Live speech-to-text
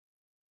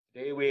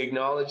Today we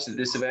acknowledge that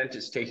this event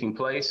is taking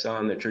place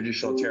on the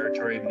traditional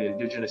territory of the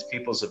Indigenous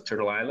peoples of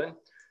Turtle Island,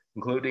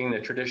 including the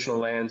traditional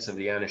lands of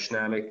the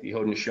Anishinaabe, the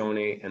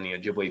Haudenosaunee, and the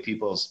Ojibwe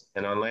peoples,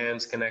 and on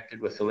lands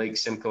connected with the Lake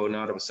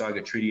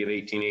Simcoe-Nottawasaga Treaty of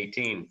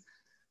 1818.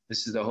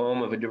 This is the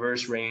home of a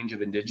diverse range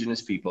of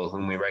Indigenous people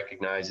whom we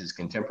recognize as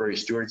contemporary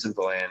stewards of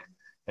the land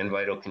and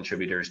vital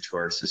contributors to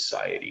our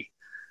society.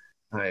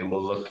 I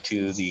will look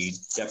to the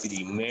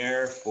Deputy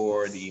Mayor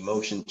for the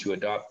motion to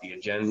adopt the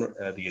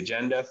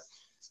agenda.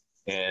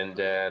 And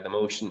the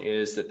motion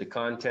is that the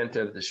content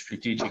of the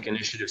Strategic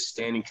Initiative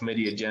Standing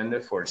Committee agenda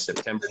for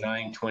September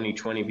 9,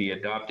 2020 be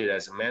adopted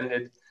as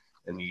amended.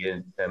 And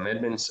the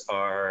amendments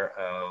are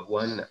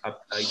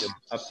item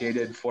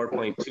updated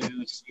 4.2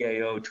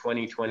 CAO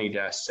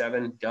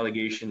 2020-7,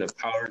 delegation of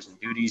powers and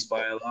duties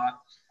by law,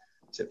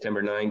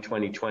 September 9,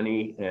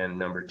 2020. And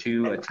number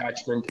 2,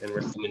 attachment and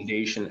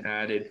recommendation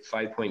added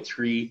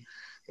 5.3,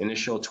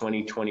 initial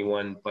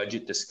 2021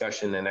 budget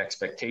discussion and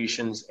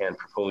expectations, and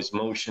proposed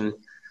motion,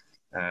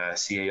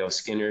 CAO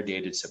Skinner,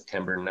 dated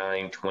September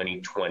 9,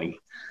 2020.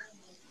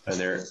 Are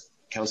there,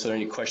 Councillor,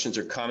 any questions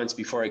or comments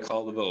before I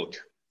call the vote?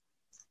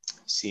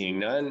 Seeing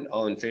none,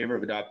 all in favor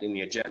of adopting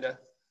the agenda?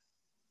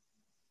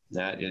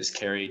 That is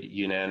carried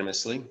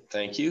unanimously.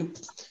 Thank you.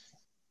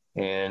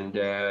 And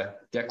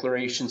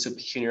declarations of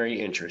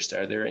pecuniary interest.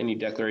 Are there any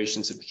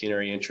declarations of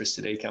pecuniary interest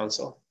today,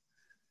 Council?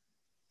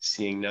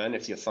 Seeing none,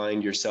 if you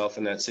find yourself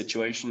in that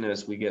situation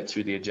as we get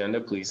through the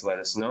agenda, please let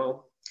us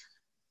know.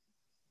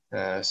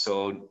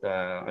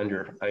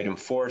 Under item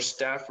 4,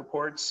 staff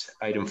reports,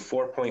 item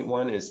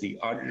 4.1 is the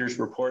auditor's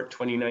report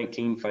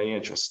 2019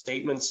 financial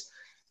statements.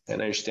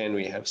 And I understand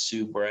we have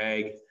Sue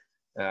Bragg,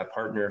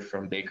 partner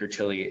from Baker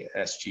Tilly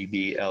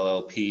SGB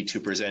LLP, to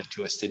present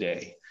to us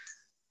today.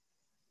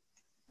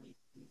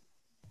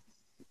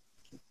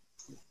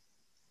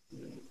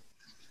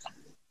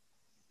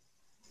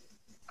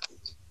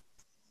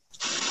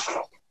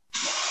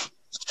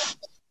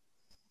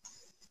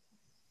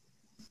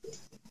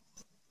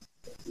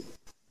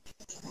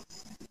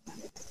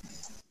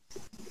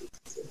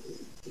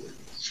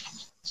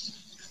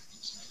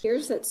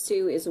 Here's that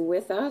Sue is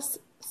with us,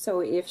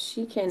 so if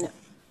she can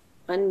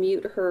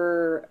unmute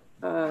her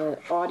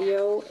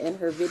audio and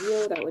her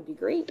video, that would be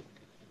great.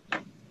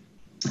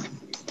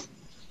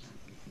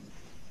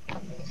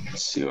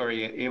 Sue, are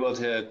you able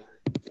to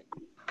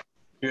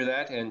hear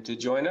that and to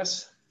join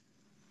us?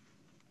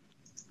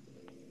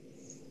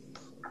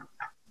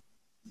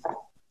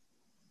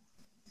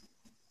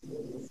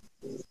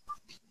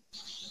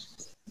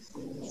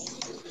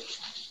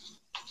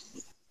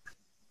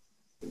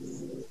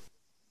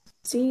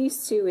 See,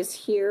 Sue is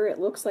here. It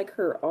looks like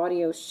her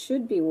audio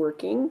should be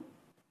working.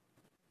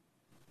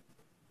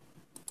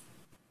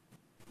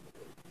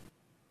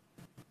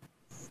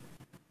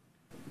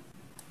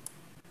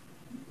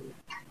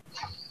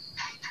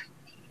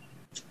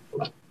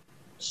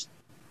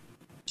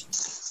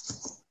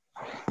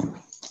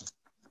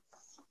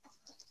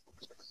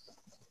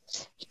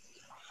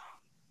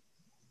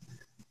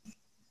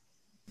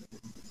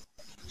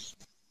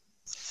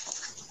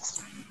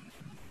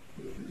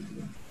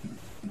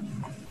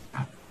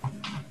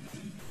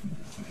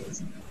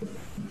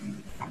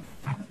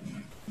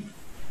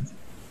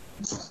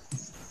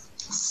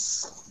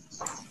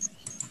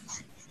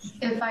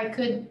 If I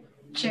could,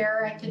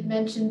 Chair, I could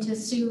mention to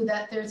Sue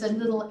that there's a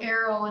little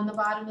arrow in the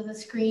bottom of the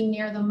screen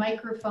near the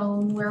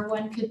microphone where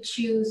one could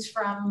choose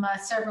from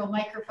several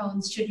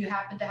microphones should you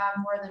happen to have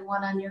more than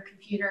one on your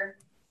computer.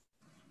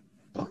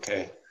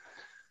 Okay.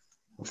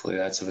 Hopefully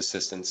that's of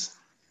assistance.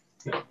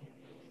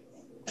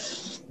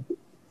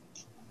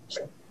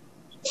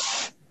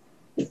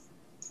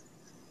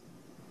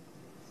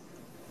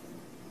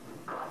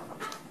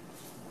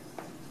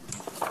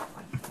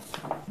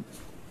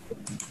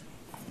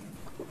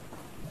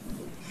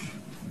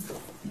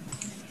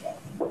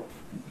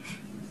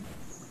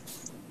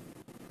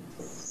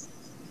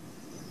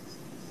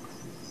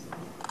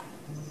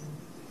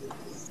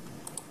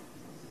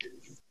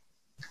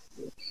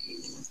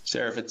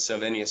 Sarah, if it's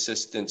of any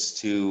assistance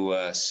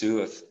to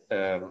Sue, if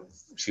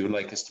she would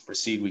like us to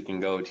proceed, we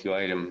can go to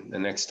the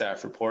next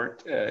staff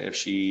report if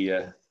she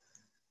is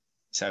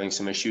having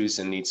some issues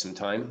and needs some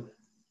time.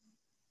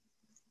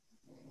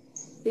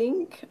 I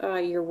think,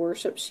 Your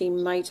Worship, she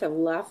might have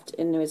left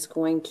and is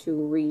going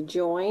to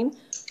rejoin.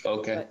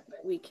 Okay.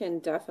 But we can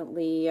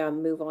definitely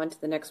move on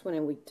to the next one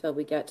until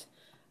we get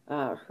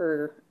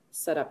her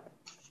set up.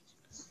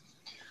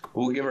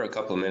 We'll give her a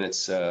couple of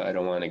minutes. I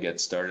don't want to get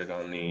started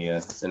on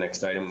the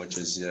next item, which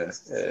is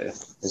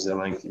a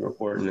lengthy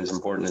report and is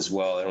important as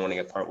well. I don't want to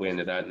get partway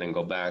into that and then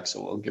go back.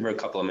 So we'll give her a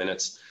couple of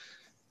minutes.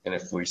 And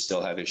if we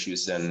still have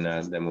issues, then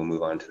we'll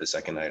move on to the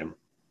second item.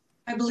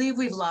 I believe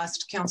we've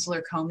lost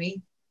Councillor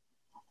Comey.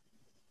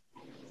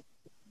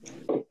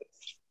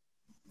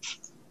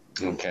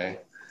 Okay.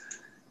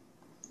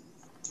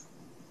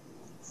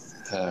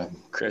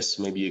 Chris,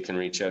 maybe you can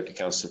reach out to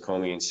Councillor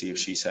Comey and see if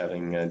she's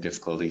having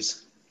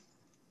difficulties.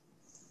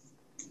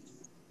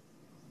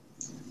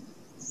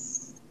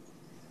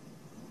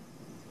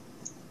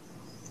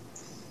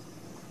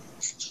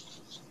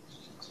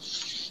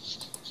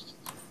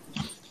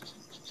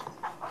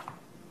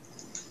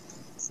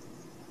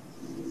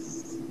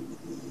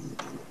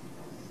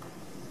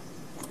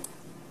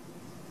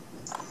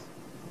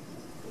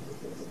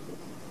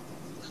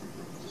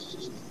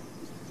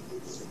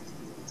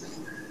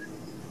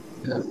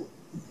 Yeah.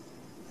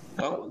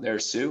 Oh,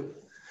 there's Sue.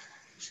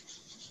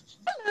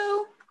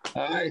 Hello.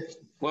 Hi,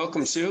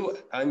 welcome, Sue.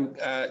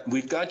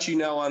 We've got you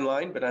now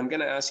online, but I'm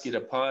going to ask you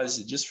to pause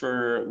just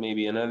for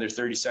maybe another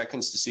 30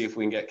 seconds to see if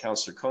we can get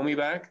Councillor Comey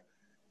back.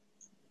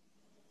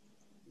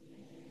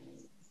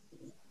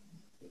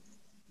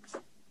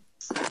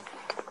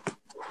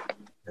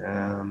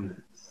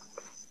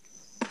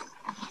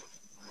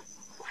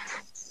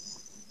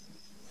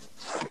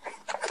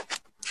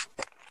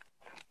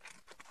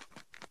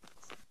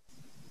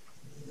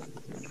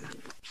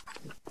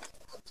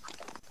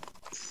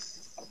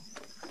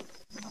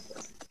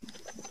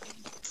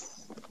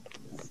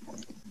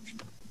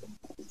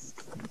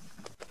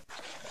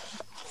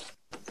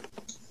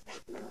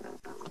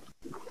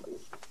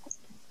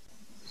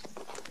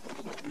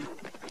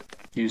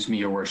 Excuse me,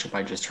 Your Worship.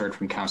 I just heard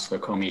from Councillor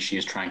Comey. She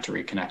is trying to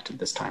reconnect at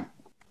this time.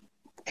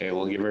 Okay,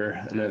 we'll give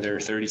her another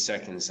 30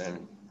 seconds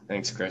then.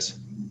 Thanks, Chris.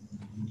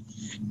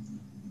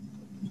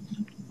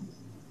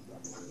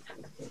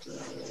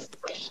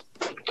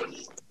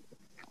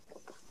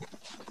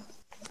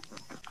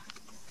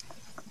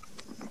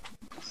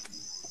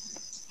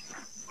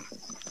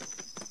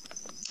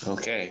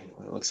 Okay,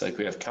 well, it looks like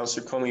we have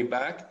Councillor Comey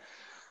back.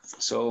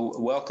 So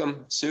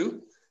welcome,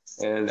 Sue,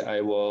 and I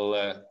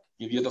will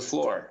give you the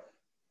floor.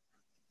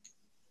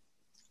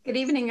 Good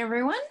evening,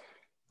 everyone.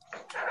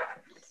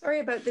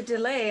 Sorry about the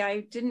delay. I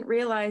didn't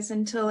realize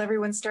until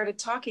everyone started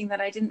talking that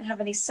I didn't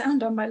have any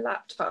sound on my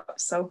laptop,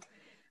 so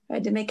I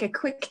had to make a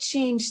quick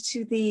change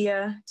to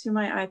the to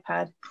my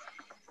iPad.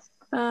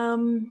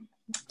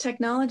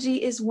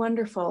 Technology is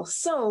wonderful.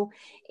 So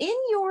in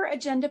your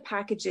agenda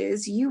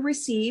packages, you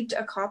received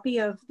a copy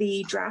of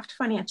the draft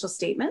financial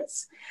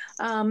statements.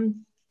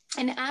 And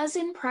as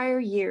in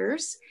prior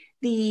years,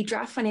 the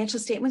draft financial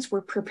statements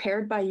were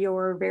prepared by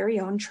your very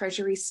own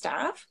Treasury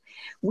staff.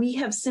 We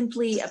have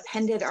simply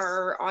appended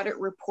our audit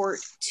report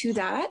to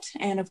that,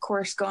 and of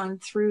course gone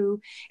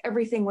through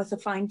everything with a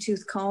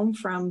fine-tooth comb,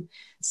 from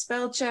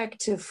spell check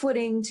to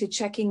footing to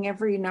checking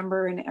every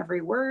number and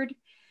every word.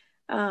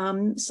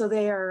 So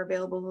they are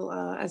available,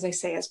 as I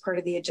say, as part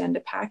of the agenda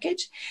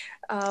package.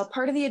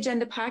 Part of the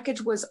agenda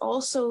package was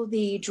also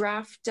the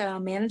draft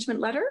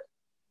management letter,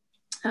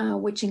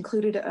 which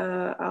included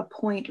a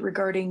point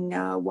regarding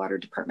water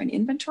department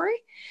inventory.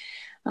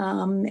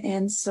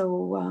 And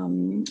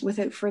so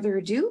without further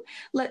ado,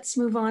 let's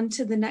move on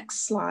to the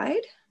next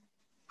slide.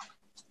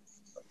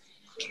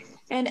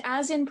 And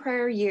as in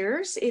prior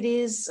years, it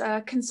is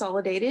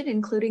consolidated,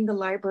 including the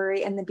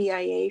library and the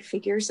BIA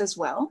figures as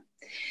well.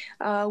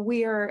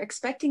 We are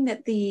expecting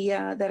that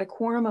that a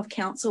quorum of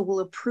council will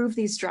approve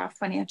these draft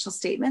financial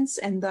statements,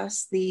 and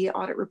thus the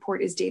audit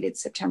report is dated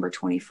September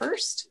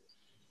 21st.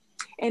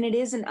 And it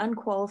is an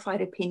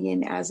unqualified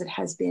opinion, as it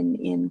has been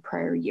in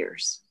prior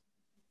years.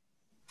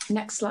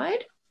 Next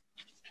slide.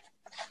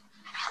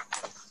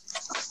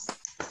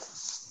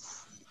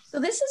 So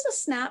this is a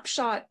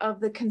snapshot of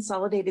the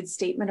consolidated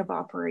statement of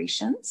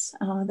operations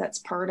that's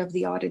part of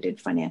the audited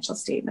financial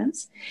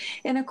statements.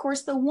 And of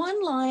course, the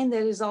one line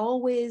that is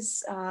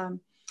always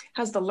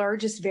has the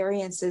largest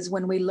variances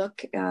when we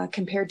look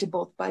compared to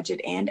both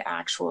budget and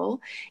actual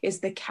is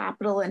the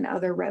capital and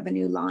other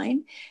revenue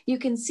line. You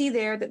can see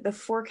there that the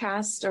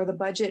forecast or the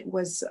budget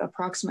was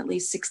approximately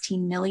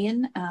 16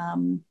 million.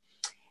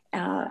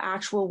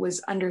 Actual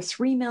was under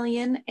 3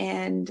 million,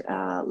 and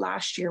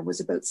last year was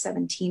about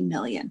 17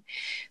 million.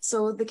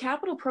 So the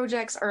capital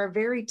projects are a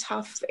very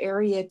tough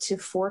area to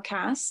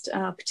forecast,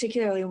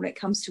 particularly when it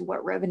comes to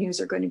what revenues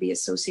are going to be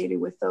associated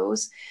with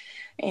those.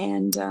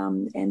 And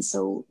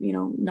so, you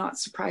know, not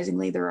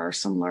surprisingly, there are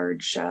some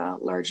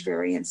large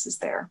variances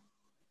there.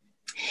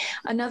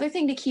 Another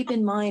thing to keep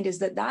in mind is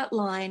that that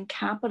line,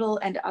 capital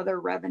and other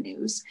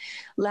revenues,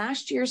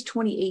 last year's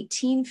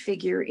 2018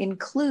 figure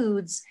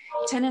includes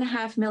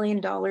 $10.5 million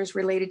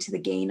related to the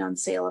gain on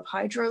sale of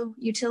hydro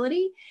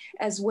utility,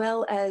 as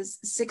well as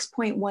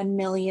 $6.1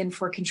 million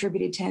for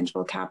contributed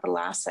tangible capital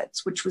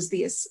assets, which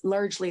was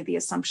largely the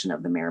assumption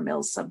of the Mare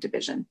Mills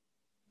subdivision.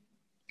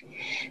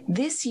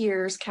 This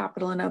year's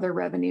capital and other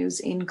revenues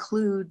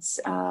includes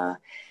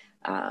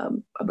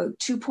about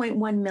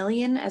 2.1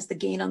 million as the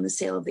gain on the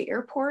sale of the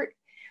airport.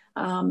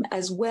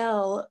 As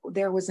well,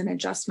 there was an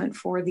adjustment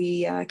for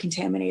the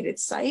contaminated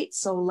site.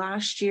 So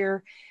last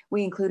year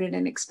we included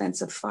an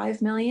expense of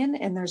 5 million,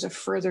 and there's a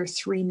further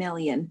 3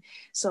 million.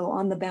 So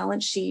on the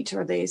balance sheet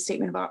or the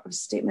statement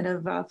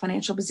of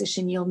financial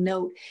position, you'll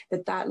note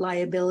that that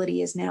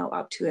liability is now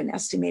up to an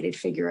estimated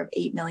figure of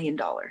 $8 million.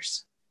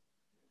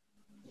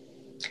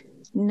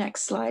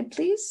 Next slide,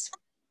 please.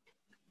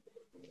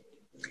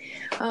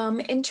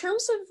 In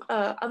terms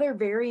of other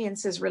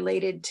variances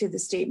related to the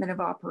statement of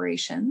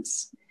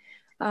operations,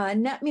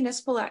 net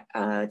municipal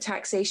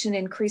taxation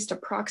increased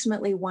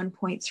approximately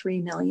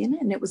 1.3 million,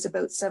 and it was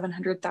about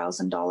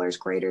 $700,000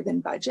 greater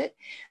than budget.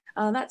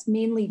 That's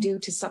mainly due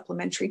to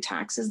supplementary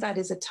taxes. That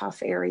is a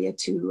tough area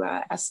to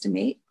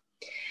estimate.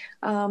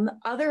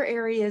 Other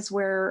areas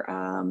where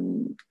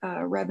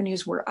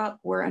revenues were up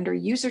were under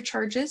user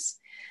charges.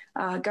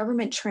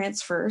 government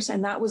transfers,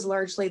 and that was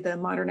largely the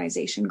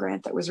modernization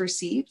grant that was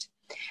received,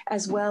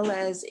 as well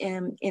as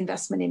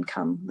investment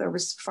income. There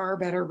was far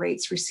better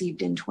rates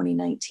received in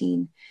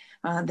 2019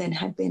 than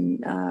had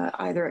been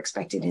either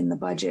expected in the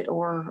budget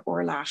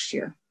or last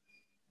year.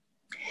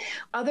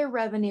 Other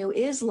revenue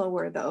is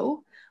lower,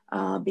 though,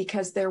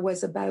 because there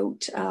was about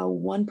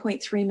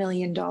 $1.3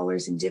 million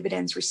in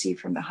dividends received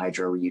from the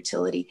hydro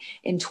utility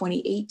in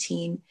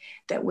 2018.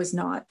 That was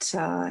not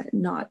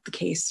the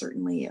case,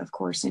 certainly, of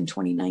course, in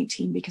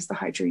 2019, because the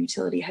hydro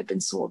utility had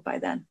been sold by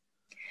then.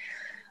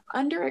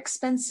 Under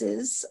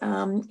expenses,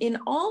 in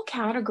all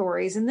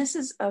categories, and this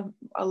is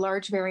a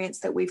large variance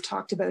that we've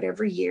talked about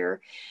every year,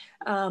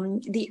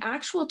 the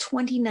actual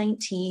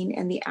 2019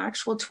 and the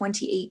actual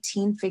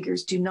 2018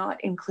 figures do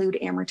not include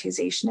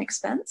amortization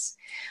expense,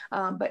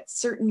 but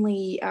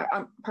certainly,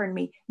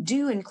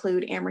 do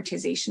include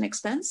amortization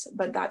expense,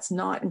 but that's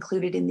not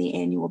included in the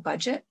annual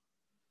budget.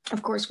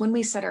 Of course, when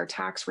we set our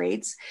tax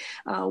rates,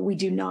 we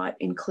do not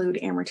include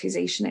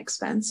amortization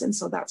expense, and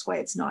so that's why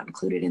it's not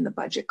included in the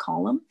budget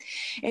column.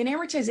 And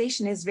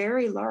amortization is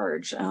very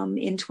large.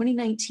 In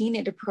 2019,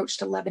 it approached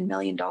 $11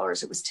 million.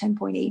 It was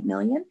 $10.8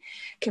 million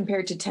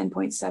compared to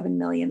 $10.7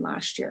 million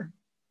last year.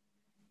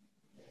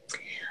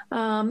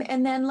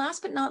 And then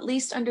last but not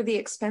least, under the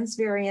expense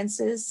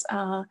variances,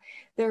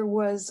 there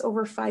was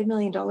over $5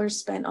 million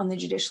spent on the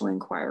judicial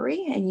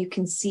inquiry, and you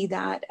can see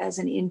that as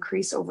an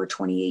increase over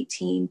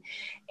 2018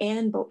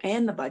 and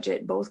the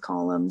budget, both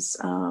columns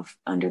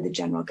under the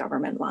general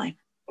government line.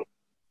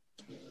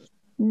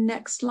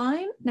 Next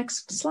slide.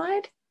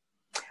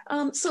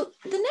 So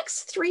the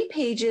next 3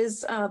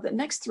 pages, the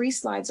next 3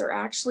 slides are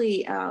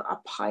actually a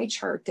pie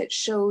chart that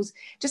shows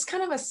just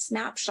kind of a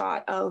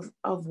snapshot of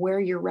where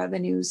your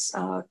revenues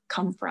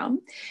come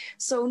from.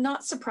 So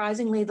not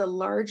surprisingly, the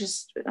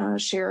largest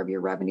share of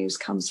your revenues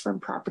comes from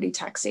property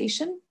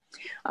taxation.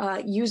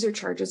 User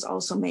charges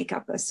also make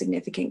up a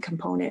significant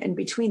component, and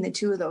between the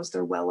two of those,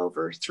 they're well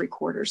over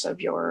 3/4 of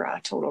your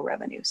total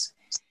revenues.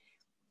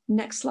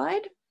 Next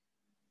slide.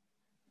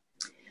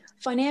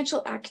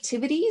 Financial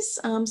activities.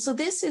 So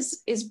this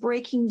is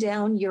breaking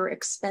down your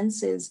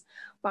expenses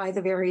by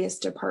the various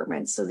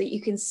departments so that you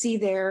can see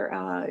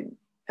there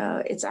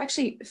it's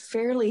actually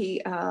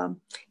fairly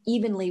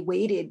evenly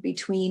weighted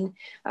between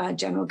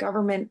general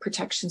government,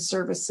 protection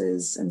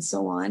services, and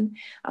so on.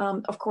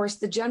 Of course,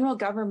 the general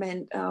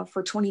government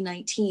for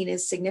 2019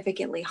 is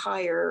significantly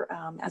higher,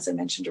 as I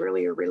mentioned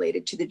earlier,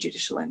 related to the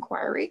judicial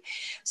inquiry.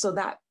 So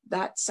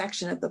that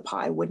section of the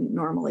pie wouldn't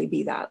normally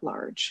be that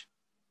large.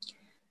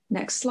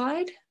 Next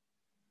slide.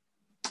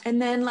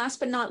 And then last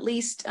but not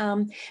least,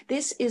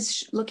 this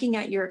is looking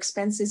at your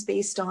expenses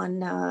based on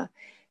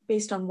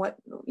what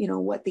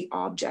the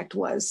object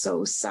was.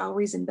 So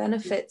salaries and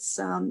benefits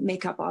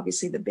make up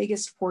obviously the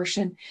biggest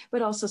portion,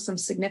 but also some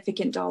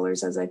significant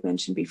dollars, as I've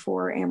mentioned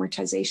before,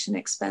 amortization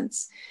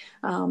expense,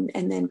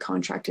 and then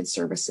contracted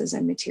services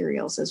and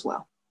materials as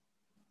well.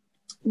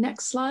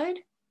 Next slide.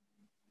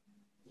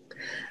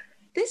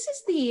 This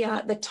is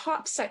the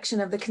top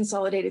section of the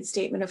consolidated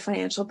statement of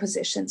financial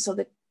position. So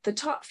the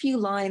top few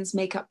lines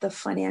make up the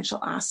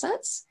financial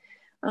assets.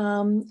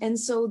 And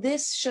so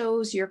this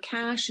shows your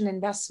cash and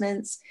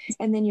investments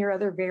and then your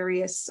other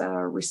various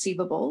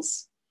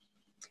receivables.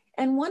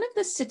 And one of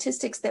the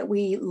statistics that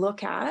we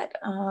look at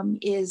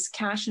is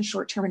cash and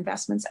short-term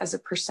investments as a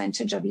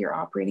percentage of your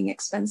operating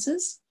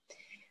expenses.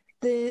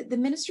 The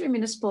Ministry of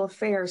Municipal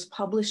Affairs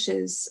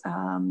publishes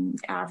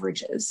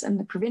averages, and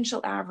the provincial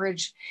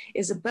average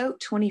is about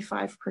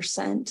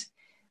 25%.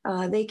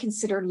 They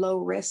consider low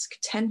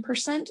risk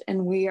 10%,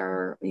 and we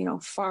are,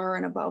 far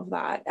and above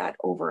that at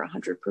over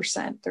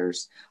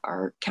 100%.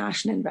 Our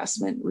cash and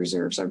investment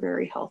reserves are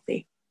very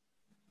healthy.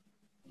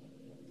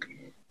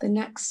 The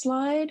next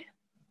slide.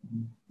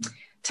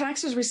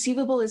 Taxes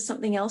receivable is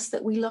something else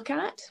that we look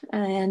at,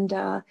 and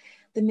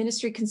the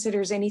ministry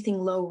considers anything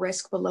low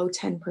risk below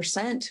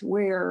 10%.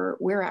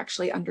 We're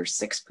actually under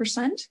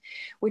 6%,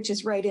 which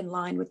is right in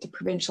line with the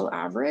provincial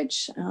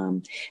average.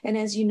 And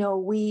as you know,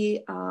 we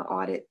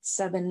audit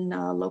 7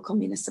 local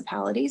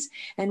municipalities,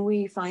 and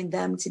we find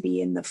them to be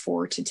in the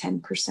 4 to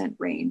 10%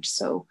 range.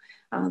 So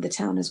the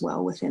town is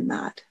well within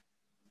that.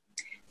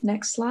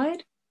 Next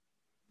slide.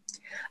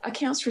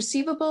 Accounts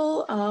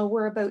receivable,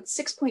 were about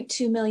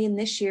 6.2 million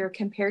this year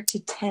compared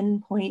to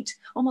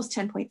almost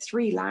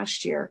 10.3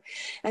 last year.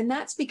 And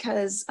that's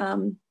because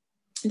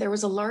there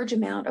was a large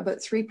amount, about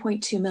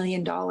 $3.2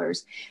 million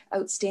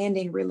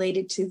outstanding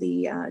related to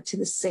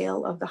the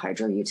sale of the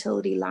hydro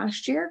utility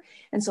last year.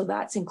 And so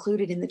that's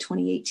included in the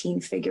 2018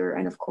 figure,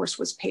 and of course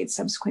was paid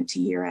subsequent to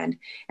year end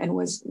and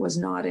was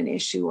not an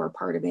issue or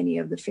part of any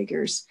of the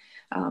figures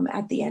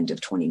at the end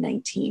of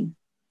 2019.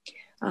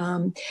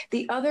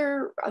 The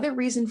other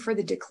reason for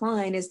the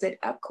decline is that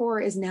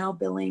EPCOR is now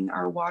billing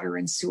our water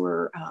and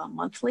sewer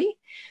monthly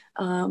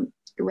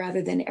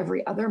rather than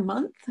every other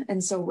month.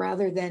 And so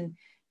rather than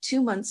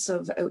 2 months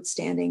of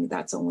outstanding,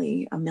 that's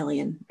only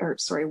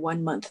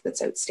 1 month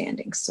that's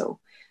outstanding.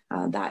 So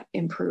that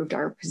improved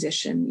our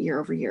position year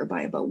over year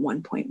by about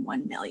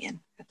 1.1 million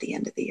at the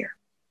end of the year.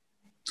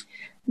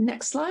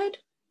 Next slide.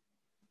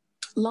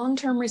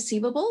 Long-term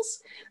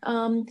receivables.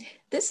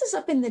 This is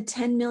up in the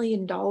 $10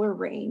 million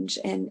range,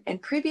 and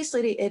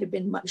previously it had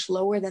been much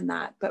lower than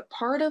that. But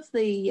part of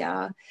the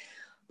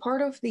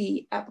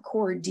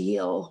EPCOR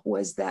deal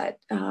was that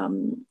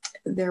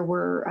there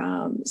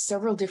were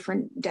several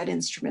different debt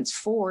instruments,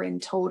 4 in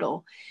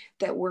total,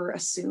 that were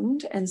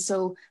assumed, and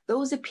so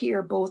those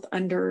appear both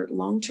under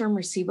long-term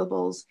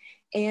receivables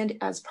and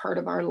as part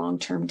of our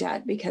long-term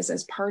debt, because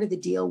as part of the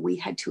deal we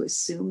had to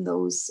assume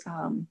those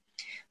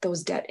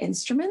debt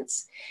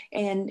instruments,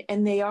 and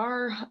they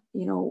are,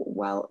 you know,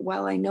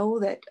 while I know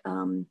that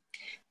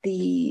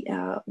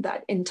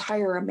that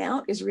entire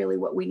amount is really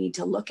what we need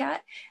to look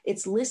at,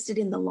 it's listed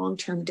in the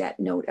long-term debt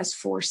note as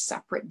 4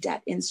 separate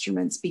debt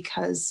instruments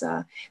because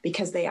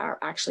they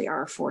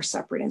are 4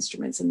 separate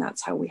instruments, and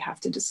that's how we have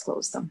to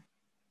disclose them.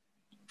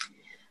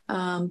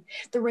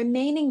 The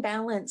remaining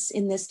balance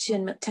in this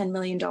 $10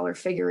 million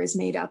figure is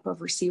made up of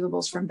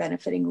receivables from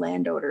benefiting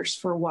landowners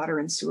for water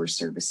and sewer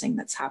servicing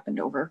that's happened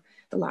over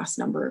the last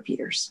number of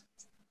years.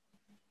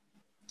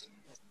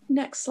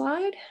 Next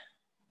slide.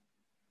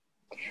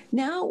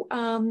 Now,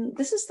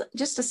 this is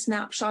just a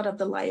snapshot of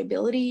the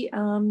liability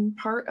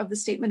part of the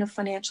statement of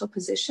financial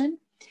position.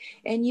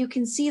 And you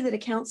can see that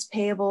accounts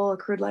payable,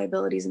 accrued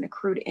liabilities, and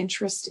accrued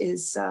interest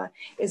is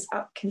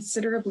up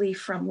considerably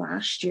from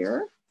last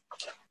year.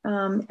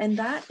 And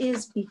that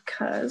is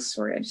because,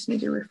 sorry, I just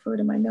need to refer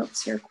to my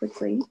notes here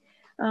quickly.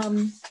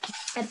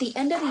 At the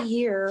end of the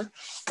year,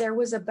 there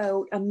was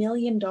about $1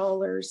 million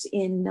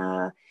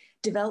in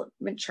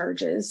development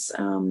charges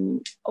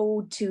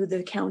owed to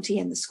the county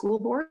and the school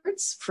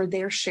boards for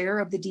their share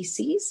of the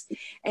DCs.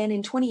 And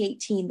in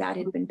 2018, that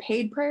had been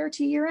paid prior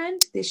to year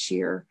end. This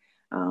year,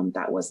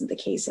 that wasn't the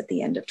case at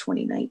the end of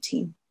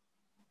 2019.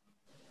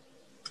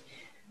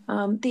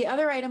 The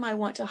other item I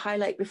want to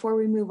highlight before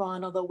we move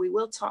on, although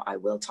I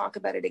will talk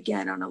about it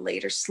again on a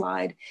later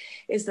slide,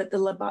 is that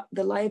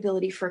the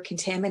liability for a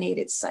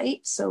contaminated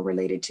site, so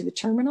related to the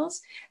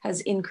terminals,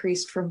 has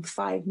increased from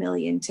 5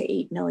 million to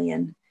 8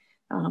 million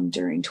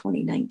during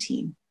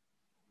 2019.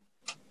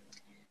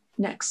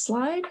 Next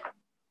slide.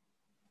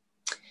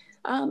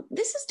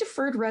 This is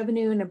deferred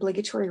revenue and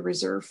obligatory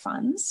reserve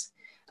funds.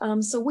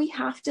 So we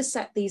have to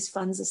set these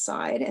funds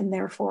aside, and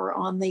therefore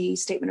on the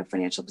statement of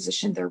financial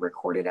position, they're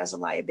recorded as a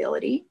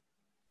liability.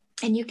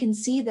 And you can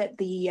see that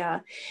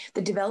the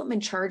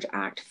Development Charge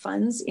Act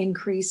funds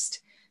increased,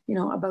 you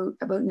know, about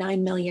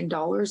 $9 million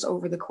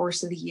over the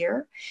course of the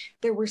year.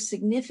 There were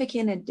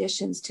significant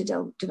additions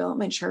to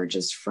development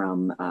charges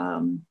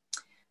from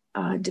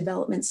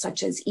developments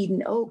such as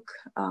Eden Oak,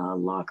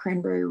 Law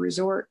Cranberry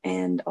Resort,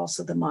 and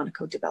also the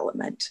Monaco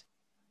development.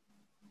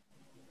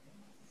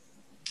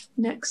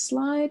 Next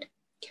slide.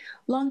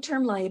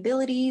 Long-term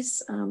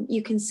liabilities.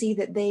 You can see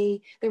that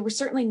there were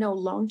certainly no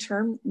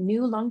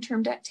new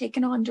long-term debt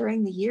taken on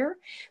during the year,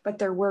 but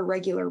there were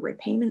regular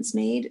repayments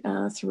made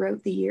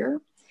throughout the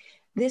year.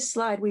 This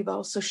slide, we've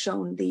also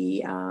shown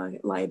the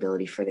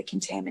liability for the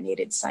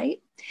contaminated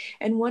site.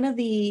 And one of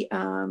the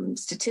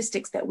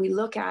statistics that we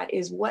look at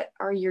is what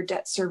are your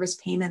debt service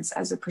payments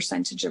as a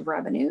percentage of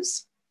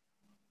revenues.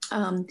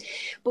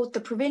 Both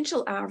the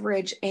provincial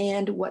average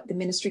and what the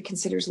ministry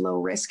considers low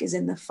risk is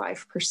in the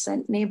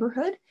 5%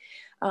 neighborhood.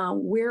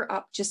 We're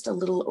up just a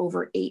little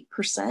over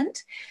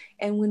 8%.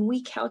 And when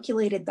we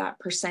calculated that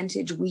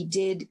percentage, we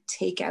did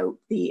take out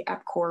the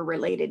EPCOR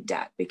related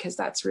debt because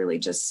that's really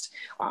just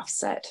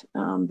offset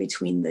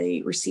between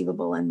the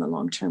receivable and the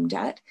long-term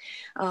debt.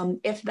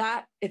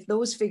 If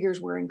those figures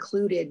were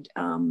included,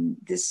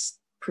 this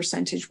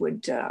percentage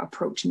would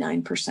approach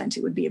 9%.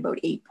 It would be about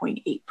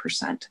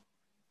 8.8%.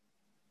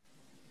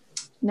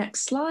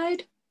 Next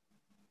slide.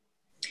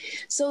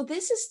 So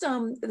this is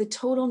the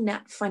total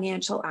net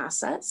financial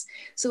assets.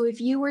 So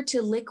if you were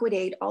to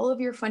liquidate all of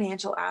your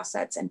financial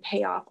assets and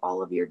pay off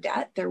all of your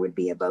debt, there would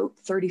be about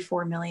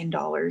 $34 million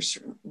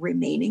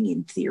remaining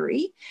in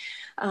theory.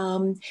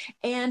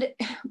 And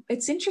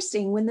it's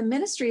interesting, when the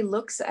ministry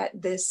looks at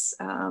this,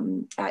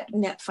 at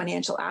net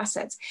financial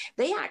assets,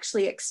 they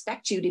actually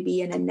expect you to be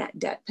in a net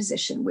debt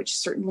position, which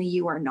certainly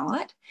you are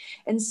not.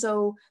 And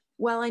so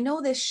while I know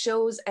this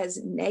shows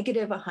as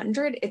negative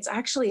 100, it's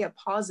actually a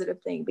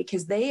positive thing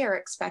because they are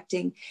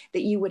expecting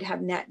that you would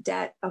have net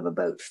debt of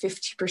about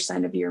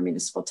 50% of your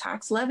municipal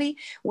tax levy,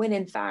 when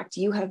in fact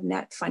you have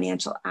net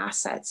financial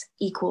assets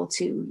equal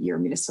to your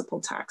municipal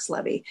tax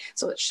levy.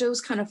 So it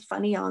shows kind of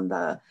funny on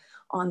the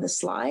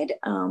slide,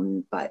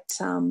 but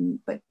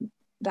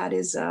that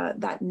is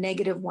that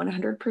negative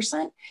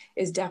 100%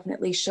 is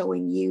definitely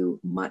showing you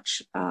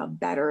much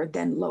better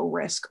than low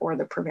risk or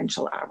the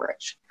provincial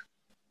average.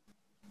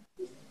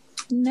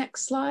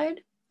 Next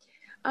slide.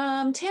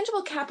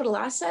 Tangible capital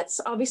assets,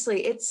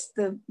 obviously it's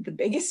the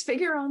biggest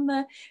figure on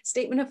the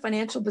statement of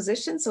financial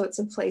position. So it's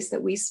a place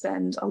that we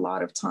spend a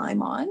lot of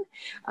time on.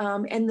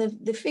 And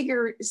the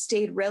figure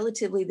stayed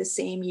relatively the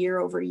same year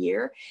over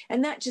year.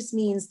 And that just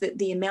means that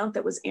the amount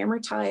that was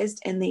amortized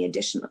and the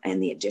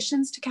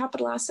additions to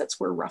capital assets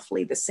were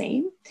roughly the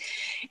same.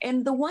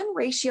 And the one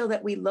ratio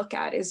that we look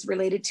at is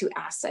related to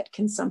asset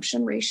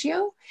consumption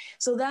ratio.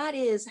 So that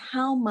is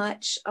how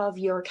much of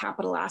your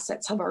capital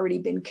assets have already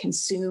been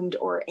consumed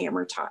or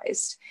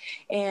amortized.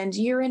 And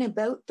you're in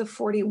about the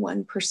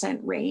 41%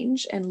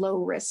 range, and low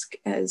risk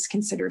is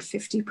considered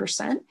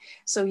 50%.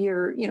 So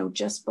you're,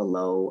 just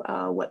below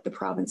what the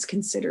province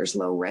considers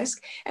low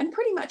risk, and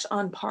pretty much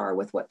on par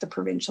with what the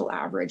provincial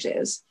average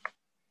is.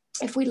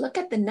 If we look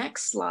at the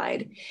next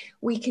slide,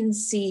 we can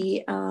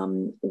see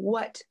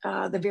what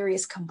the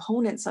various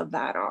components of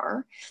that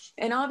are.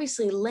 And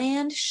obviously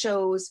land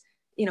shows,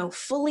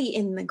 fully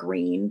in the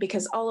green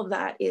because all of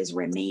that is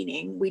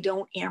remaining. We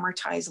don't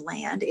amortize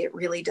land. It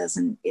really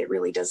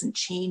doesn't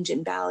change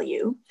in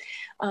value.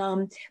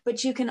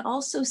 But you can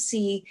also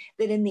see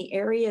that in the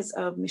areas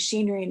of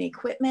machinery and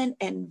equipment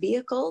and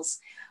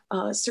vehicles,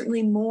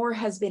 certainly more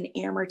has been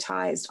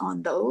amortized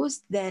on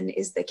those than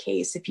is the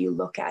case if you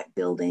look at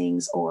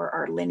buildings or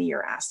our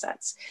linear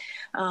assets.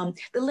 The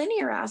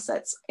linear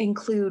assets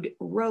include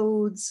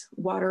roads,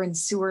 water and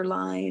sewer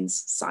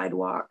lines,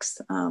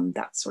 sidewalks,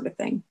 that sort of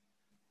thing.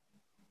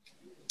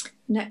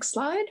 Next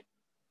slide.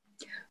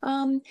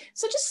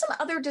 So just some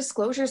other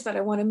disclosures that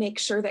I want to make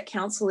sure that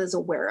council is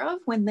aware of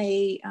when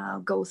they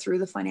go through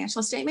the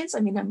financial statements. I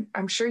mean,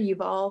 I'm sure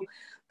you've all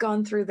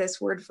gone through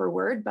this word for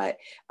word, but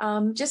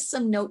just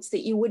some notes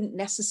that you wouldn't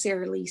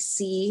necessarily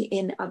see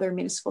in other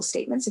municipal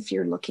statements if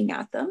you're looking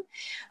at them.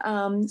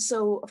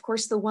 So of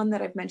course, the one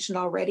that I've mentioned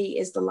already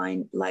is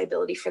the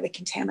liability for the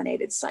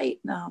contaminated site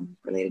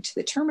related to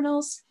the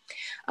terminals.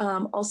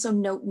 Also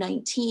note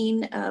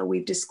 19,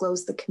 we've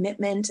disclosed the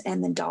commitment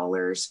and the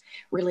dollars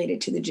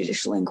related to the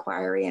judicial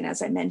inquiry. And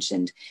as I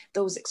mentioned,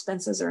 those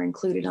expenses are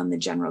included on the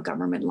general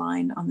government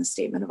line on the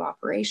statement of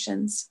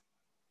operations.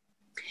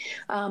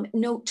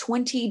 Note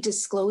 20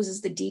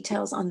 discloses the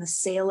details on the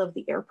sale of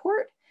the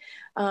airport.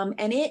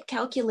 And it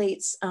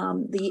calculates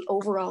the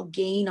overall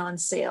gain on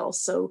sale.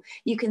 So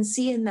you can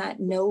see in that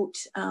note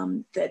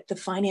that the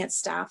finance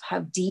staff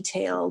have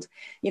detailed,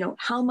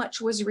 how much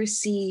was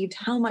received,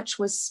 how much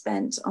was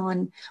spent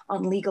on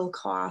legal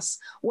costs,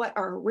 what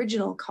our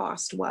original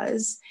cost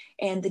was,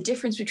 and the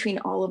difference between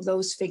all of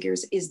those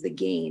figures is the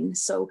gain.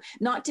 So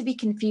not to be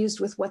confused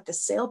with what the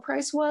sale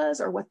price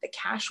was or what the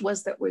cash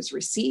was that was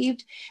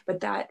received, but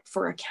that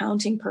for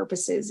accounting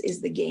purposes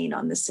is the gain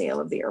on the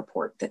sale of the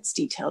airport that's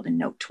detailed in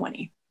note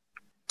 20.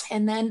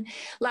 And then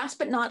last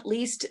but not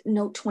least,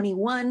 note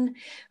 21,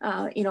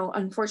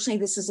 unfortunately,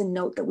 this is a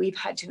note that we've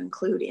had to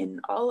include in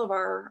all of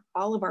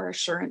our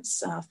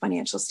assurance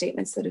financial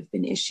statements that have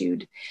been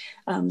issued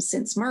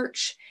since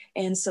March.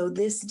 And so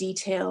this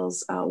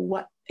details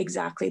what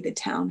exactly the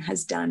town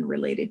has done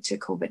related to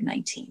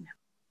COVID-19.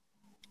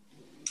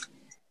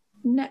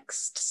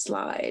 Next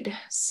slide.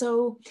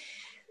 So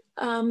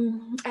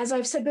as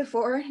I've said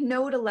before,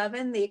 note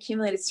 11, the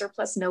accumulated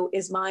surplus note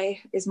is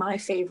my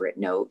favorite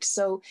note.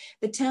 So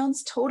the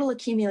town's total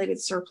accumulated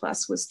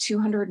surplus was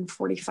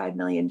 $245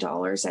 million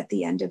at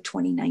the end of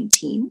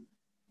 2019.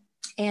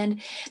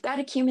 And that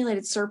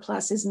accumulated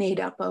surplus is made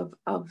up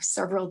of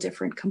several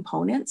different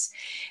components.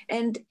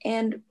 And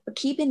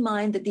keep in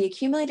mind that the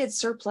accumulated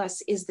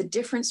surplus is the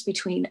difference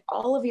between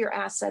all of your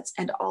assets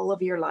and all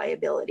of your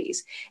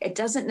liabilities. It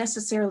doesn't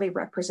necessarily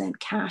represent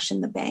cash in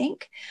the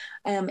bank.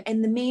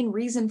 And the main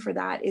reason for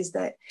that is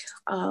that,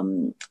 a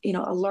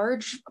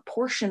large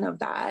portion of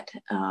that,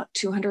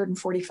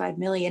 245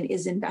 million,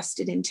 is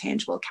invested in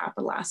tangible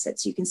capital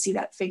assets. You can see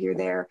that figure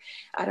there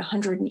at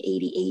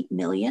 188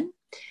 million.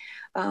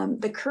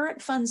 The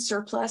current fund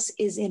surplus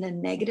is in a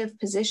negative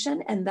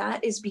position, and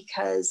that is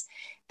because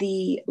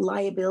the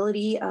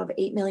liability of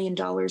 $8 million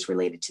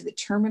related to the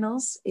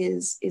terminals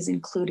is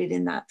included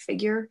in that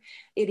figure.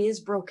 It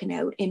is broken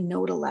out in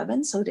note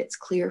 11 so that it's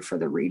clear for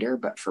the reader,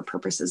 but for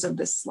purposes of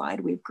this slide,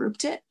 we've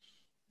grouped it.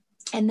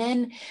 And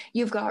then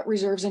you've got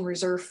reserves and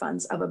reserve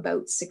funds of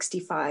about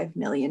 $65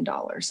 million.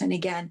 And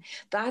again,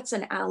 that's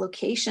an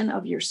allocation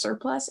of your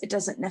surplus. It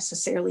doesn't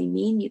necessarily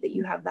mean that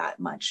you have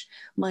that much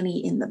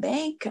money in the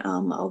bank,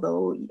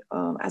 although,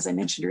 as I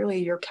mentioned earlier,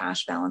 your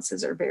cash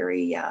balances are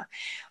very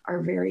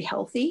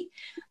healthy.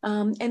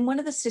 And one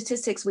of the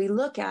statistics we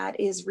look at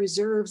is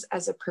reserves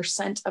as a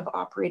percent of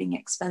operating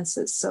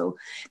expenses. So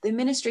the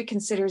ministry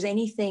considers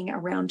anything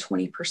around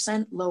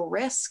 20% low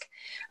risk.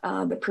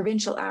 The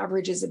provincial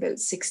average is about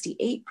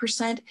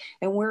 68%,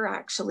 and we're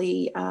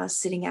actually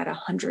sitting at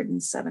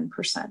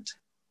 107%.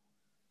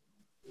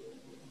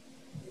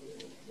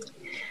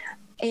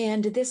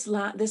 And this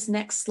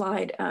next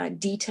slide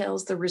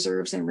details the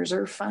reserves and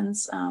reserve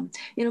funds.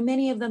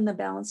 Many of them, the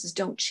balances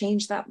don't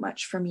change that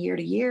much from year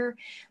to year.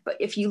 But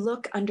if you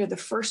look under the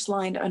first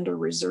line under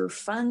reserve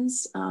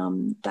funds,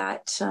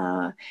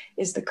 that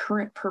is the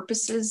current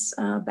purposes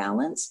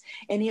balance.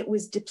 And it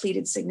was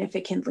depleted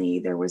significantly.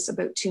 There was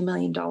about $2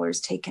 million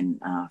taken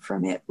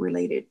from it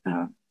related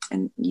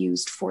and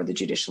used for the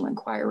judicial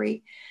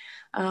inquiry.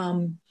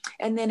 And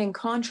then in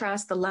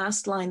contrast, the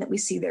last line that we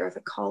see there, the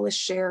Collis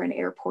share and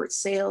airport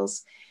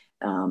sales,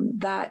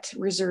 that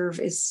reserve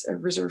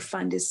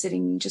fund is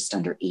sitting just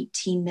under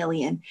 18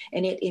 million,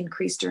 and it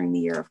increased during the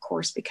year, of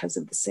course, because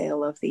of the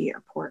sale of the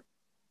airport.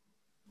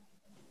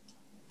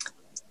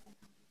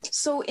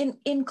 So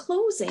in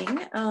closing,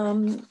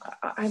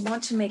 I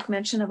want to make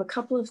mention of a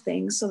couple of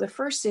things. So the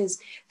first is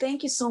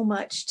thank you so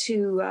much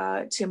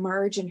to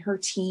Marge and her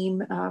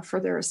team for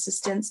their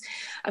assistance.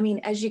 I mean,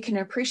 as you can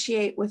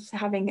appreciate, with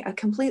having a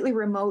completely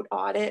remote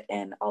audit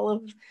and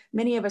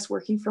many of us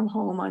working from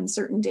home on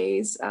certain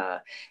days,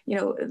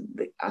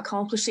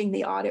 accomplishing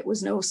the audit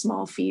was no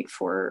small feat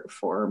for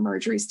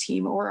Marjorie's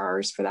team, or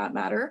ours for that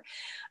matter.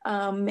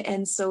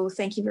 And so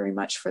thank you very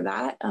much for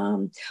that.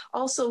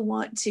 Also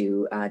want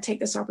to take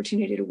this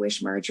opportunity to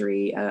wish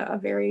Marjorie a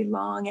very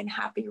long and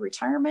happy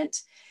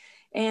retirement.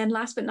 And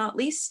last but not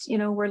least,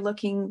 we're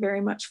looking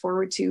very much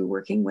forward to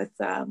working with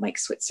Mike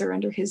Switzer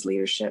under his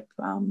leadership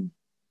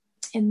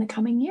in the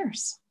coming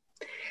years.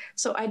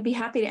 So I'd be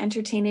happy to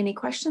entertain any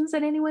questions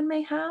that anyone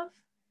may have.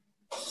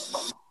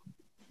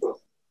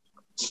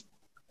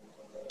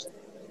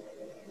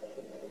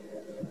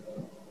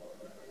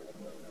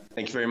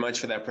 Thank you very much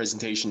for that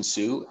presentation,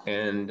 Sue.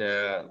 And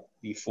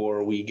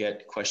before we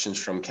get questions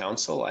from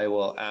council, I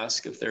will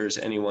ask if there's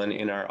anyone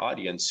in our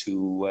audience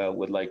who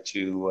would like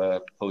to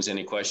pose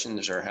any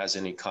questions or has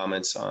any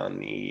comments on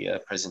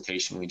the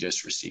presentation we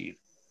just received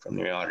from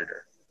the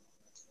auditor.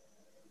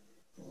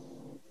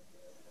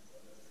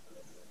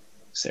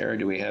 Sarah,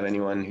 do we have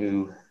anyone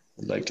who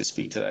would like to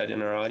speak to that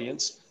in our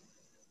audience?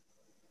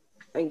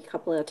 A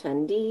couple of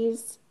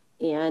attendees,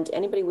 and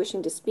anybody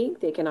wishing to speak,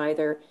 they can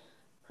either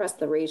press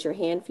the raise your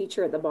hand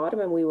feature at the bottom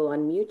and we will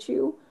unmute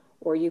you,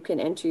 or you can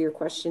enter your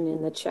question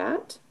in the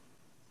chat.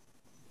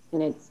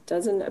 And it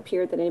doesn't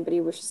appear that anybody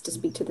wishes to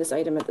speak to this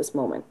item at this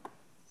moment.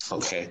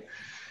 Okay.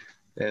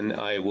 Then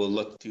I will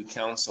look to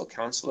council.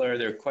 Council, are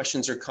there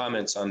questions or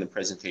comments on the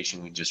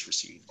presentation we just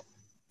received?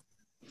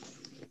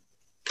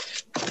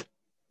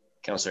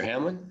 Councillor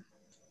Hamlin,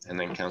 and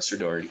then Councillor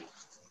Doherty.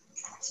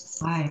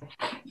 Hi.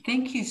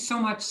 Thank you so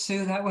much,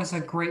 Sue. That was a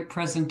great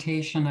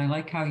presentation. I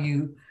like how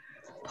you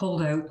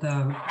pulled out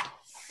the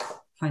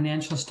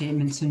financial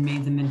statements and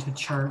made them into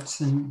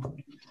charts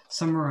and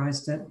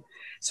summarized it.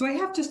 So I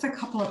have just a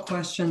couple of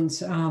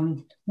questions.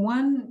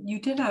 One, you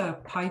did a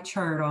pie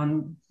chart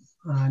on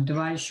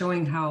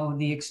showing how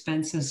the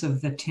expenses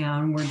of the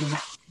town were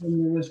divided.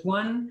 And there was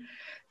one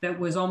that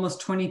was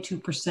almost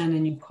 22%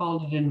 and you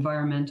called it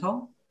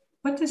environmental.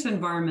 What does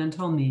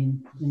environmental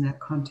mean in that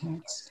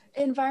context?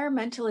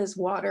 Environmental is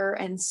water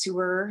and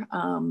sewer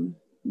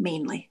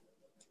mainly.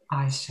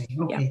 I see.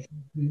 Okay.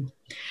 Yeah.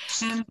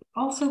 And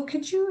also,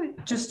 could you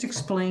just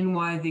explain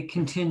why the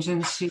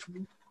contingency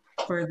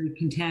for the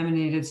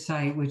contaminated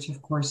site, which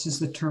of course is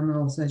the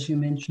terminals, as you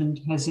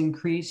mentioned, has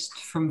increased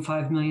from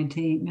 5 million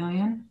to 8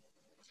 million?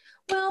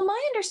 Well, my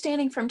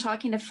understanding from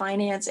talking to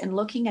finance and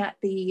looking at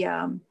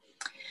the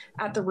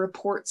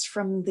reports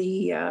from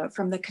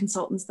the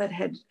consultants that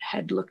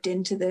had looked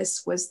into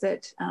this was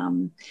that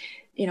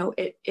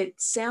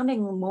it's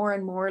sounding more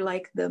and more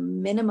like the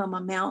minimum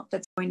amount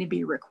that's going to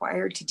be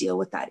required to deal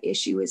with that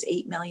issue is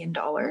 $8 million.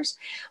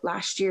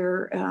 Last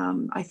year,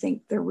 I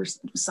think there was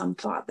some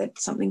thought that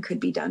something could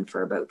be done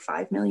for about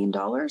 $5 million.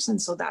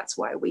 And so that's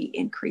why we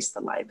increased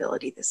the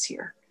liability this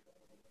year.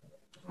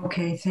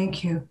 Okay,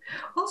 thank you.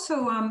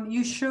 Also,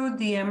 you showed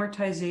the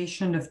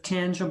amortization of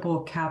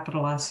tangible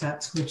capital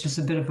assets, which is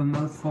a bit of a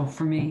mouthful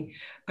for me.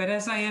 But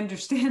as I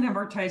understand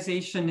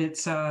amortization,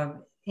 it's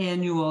an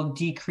annual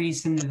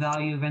decrease in the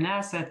value of an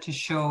asset to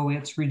show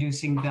it's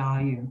reducing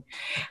value.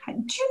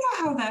 Do you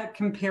know how that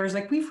compares?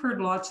 Like, we've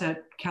heard lots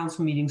at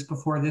council meetings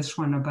before this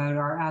one about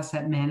our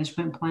asset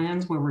management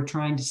plans, where we're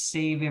trying to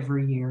save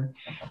every year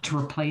to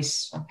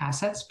replace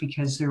assets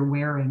because they're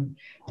wearing.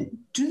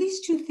 Do these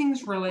two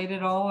things relate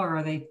at all, or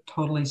are they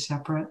totally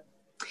separate?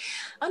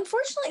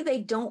 Unfortunately, they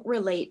don't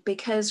relate,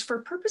 because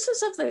for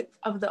purposes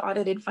of the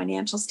audited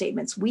financial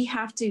statements, we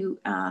have to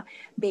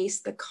base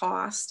the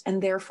cost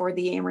and therefore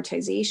the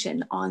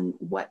amortization on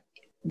what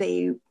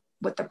the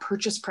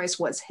purchase price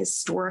was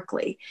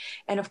historically.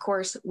 And of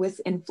course, with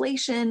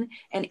inflation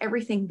and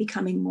everything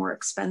becoming more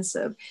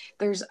expensive,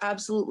 there's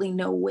absolutely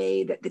no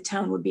way that the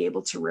town would be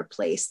able to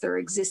replace their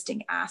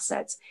existing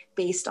assets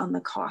based on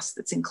the cost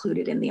that's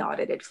included in the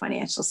audited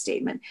financial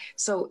statement.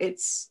 So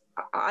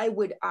I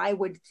would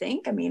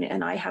think,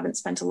 and I haven't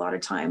spent a lot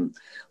of time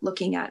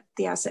looking at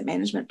the asset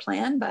management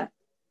plan, but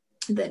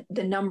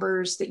the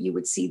numbers that you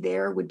would see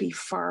there would be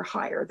far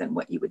higher than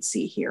what you would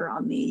see here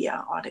on the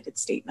audited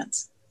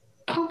statements.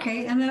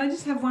 Okay, and then I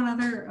just have one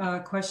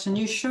other question.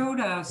 You showed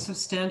a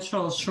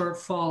substantial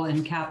shortfall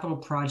in capital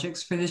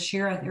projects for this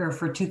year, or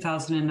for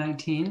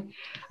 2019.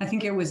 I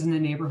think it was in the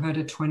neighborhood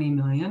of 20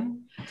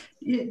 million.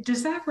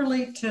 Does that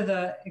relate to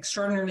the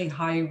extraordinarily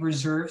high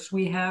reserves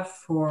we have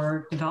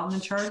for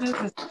development charges?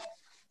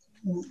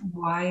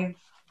 Why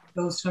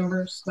those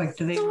numbers? Like,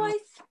 do they? So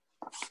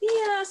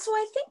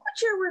I think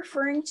what you're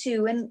referring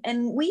to,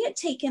 and we had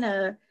taken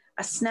a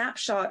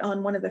snapshot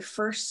on one of the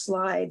first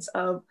slides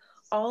of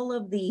all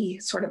of the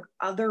sort of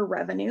other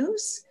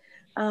revenues.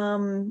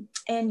 And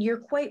you're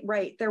quite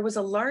right. There was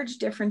a large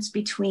difference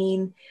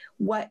between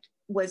what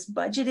was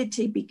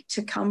budgeted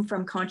to come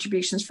from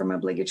contributions from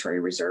obligatory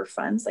reserve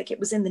funds. Like, it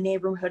was in the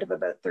neighborhood of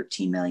about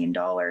 $13 million,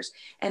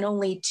 and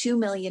only $2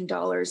 million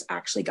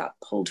actually got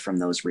pulled from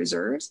those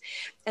reserves.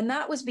 And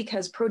that was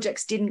because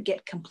projects didn't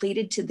get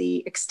completed to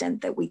the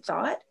extent that we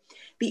thought.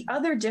 The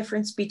other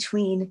difference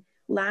between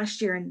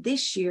last year and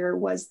this year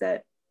was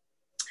that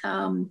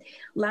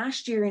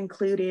last year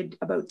included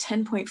about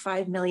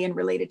 10.5 million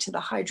related to the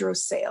hydro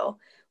sale,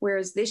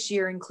 whereas this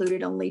year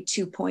included only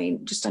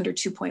just under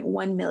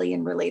 2.1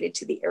 million related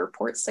to the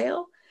airport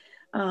sale.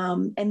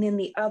 And then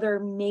the other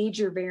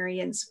major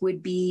variance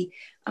would be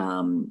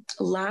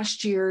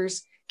last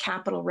year's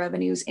capital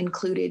revenues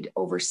included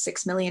over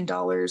 $6 million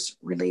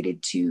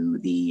related to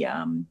the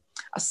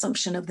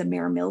assumption of the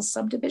Mare Mills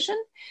subdivision.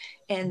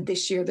 And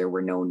this year there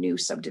were no new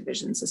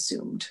subdivisions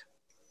assumed.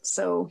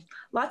 So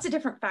lots of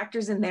different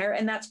factors in there.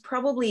 And that's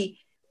probably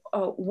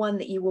one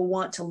that you will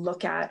want to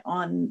look at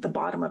on the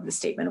bottom of the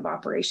statement of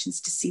operations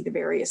to see the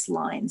various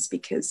lines,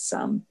 because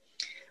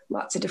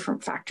lots of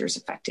different factors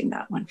affecting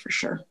that one for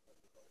sure.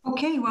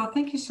 Okay, well,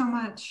 thank you so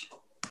much.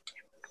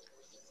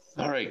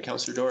 All right,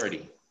 Councillor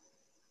Doherty.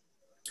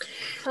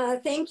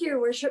 Thank you, Your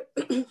Worship.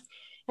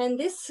 And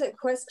this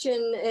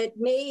question, it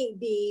may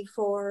be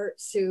for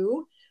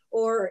Sue,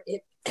 or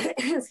it,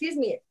 excuse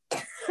me,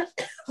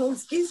 oh,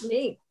 excuse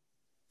me,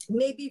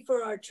 maybe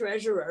for our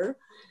treasurer.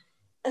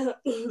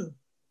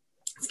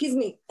 Excuse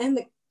me, and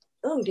the,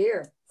 oh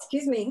dear,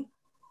 excuse me.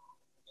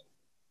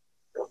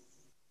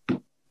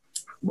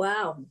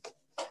 Wow.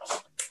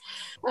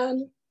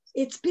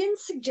 It's been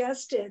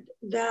suggested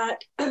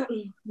that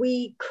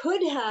we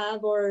could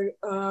have or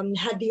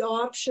had the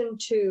option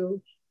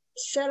to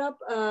set up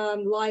a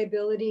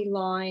liability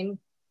line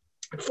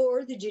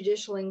for the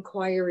judicial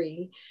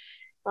inquiry,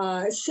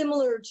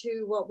 similar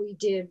to what we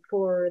did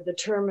for the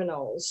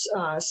terminals,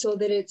 so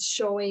that it's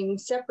showing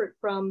separate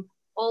from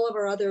all of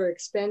our other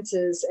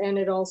expenses, and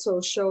it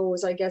also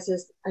shows, I guess,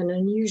 as an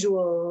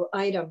unusual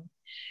item.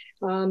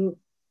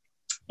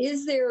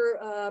 Is there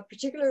a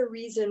particular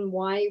reason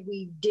why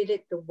we did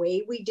it the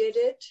way we did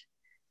it?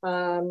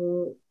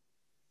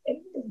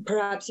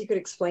 Perhaps you could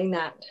explain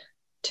that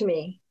to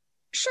me.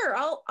 Sure,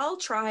 I'll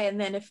try, and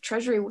then if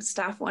Treasury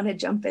staff want to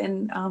jump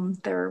in,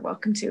 they're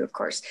welcome to, of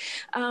course.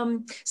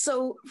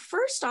 So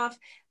first off,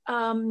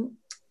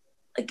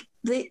 like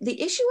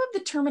the issue of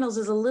the terminals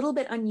is a little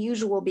bit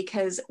unusual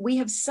because we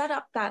have set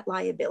up that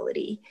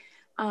liability,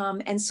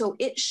 and so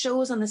it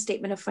shows on the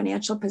statement of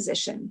financial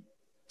position.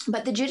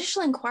 But the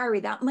judicial inquiry,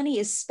 that money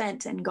is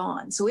spent and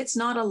gone, so it's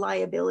not a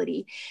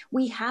liability.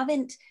 We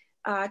haven't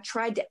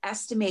tried to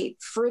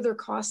estimate further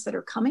costs that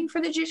are coming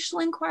for the judicial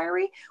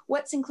inquiry.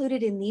 What's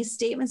included in these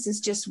statements is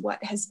just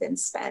what has been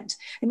spent.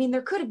 I mean,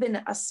 there could have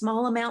been a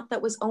small amount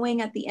that was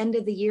owing at the end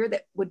of the year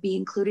that would be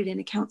included in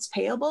accounts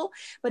payable,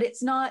 but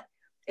it's not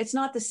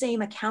the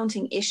same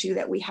accounting issue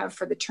that we have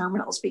for the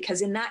terminals,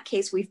 because in that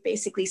case, we've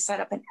basically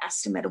set up an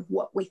estimate of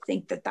what we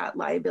think that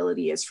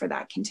liability is for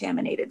that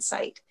contaminated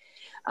site.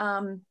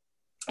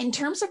 In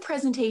terms of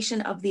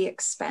presentation of the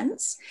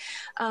expense,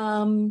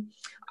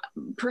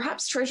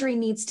 perhaps Treasury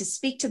needs to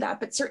speak to that,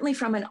 but certainly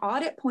from an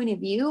audit point of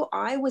view,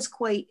 I was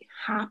quite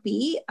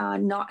happy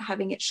not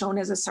having it shown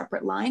as a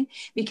separate line,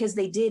 because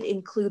they did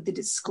include the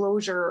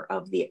disclosure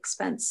of the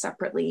expense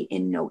separately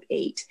in note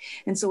 8.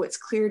 And so it's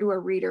clear to a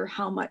reader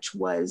how much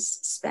was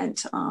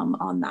spent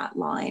on that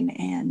line.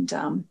 And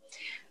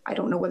I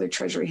don't know whether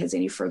Treasury has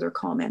any further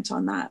comment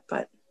on that,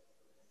 but.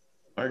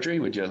 Marjorie,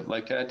 would you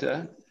like to add to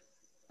that?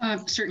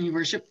 Certainly, Your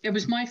Worship. It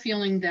was my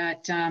feeling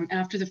that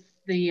after the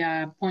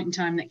point in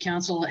time that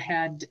Council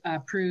had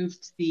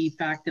approved the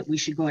fact that we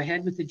should go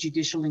ahead with the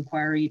judicial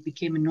inquiry, it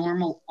became a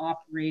normal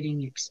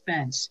operating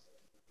expense,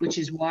 which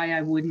is why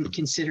I wouldn't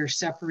consider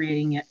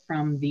separating it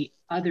from the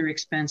other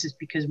expenses,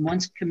 because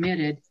once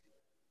committed,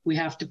 we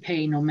have to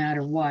pay no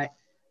matter what.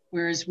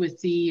 Whereas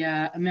with the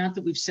amount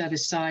that we've set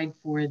aside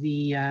for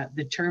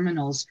the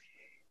terminals,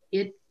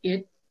 it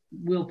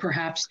will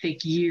perhaps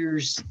take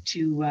years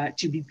to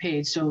be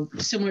paid. So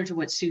similar to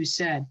what Sue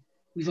said,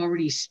 we've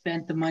already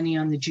spent the money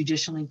on the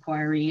judicial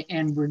inquiry,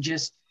 and we're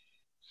just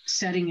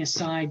setting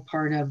aside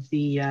part of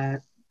the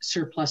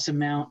surplus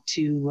amount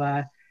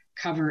to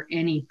cover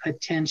any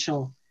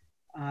potential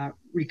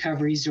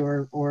recoveries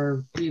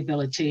or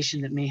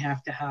rehabilitation that may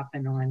have to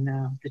happen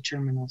on the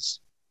terminals.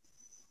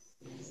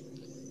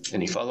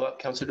 Any follow-up,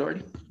 Councillor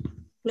Doherty?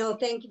 No,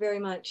 thank you very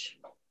much.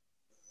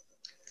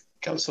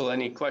 Council,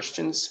 any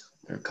questions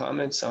or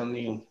comments on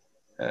the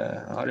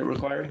audit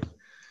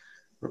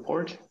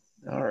report?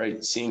 All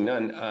right, seeing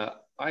none.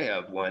 I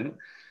have one,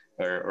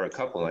 or a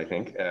couple, I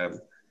think.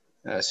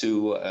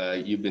 Sue,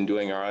 you've been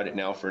doing our audit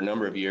now for a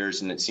number of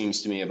years, and it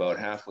seems to me about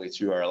halfway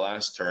through our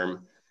last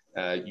term,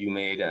 you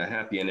made a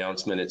happy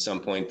announcement at some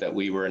point that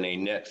we were in a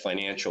net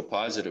financial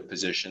positive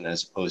position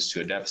as opposed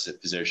to a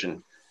deficit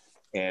position.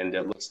 And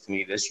it looks to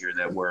me this year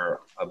that we're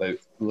about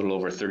a little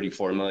over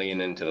 34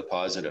 million into the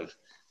positive.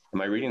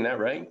 Am I reading that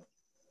right?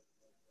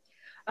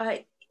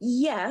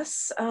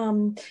 Yes,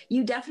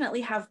 you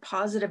definitely have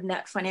positive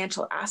net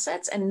financial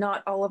assets, and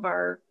not all of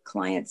our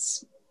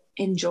clients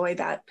enjoy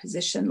that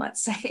position,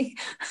 let's say.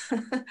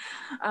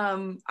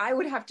 I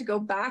would have to go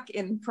back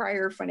in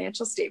prior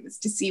financial statements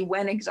to see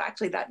when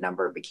exactly that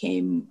number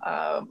became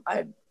a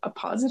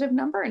positive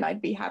number, and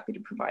I'd be happy to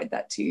provide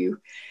that to you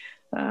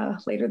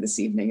later this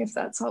evening if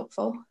that's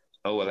helpful.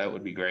 Oh, well, that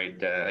would be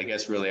great. I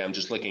guess really I'm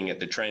just looking at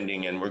the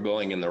trending, and we're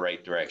going in the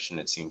right direction,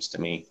 it seems to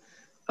me.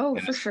 Oh,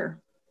 for sure.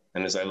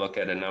 And as I look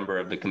at a number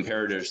of the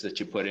comparators that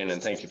you put in,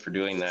 and thank you for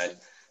doing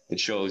that, it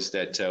shows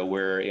that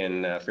we're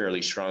in a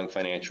fairly strong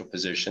financial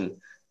position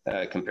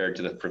compared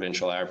to the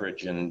provincial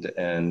average and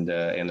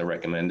the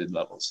recommended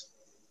levels.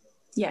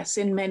 Yes,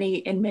 in many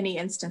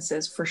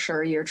instances, for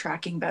sure, you're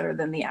tracking better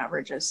than the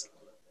averages.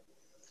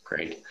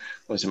 Great.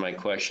 Those are my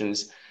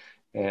questions.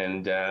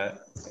 And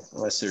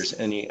unless there's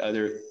any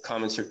other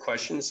comments or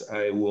questions,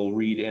 I will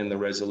read in the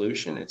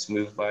resolution. It's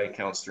moved by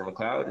Councillor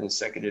MacLeod and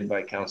seconded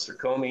by Councillor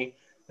Comey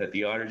that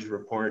the Auditor's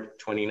Report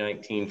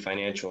 2019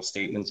 financial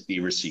statements be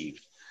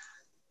received.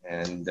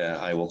 And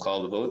I will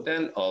call the vote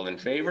then. All in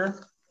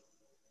favor?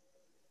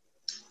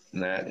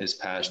 And that is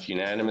passed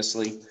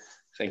unanimously.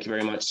 Thank you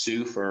very much,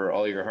 Sue, for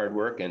all your hard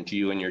work, and to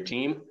you and your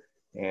team.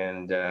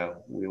 And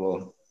we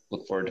will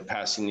look forward to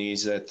passing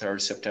these at our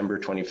September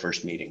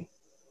 21st meeting.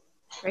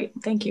 Great,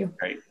 thank you.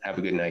 All right, have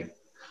a good night.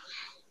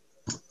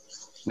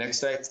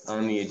 Next item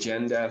on the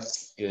agenda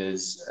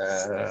is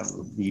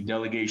the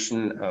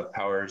delegation of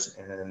powers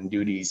and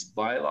duties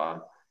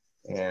bylaw.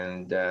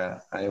 And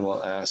I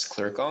will ask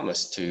Clerk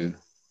Almas to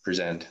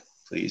present,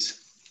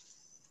 please.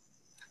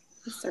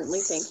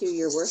 Certainly, thank you,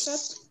 Your Worship.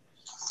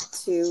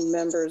 To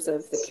members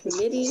of the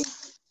committee.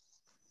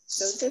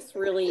 So this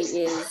really is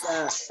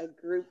a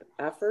group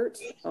effort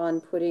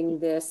on putting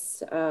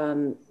this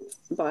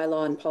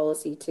bylaw and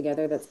policy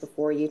together that's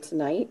before you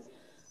tonight.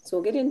 So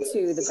we'll get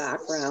into the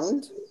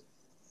background.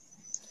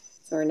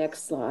 So our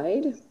next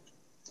slide.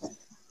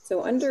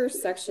 So under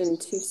Section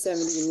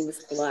 270 of the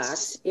Municipal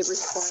Act, it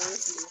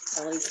requires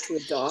municipalities to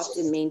adopt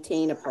and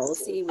maintain a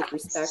policy with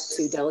respect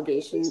to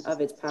delegation of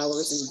its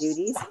powers and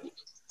duties.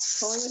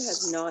 Collingwood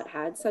has not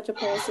had such a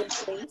policy in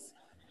place.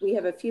 We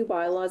have a few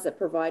bylaws that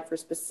provide for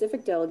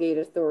specific delegated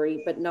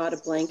authority, but not a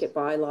blanket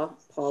bylaw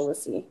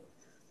policy.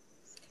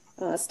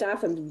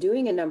 Staff have been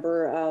doing a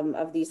number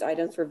of these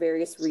items for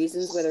various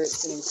reasons, whether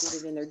it's been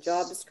included in their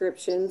job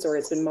descriptions or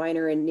it's been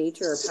minor in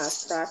nature or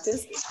past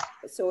practice.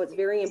 So it's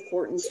very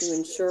important to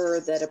ensure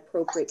that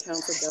appropriate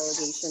council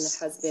delegation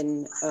has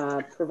been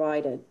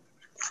provided.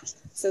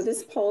 So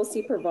this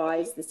policy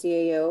provides the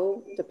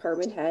CAO,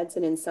 department heads,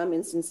 and in some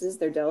instances,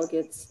 their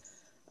delegates,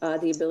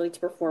 the ability to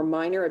perform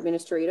minor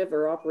administrative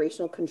or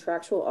operational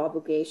contractual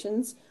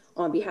obligations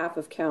on behalf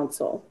of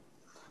council.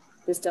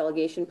 This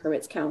delegation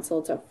permits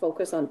council to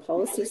focus on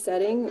policy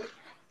setting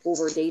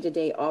over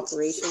day-to-day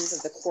operations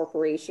of the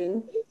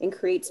corporation and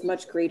creates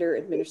much greater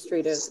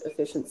administrative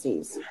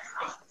efficiencies.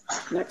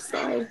 Next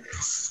slide.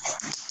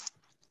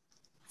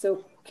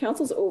 So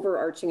council's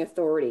overarching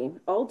authority.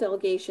 All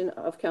delegation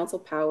of council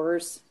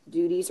powers,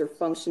 duties, or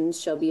functions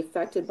shall be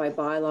effected by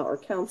bylaw or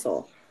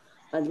council.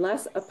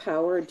 Unless a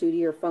power,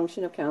 duty, or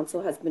function of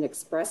council has been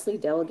expressly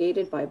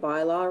delegated by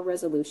bylaw or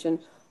resolution,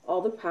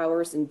 all the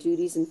powers and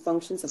duties and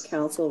functions of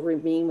council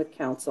remain with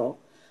council.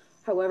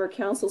 However,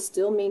 council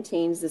still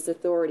maintains this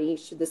authority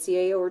should the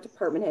CAO or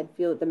department head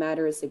feel that the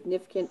matter is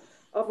significant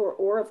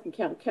or of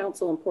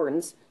council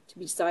importance to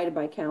be decided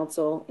by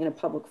council in a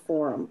public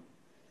forum.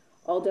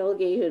 All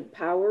delegated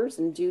powers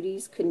and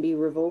duties can be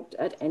revoked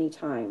at any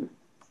time.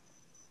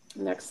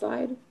 Next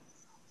slide.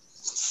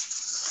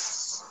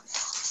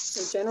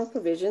 So general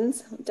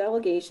provisions,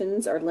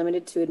 delegations are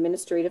limited to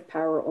administrative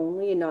power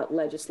only and not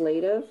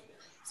legislative.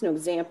 So an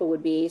example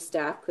would be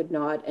staff could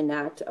not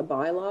enact a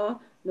bylaw,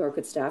 nor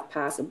could staff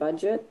pass a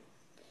budget.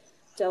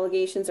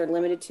 Delegations are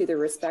limited to their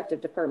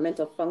respective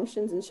departmental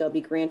functions and shall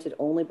be granted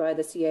only by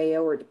the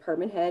CAO or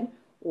department head,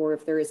 or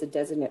if there is a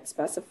designate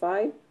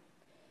specified.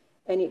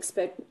 Any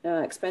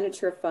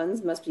expenditure of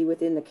funds must be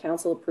within the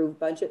council approved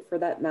budget for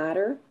that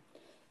matter.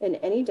 And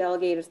any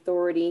delegated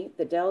authority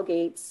that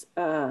delegates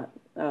that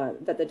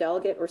the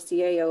delegate or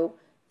CAO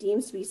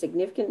deems to be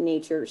significant in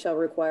nature shall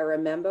require a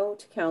memo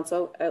to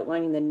council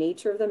outlining the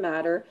nature of the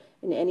matter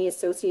and any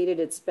associated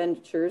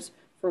expenditures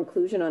for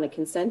inclusion on a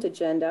consent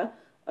agenda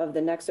of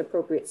the next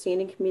appropriate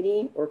standing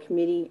committee or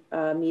committee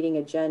meeting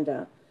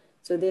agenda.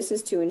 So this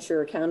is to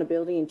ensure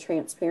accountability and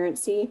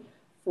transparency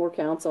for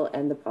council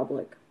and the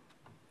public.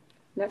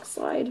 Next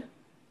slide.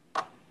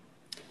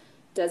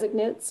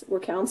 Designates, where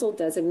council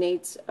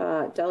delegates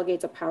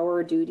a power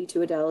or duty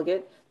to a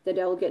delegate. The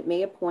delegate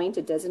may appoint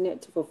a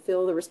designate to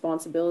fulfill the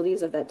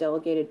responsibilities of that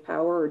delegated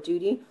power or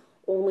duty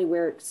only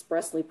where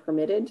expressly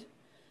permitted.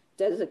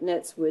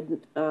 Designates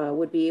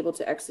would be able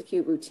to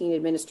execute routine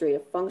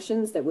administrative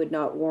functions that would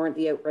not warrant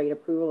the outright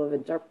approval of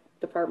a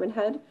department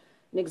head.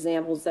 And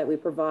examples that we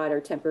provide are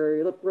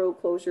temporary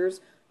road closures,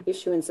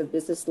 issuance of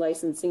business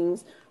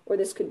licensings, or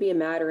this could be a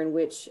matter in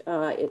which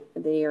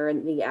they are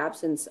in the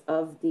absence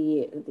of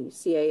the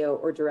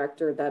CAO or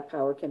director, that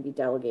power can be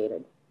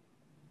delegated.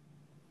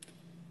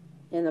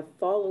 And the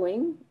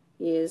following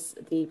is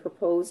the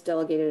proposed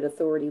delegated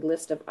authority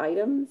list of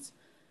items.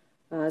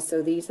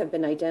 So these have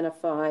been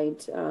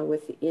identified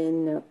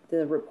within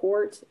the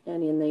report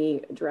and in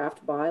the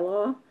draft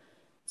bylaw.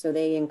 So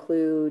they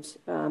include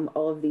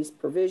all of these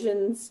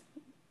provisions,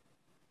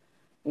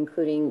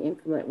 including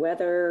inclement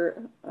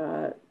weather.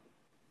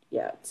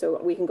 Yeah,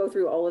 so we can go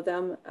through all of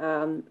them,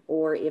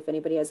 or if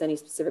anybody has any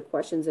specific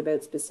questions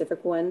about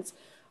specific ones,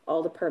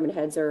 all department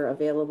heads are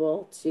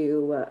available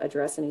to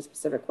address any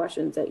specific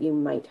questions that you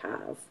might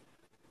have.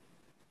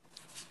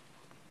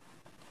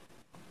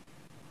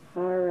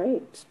 All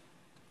right.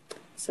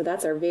 So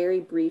that's our very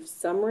brief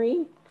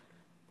summary,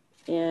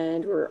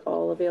 and we're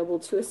all available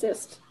to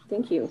assist.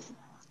 Thank you.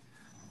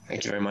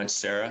 Thank you very much,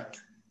 Sarah.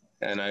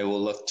 And I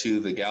will look to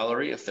the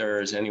gallery if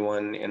there is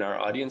anyone in our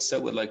audience that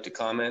would like to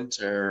comment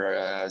or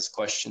has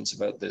questions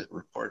about the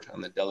report on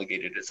the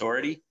delegated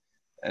authority.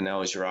 And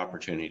now is your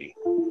opportunity.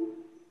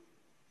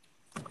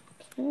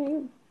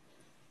 Okay.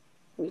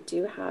 We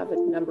do have a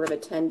number of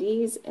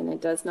attendees, and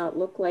it does not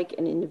look like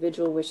an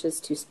individual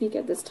wishes to speak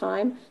at this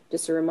time.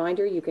 Just a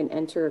reminder, you can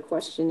enter a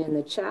question in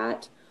the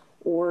chat,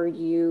 or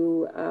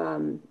you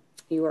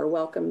are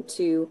welcome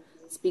to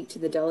speak to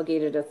the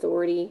delegated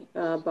authority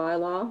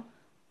bylaw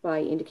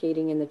by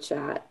indicating in the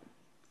chat.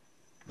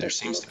 There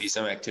seems to be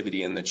some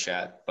activity in the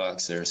chat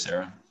box there,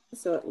 Sarah.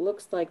 So it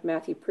looks like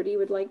Matthew Pretty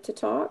would like to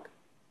talk.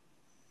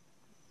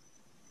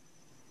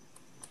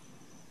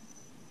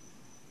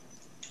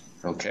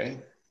 Okay.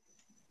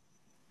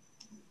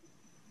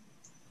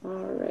 All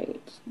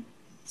right.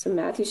 So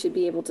Matthew should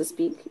be able to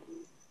speak.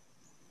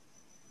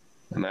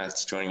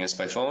 Matt's joining us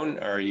by phone.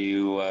 Are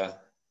you,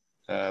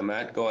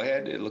 Matt, go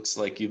ahead. It looks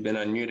like you've been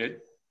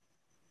unmuted.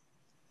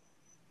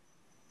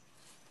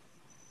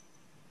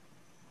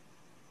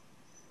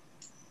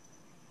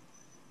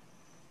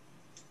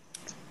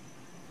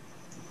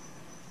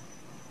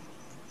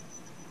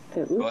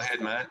 Go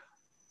ahead, Matt.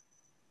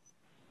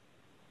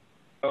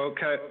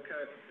 Okay.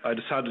 I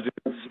just had to do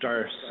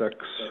 *6.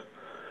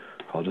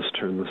 I'll just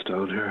turn this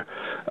down here.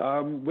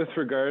 With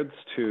regards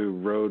to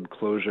road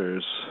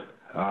closures,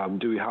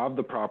 do we have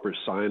the proper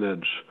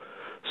signage,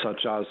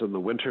 such as in the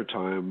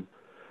wintertime,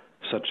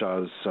 such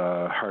as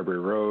Harbour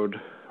Road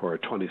or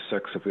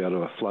 26 if we had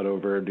a flood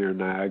over near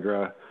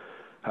Niagara?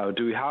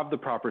 Do we have the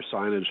proper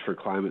signage for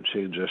climate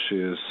change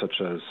issues, such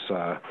as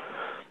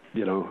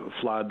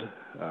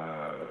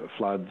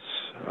floods,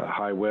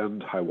 high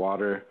wind, high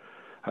water?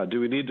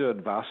 Do we need to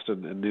invest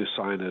in new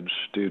signage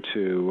due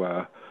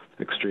to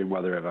extreme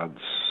weather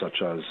events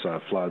such as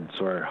floods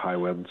or high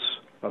winds?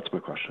 That's my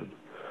question.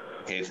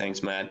 Okay,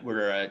 thanks, Matt.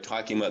 We're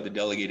talking about the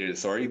delegated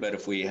authority, but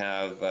if we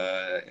have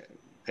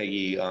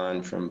Peggy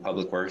on from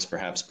Public Works,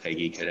 perhaps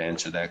Peggy could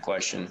answer that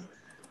question.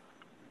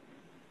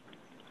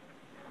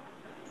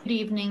 Good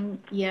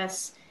evening.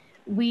 Yes,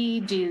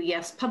 we do.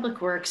 Yes,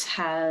 Public Works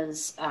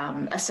has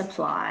a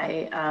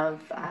supply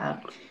of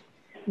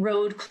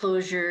road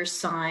closure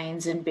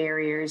signs and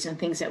barriers and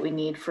things that we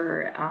need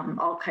for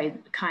all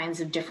kinds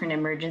of different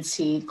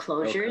emergency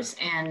closures.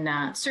 Okay.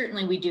 And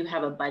certainly we do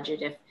have a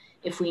budget.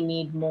 If we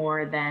need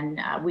more,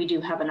 then we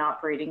do have an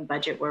operating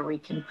budget where we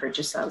can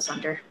purchase those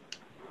under.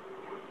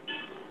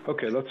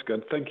 Okay, that's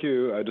good. Thank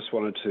you. I just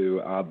wanted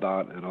to add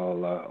that, and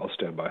I'll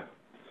stand by.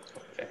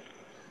 Okay,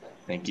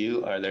 thank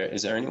you.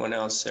 Is there anyone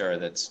else, Sarah,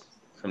 that's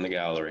from the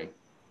gallery?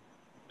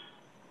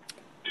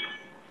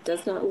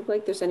 Does not look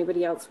like there's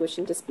anybody else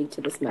wishing to speak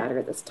to this matter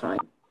at this time.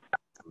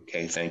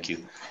 Okay, thank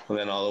you. Well,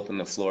 then I'll open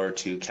the floor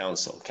to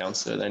council.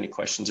 Council, are there any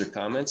questions or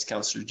comments?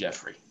 Councillor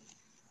Jeffrey.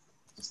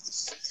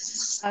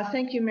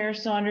 Thank you, Mayor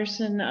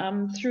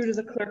Saunderson. Through to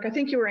the clerk. I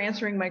think you were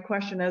answering my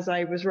question as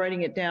I was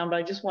writing it down, but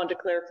I just wanted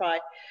to clarify.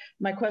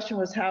 My question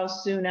was how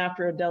soon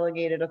after a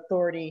delegated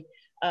authority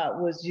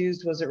was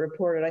used was it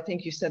reported? I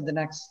think you said the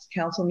next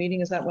council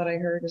meeting. Is that what I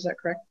heard? Is that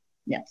correct?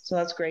 Yeah, so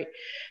that's great.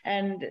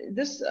 And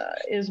this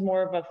is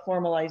more of a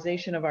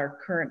formalization of our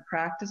current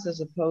practice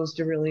as opposed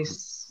to really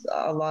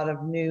a lot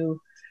of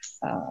new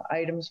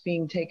items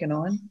being taken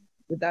on.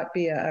 Would that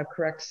be a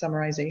correct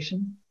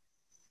summarization?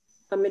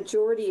 A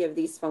majority of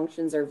these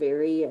functions are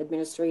very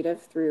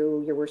administrative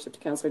through your worship to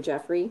Councillor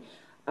Jeffrey.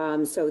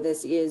 So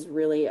this is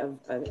really a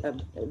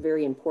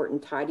very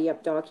important tidy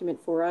up document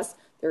for us.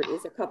 There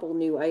is a couple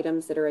new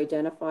items that are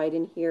identified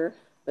in here,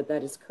 but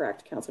that is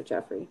correct, Councillor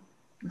Jeffrey.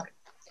 Okay.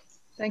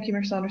 Thank you,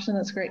 Mayor Saunderson.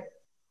 That's great.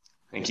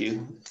 Thank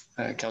you.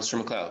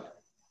 Councillor McLeod.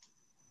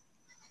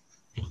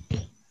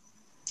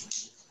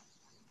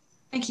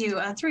 Thank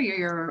you. Through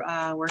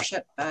your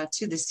worship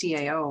to the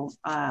CAO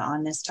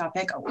on this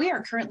topic, we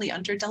are currently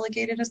under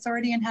delegated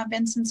authority and have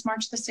been since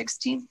March the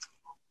 16th.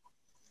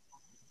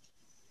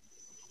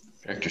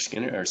 Director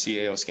Skinner, or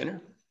CAO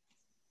Skinner.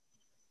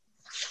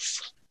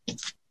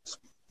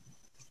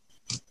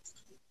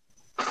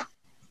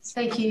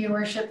 Thank you, Your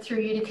Worship.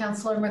 Through you to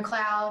Councillor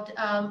MacLeod.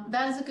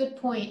 That is a good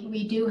point.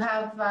 We do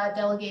have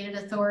delegated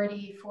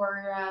authority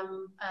for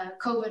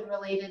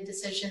COVID-related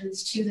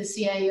decisions to the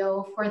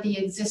CAO for the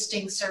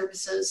existing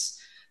services,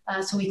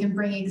 so we can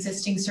bring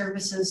existing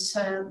services,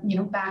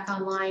 back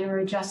online or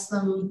adjust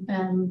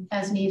them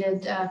as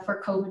needed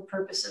for COVID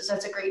purposes.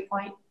 That's a great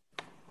point.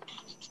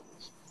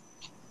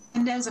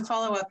 And as a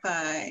follow-up,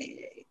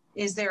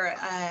 is there?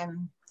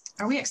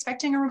 Are we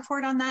expecting a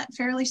report on that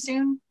fairly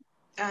soon?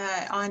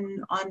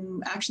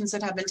 On actions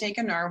that have been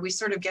taken, or are we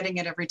sort of getting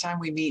it every time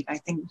we meet? I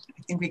think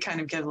we kind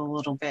of get a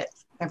little bit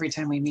every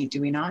time we meet, do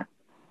we not?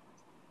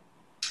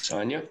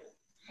 Sonia?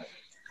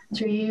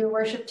 Through you, Your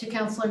Worship, to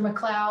Councillor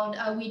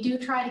MacLeod. We do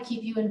try to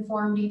keep you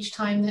informed each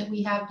time that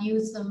we have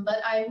used them,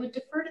 but I would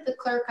defer to the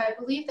clerk. I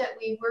believe that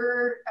we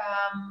were,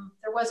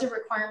 there was a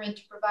requirement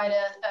to provide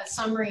a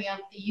summary of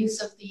the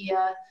use of the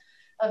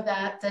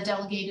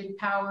delegated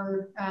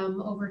power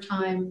over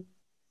time.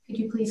 Could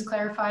you please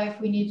clarify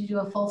if we need to do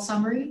a full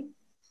summary?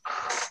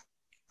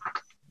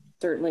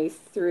 Certainly,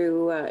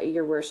 through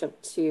Your Worship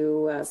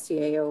to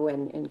CAO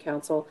and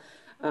Council.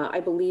 I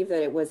believe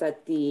that it was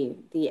at the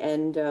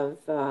end of,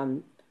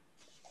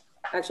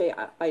 actually,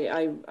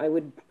 I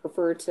would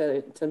prefer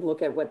to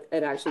look at what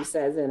it actually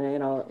says,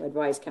 and I'll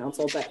advise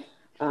Council, but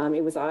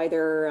it was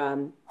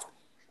either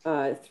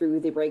through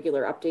the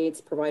regular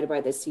updates provided by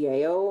the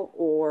CAO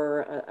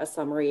or a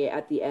summary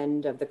at the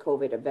end of the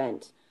COVID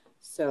event.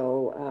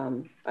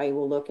 So I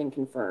will look and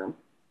confirm.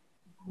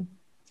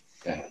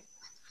 Okay.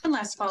 One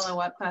last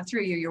follow-up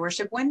through you, Your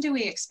Worship. When do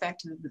we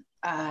expect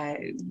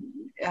the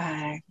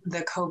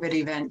COVID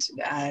event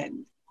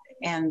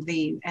and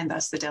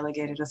thus the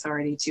delegated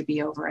authority to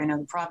be over? I know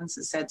the province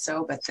has said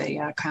so, but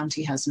the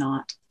county has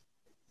not.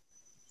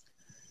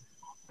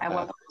 At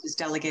what point does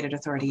delegated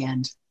authority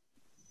end?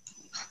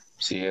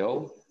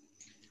 CAO?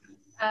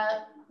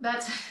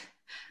 That's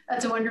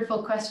a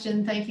wonderful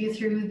question. Thank you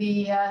through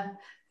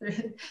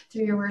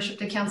Your Worship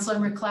to Councillor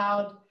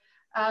MacLeod.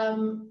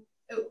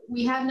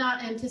 We have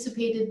not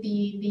anticipated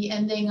the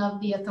ending of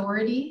the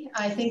authority.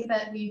 I think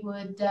that we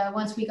would,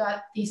 once we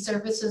got these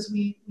services,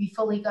 we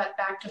fully got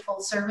back to full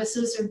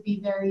services, there'd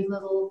be very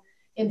little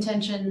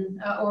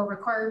intention or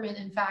requirement,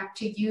 in fact,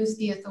 to use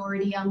the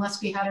authority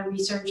unless we had a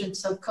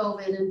resurgence of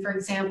COVID and, for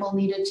example,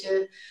 needed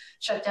to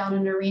shut down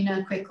an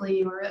arena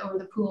quickly or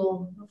the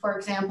pool, for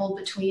example,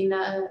 between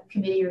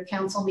committee or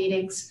council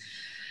meetings.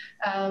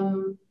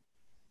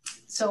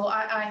 So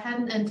I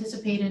hadn't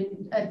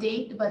anticipated a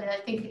date, but I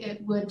think it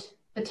would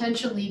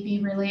potentially be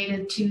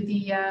related to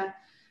the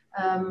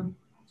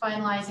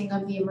finalizing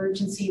of the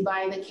emergency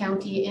by the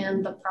county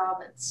and the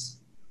province.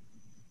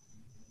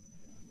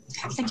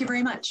 Thank you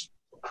very much.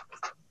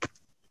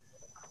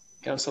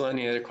 Council,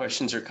 any other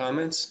questions or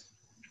comments?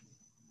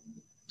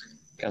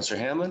 Councillor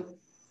Hamlin?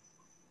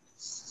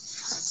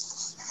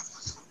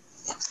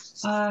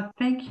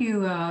 Thank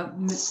you,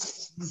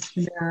 Mr.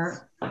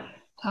 Mayor.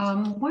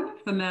 One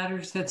of the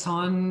matters that's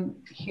on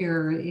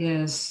here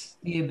is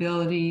the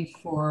ability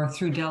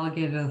through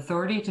delegated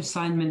authority to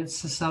sign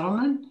minutes to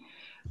settlement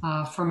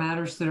for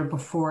matters that are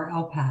before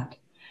LPAT.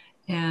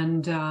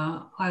 And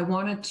I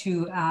wanted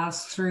to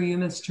ask through you,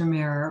 Mr.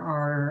 Mayor,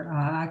 our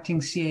acting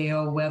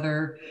CAO,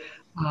 whether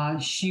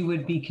she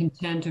would be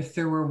content if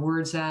there were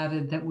words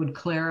added that would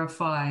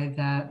clarify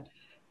that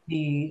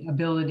the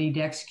ability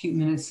to execute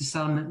minutes to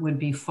settlement would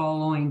be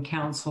following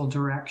council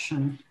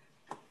direction.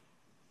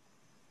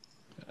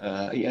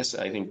 Yes,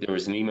 I think there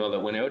was an email that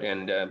went out,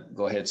 and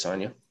go ahead,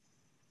 Sonia.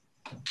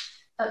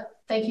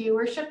 Thank you, Your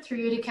Worship. Through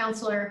you to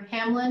Councillor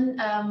Hamlin.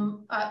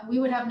 We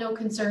would have no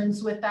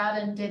concerns with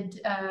that, and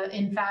did,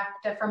 in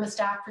fact, from a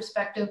staff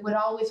perspective, would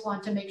always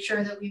want to make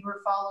sure that we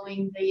were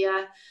following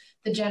the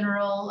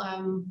general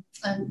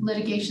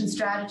litigation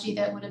strategy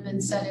that would have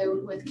been set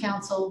out with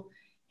council,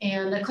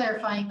 and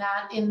clarifying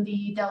that in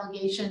the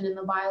delegation in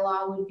the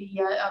bylaw would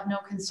be of no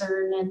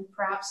concern, and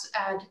perhaps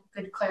add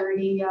good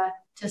clarity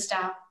to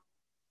staff.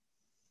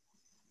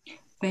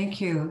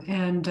 Thank you.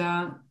 And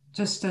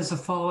just as a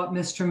follow-up,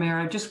 Mr. Mayor,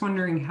 I'm just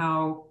wondering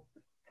how,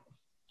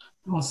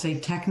 I'll say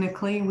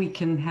technically, we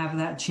can have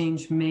that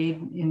change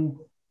made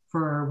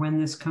for when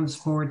this comes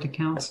forward to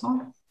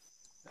council.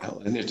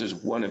 And there's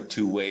just one of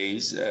two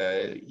ways.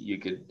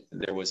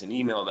 There was an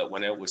email that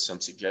went out with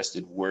some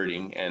suggested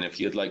wording, and if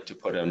you'd like to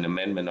put an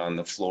amendment on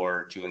the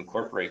floor to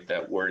incorporate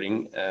that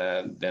wording,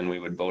 then we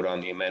would vote on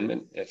the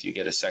amendment if you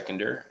get a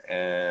seconder,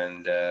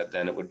 and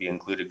then it would be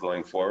included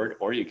going forward.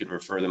 Or you could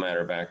refer the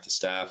matter back to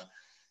staff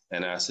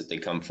and ask that they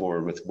come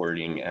forward with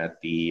wording at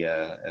the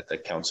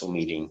council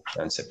meeting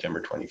on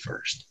September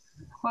 21st.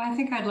 Well, I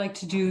think I'd like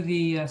to do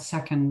the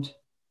second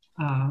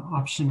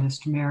option,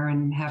 Mr. Mayor,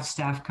 and have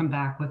staff come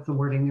back with the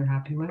wording they're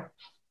happy with.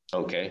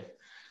 Okay.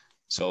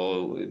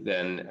 So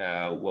then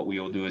what we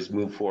will do is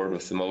move forward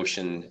with the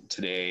motion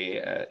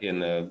today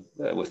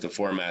with the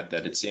format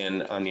that it's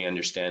in, on the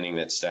understanding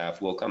that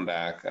staff will come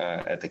back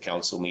at the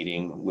council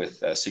meeting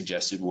with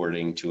suggested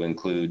wording to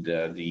include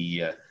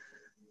the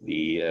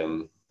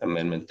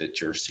amendment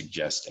that you're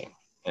suggesting.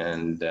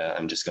 And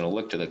I'm just going to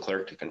look to the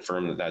clerk to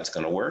confirm that that's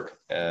going to work,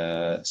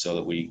 so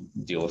that we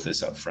deal with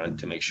this up front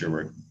to make sure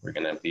we're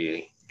going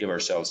to give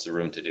ourselves the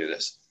room to do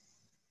this.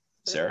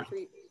 Sarah?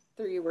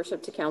 Through your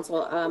worship to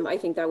council, I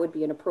think that would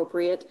be an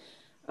appropriate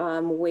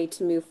way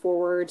to move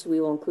forward. We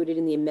will include it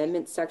in the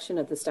amendment section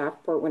of the staff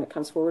report when it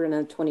comes forward on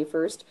the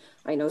 21st.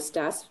 I know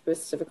staff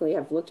specifically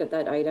have looked at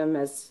that item,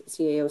 as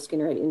CAO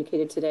Skinner had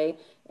indicated today,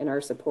 and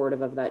are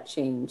supportive of that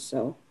change.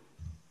 So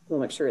we'll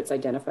make sure it's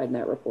identified in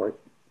that report.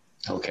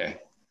 Okay.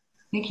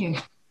 Thank you.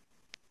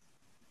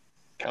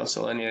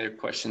 Council, any other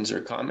questions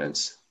or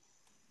comments?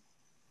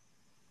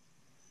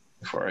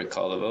 Before I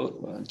call the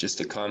vote,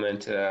 just a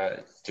comment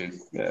to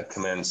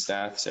commend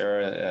staff,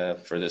 Sarah,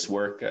 for this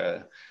work.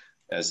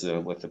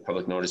 With the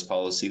public notice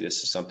policy,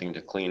 this is something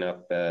to clean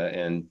up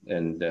and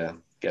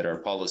get our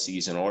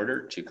policies in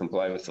order to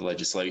comply with the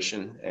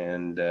legislation,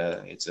 and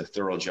it's a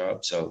thorough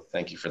job, so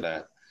thank you for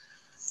that.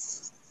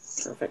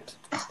 Perfect.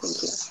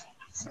 Thank you.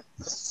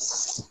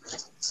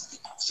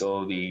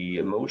 So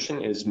the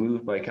motion is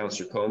moved by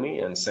Councillor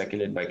Comey and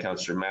seconded by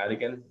Councillor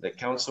Madigan that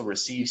Council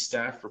receive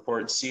staff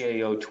report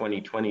CAO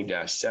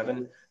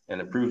 2020-7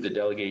 and approve the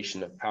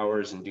delegation of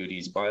powers and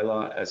duties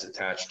bylaw as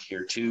attached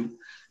hereto,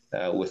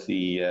 with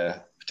the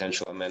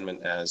potential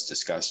amendment as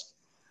discussed.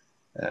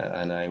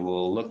 And I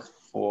will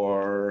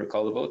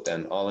call the vote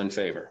then. All in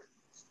favor?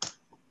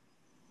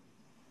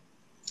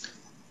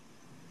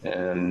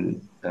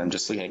 And I'm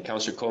just looking at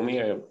Councillor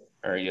Comey.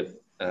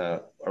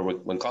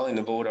 When calling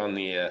the vote on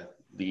the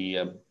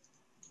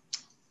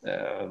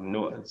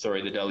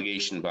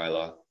delegation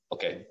bylaw?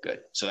 Okay, good.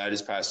 So that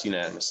is passed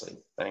unanimously.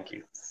 Thank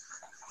you.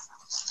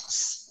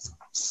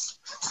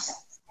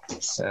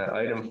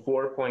 Item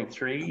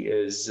 4.3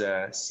 is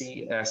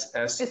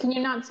CSS. Can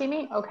you not see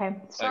me? Okay.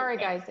 Sorry,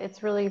 guys.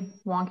 It's really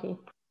wonky.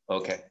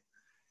 Okay.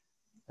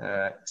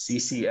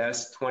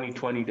 CCS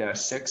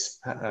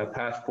 2020-6,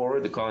 path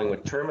forward, the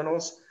Collingwood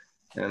terminals.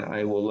 And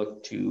I will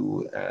look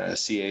to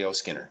CAO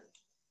Skinner.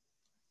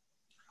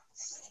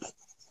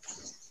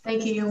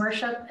 Thank you, Your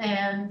Worship.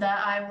 And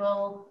I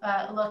will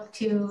look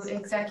to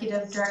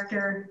Executive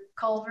Director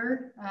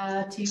Culver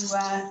to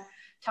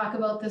talk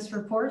about this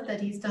report that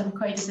he's done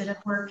quite a bit of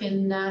work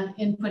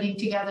in putting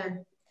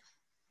together.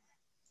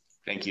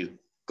 Thank you.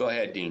 Go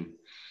ahead, Dean.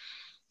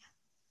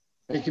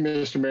 Thank you,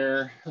 Mr.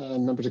 Mayor,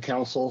 members of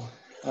council.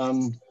 I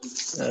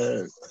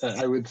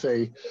would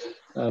say,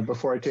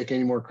 before I take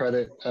any more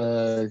credit,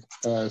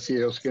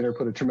 CAO Skinner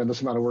put a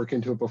tremendous amount of work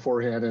into it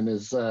beforehand and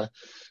has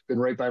been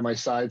right by my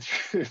side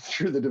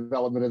through the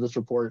development of this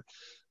report.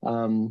 I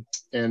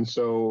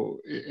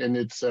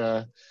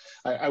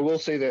will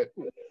say that,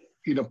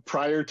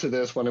 prior to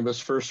this, when it was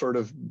first sort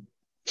of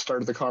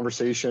started the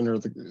conversation, or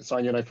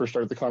Sonia and I first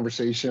started the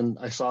conversation,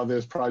 I saw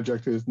this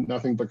project as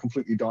nothing but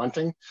completely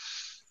daunting.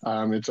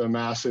 It's a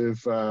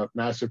massive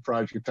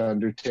project to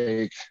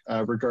undertake,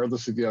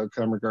 regardless of the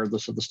outcome,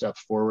 regardless of the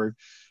steps forward.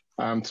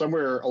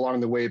 Somewhere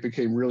along the way, it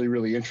became really,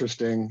 really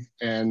interesting.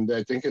 And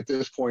I think at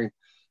this point,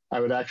 I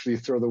would actually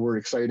throw the word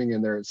exciting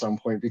in there at some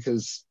point,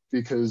 because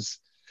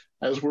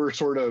as we're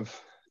sort of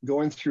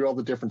going through all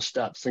the different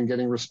steps and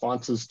getting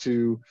responses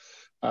to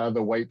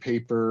the white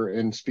paper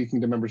and speaking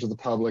to members of the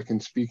public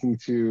and speaking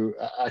to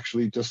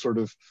actually just sort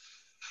of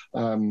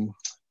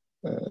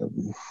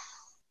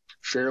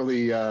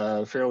fairly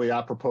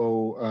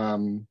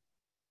apropos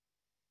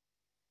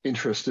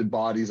interested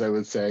bodies, I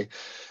would say.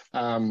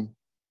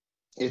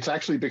 It's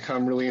actually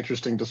become really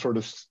interesting to sort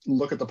of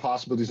look at the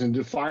possibilities and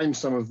define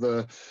some of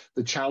the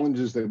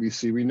challenges that we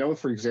see. We know,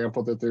 for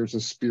example, that there's a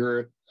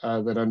spirit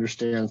that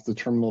understands the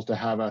terminals to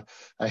have a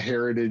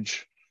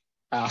heritage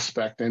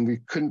aspect, and we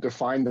couldn't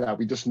define that.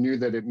 We just knew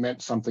that it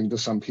meant something to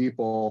some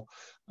people.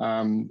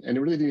 And it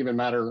really didn't even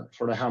matter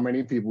sort of how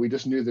many people. We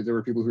just knew that there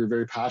were people who were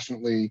very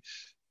passionately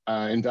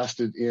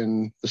invested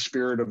in the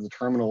spirit of the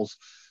terminals.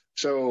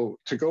 So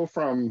to go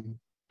from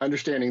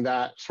understanding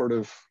that sort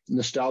of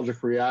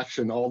nostalgic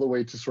reaction all the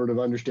way to sort of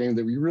understanding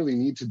that we really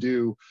need to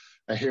do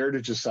a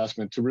heritage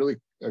assessment to really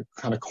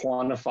kind of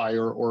quantify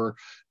or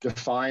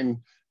define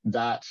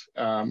that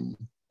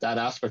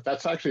aspect,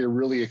 that's actually a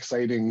really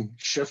exciting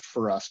shift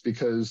for us,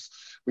 because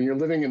when you're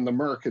living in the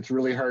murk, it's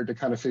really hard to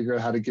kind of figure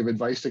out how to give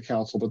advice to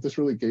council, but this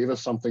really gave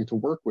us something to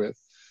work with.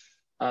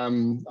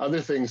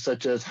 Other things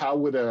such as how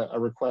would a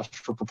request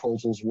for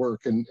proposals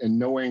work, and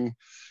knowing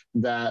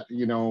that,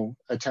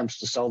 attempts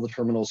to sell the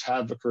terminals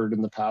have occurred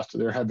in the past.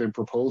 There have been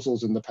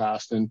proposals in the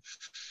past,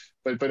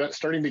 but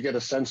starting to get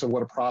a sense of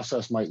what a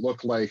process might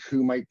look like,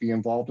 who might be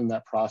involved in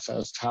that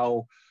process,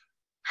 how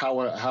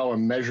a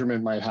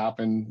measurement might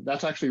happen.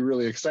 That's actually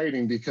really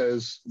exciting,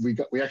 because we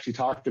actually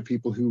talked to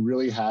people who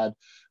really had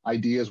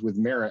ideas with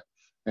merit.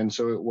 And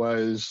so it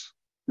was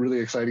really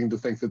exciting to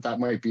think that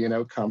might be an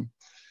outcome.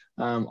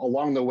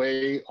 Along the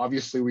way,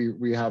 obviously,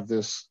 we have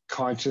this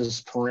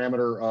conscious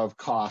parameter of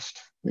cost.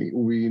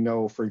 We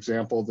know, for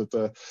example, that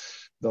the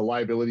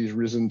liability has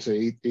risen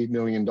to $8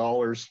 million.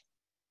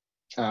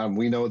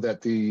 We know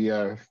that the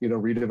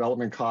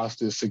redevelopment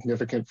cost is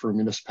significant for a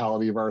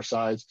municipality of our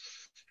size.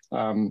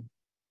 And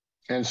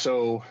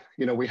so,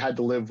 we had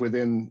to live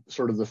within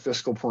sort of the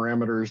fiscal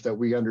parameters that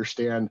we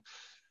understand,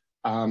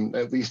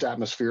 at least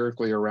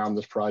atmospherically, around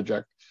this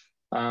project.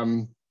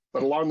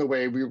 But along the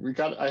way,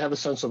 I have a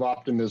sense of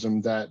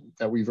optimism that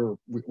I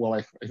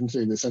can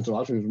say the sense of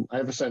optimism. I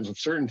have a sense of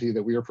certainty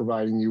that we are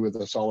providing you with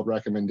a solid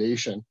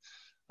recommendation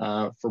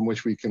from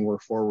which we can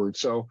work forward.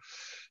 So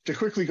to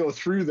quickly go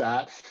through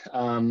that,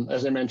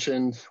 as I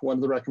mentioned, one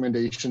of the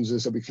recommendations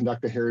is that we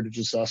conduct a heritage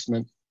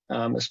assessment.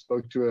 I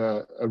spoke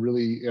to a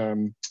really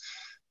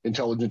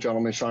intelligent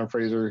gentleman, Sean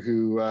Fraser,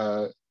 who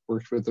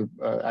works with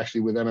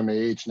actually with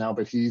MMAH now,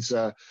 but he's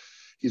a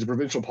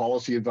provincial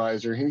policy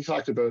advisor. And he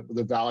talked about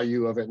the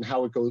value of it and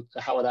how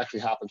it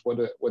actually happens, what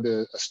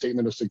a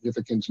statement of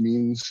significance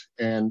means,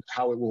 and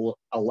how it will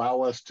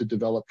allow us to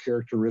develop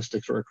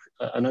characteristics or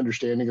an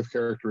understanding of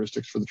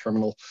characteristics for the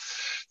terminal,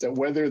 that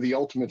whether the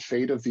ultimate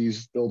fate of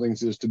these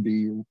buildings is to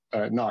be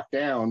knocked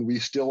down, we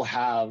still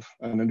have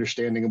an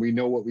understanding and we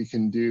know what we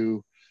can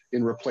do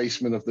in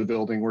replacement of the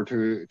building or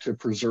to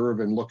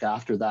preserve and look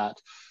after that.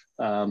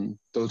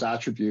 Those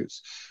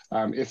attributes.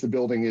 If the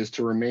building is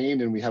to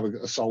remain and we have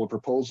a solid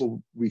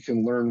proposal, we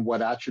can learn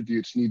what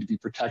attributes need to be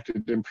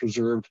protected and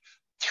preserved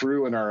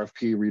through an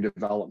RFP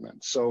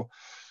redevelopment. So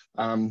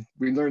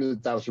we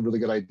learned that was a really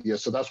good idea.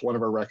 So that's one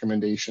of our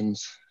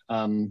recommendations.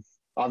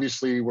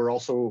 Obviously, we're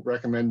also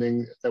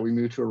recommending that we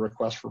move to a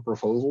request for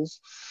proposals,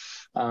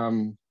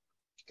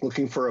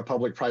 looking for a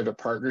public-private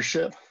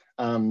partnership.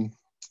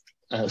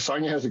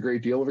 Sonia has a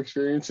great deal of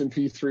experience in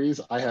P3s.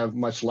 I have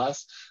much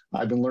less.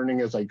 I've been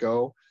learning as I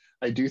go.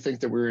 I do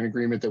think that we're in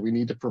agreement that we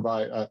need to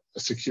provide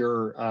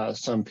secure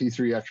some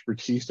P3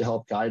 expertise to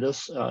help guide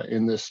us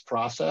in this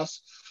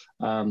process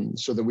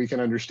so that we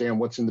can understand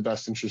what's in the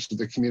best interest of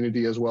the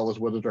community, as well as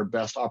what is our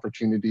best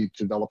opportunity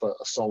to develop a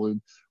solid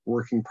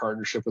working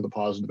partnership with a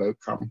positive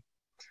outcome.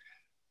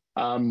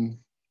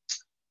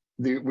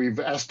 We've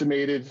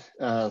estimated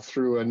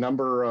through a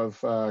number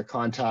of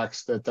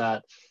contacts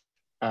that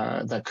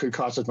could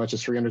cost as much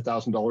as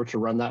 $300,000 to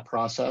run that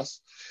process.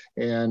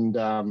 And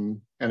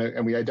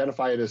we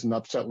identify it as an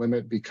upset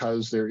limit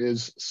because there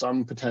is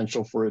some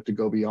potential for it to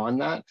go beyond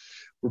that.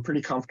 We're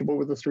pretty comfortable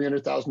with the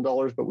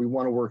 $300,000, but we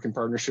want to work in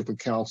partnership with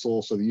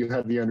council so that you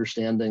have the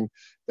understanding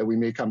that we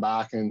may come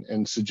back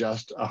and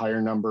suggest a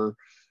higher number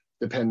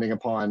depending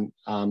upon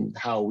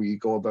how we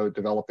go about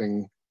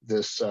developing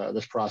this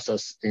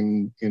process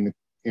in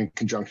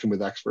conjunction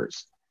with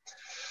experts.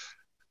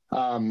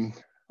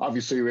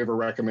 Obviously, we have a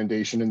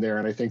recommendation in there,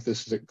 and I think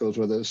it goes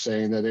with it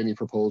saying that any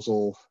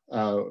proposal,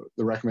 the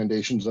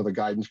recommendations of a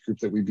guidance group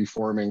that we'd be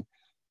forming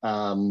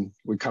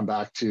would come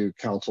back to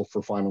council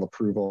for final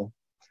approval.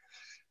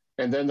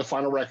 And then the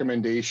final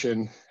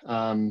recommendation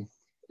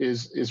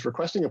is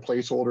requesting a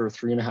placeholder of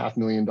 $3.5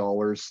 million.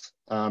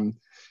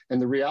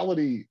 And the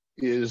reality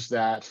is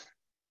that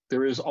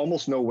there is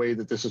almost no way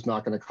that this is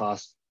not going to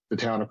cost the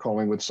town of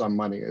Collingwood some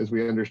money. As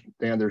we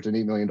understand, there's an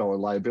 $8 million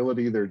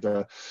liability. There's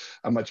a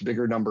much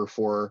bigger number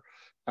for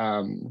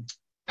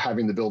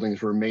having the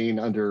buildings remain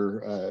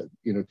under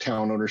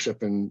town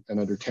ownership and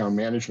under town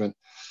management.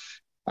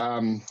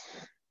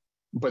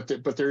 But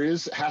there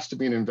has to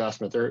be an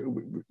investment.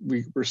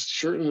 We're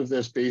certain of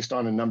this based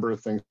on a number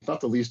of things,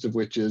 not the least of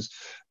which is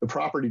the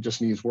property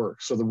just needs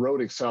work. So the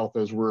road itself,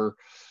 as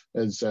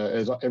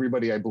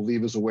everybody I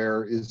believe is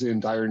aware, is in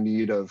dire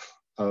need of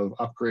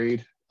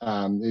upgrade.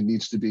 It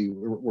needs to be,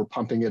 we're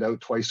pumping it out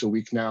twice a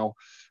week now,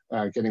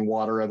 getting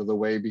water out of the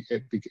way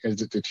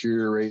as it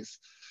deteriorates.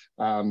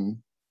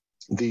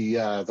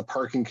 The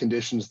parking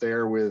conditions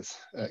there with,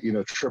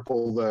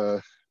 triple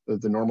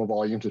the normal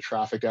volumes of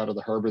traffic out of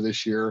the harbor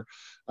this year.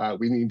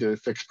 We need to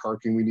fix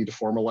parking. We need to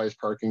formalize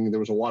parking. There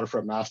was a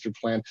waterfront master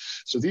plan.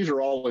 So these are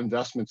all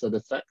investments that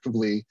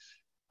effectively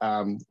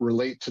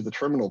relate to the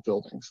terminal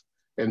buildings.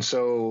 And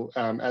so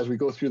as we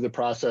go through the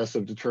process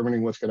of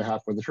determining what's going to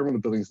happen with the terminal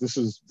buildings,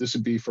 this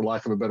would be, for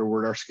lack of a better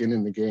word, our skin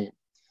in the game.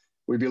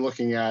 We'd be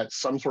looking at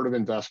some sort of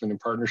investment in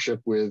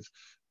partnership with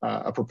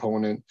a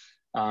proponent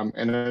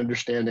and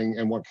understanding,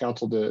 and want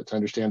council to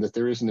understand that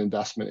there is an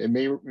investment. It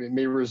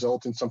may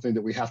result in something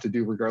that we have to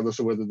do regardless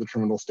of whether the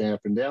terminal stay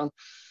up and down,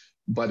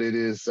 but it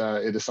is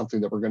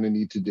something that we're going to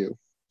need to do.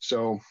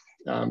 So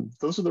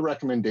those are the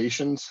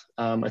recommendations.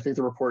 I think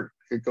the report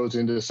goes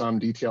into some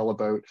detail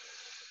about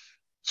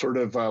sort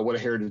of what a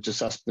heritage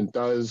assessment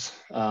does.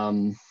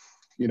 It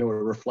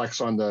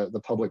reflects on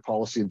the public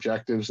policy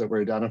objectives that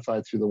were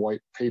identified through the white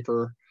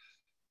paper.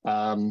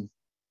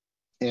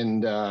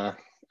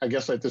 I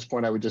guess at this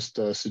point, I would just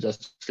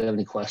suggest if you have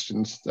any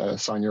questions,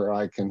 Sonia or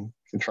I can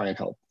try and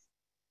help.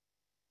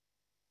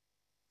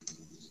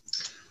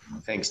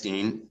 Thanks,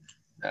 Dean.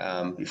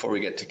 Before we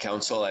get to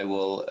council, I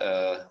will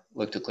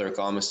look to Clerk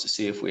Almas to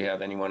see if we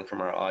have anyone from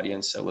our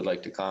audience that would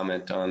like to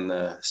comment on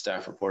the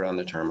staff report on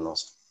the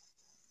terminals.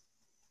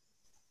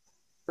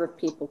 of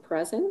people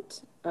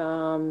present.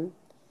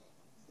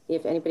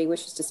 If anybody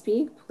wishes to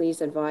speak,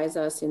 please advise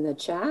us in the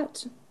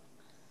chat.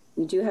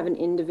 We do have an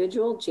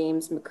individual,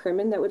 James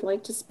McCrimmon, that would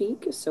like to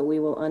speak, so we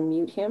will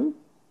unmute him.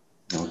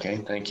 Okay,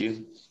 thank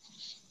you.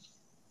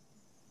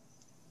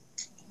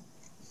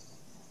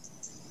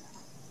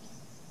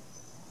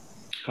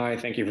 Hi,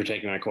 thank you for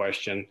taking my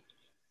question.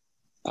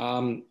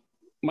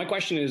 My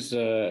question is,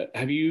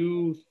 have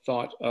you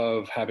thought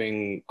of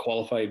having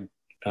qualified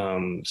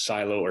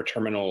silo or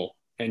terminal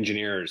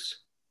engineers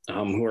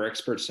who are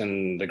experts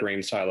in the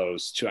grain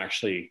silos to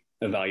actually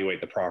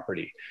evaluate the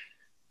property?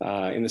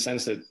 In the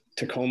sense that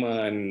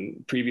Tacoma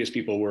and previous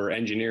people were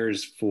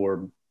engineers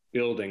for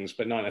buildings,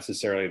 but not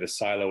necessarily the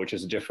silo, which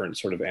is a different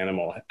sort of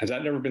animal. Has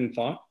that never been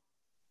thought?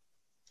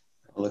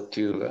 I'll look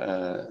to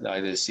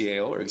either the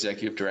CAO or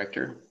Executive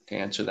Director to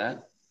answer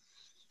that.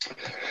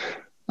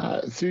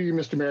 Through you,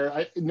 Mr.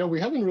 Mayor, no, we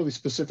haven't really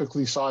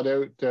specifically sought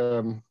out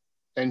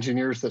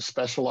engineers that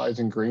specialize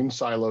in grain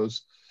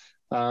silos.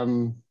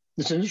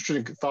 It's an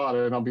interesting thought,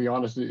 and I'll be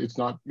honest, it's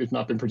not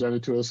been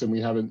presented to us, and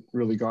we haven't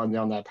really gone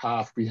down that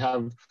path. We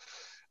have,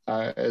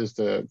 as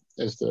the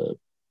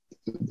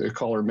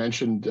caller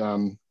mentioned,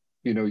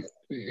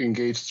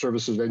 engaged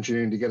services of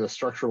engineering to get a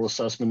structural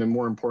assessment, and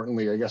more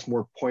importantly, I guess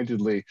more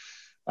pointedly,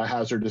 a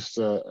hazardous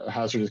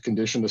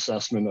condition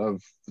assessment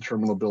of the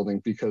terminal building,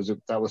 because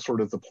that was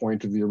sort of the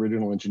point of the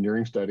original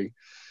engineering study.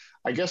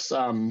 I guess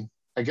I'd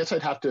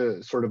have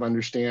to sort of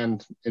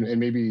understand, and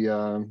maybe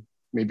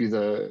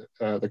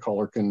the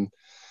caller can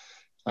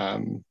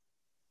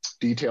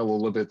detail a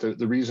little bit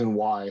the reason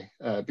why,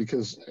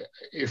 because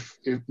if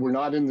we're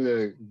not in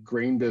the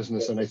grain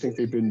business, and I think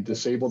they've been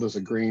disabled as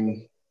a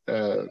grain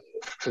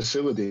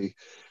facility.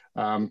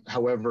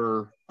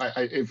 However,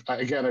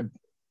 I'm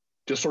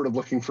just sort of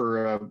looking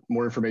for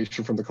more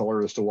information from the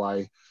caller as to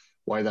why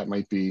that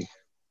might be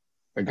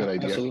a good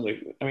idea.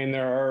 Absolutely. I mean,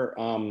 there are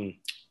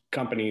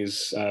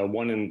companies,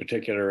 one in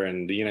particular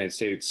in the United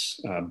States,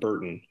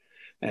 Burton,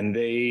 and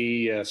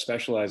they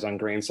specialize on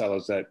grain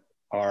silos that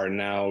are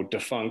now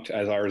defunct,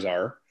 as ours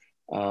are.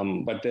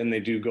 But then they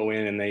do go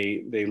in and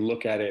they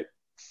look at it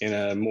in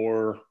a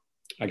more,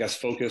 I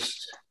guess,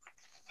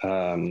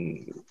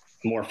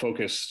 more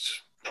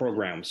focused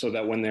program, so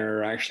that when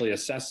they're actually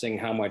assessing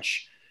how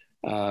much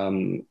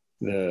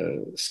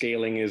the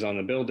scaling is on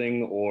the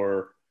building,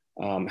 or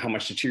how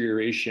much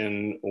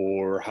deterioration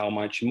or how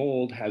much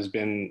mold has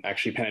been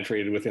actually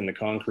penetrated within the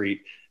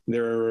concrete,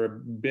 they're a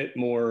bit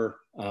more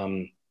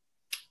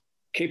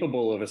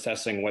capable of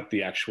assessing what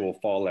the actual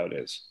fallout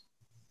is.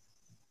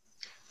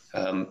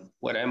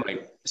 What I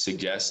might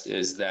suggest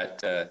is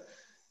that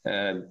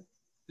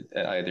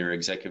either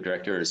Executive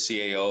Director or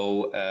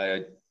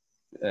CAO,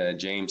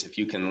 James, if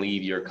you can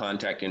leave your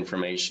contact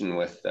information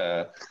with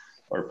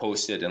or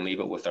post it and leave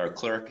it with our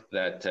clerk,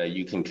 that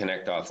you can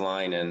connect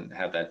offline and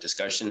have that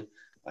discussion.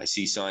 I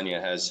see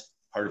Sonia has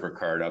part of her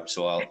card up,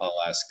 so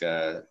I'll ask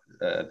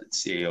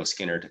CAO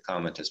Skinner to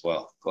comment as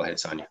well. Go ahead,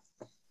 Sonia.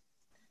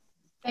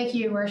 Thank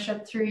you, Your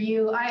Worship. Through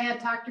you, I had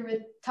talked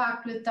with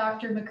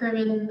Dr.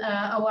 McCrimmon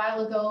a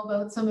while ago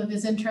about some of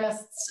his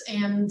interests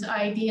and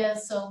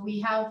ideas, so we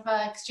have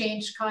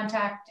exchanged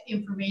contact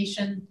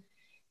information.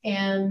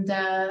 And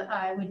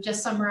I would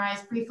just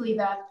summarize briefly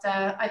that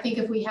I think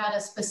if we had a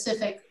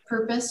specific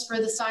purpose for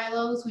the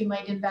silos, we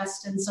might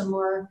invest in some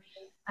more,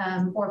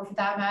 or for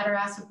that matter,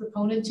 ask the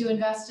proponent to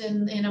invest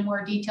in a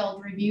more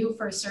detailed review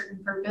for a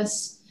certain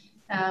purpose.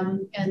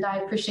 And I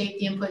appreciate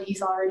the input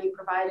he's already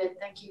provided.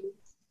 Thank you.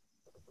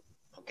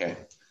 Okay.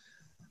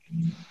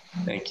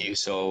 Thank you.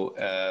 So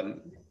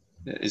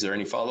is there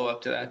any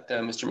follow-up to that,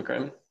 Mr.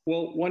 McCrimmon?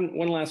 Well,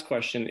 one last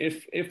question.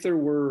 If there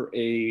were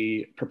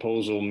a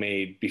proposal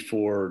made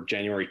before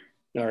September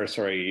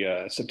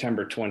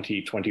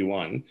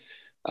 2021,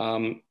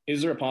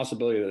 is there a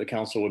possibility that the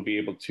council would be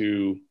able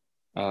to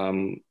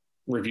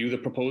review the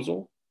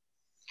proposal?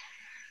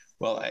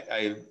 Well,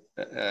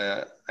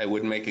 I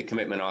wouldn't make a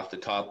commitment off the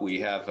top. We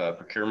have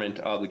procurement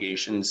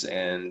obligations,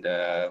 and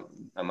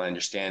my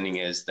understanding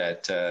is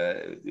that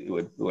it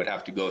would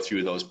have to go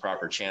through those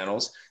proper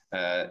channels.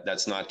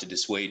 That's not to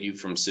dissuade you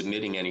from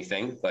submitting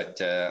anything, but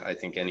I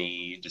think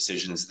any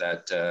decisions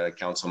that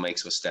council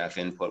makes with staff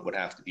input would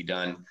have to be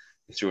done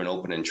through an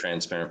open and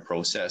transparent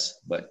process.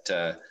 But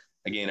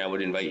again, I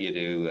would invite you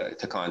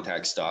to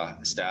contact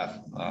staff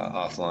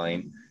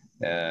offline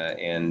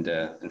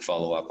and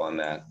follow up on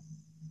that.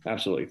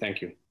 Absolutely.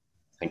 Thank you.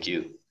 Thank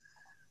you.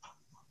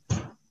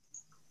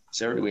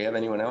 Sarah, do we have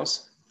anyone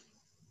else?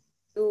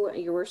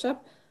 Your Worship,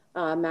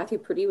 Matthew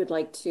Purdy would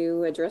like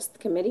to address the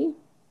committee.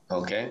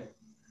 Okay.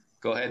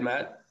 Go ahead,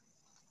 Matt.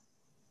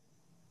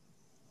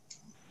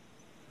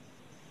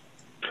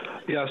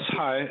 Yes,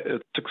 hi.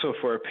 It's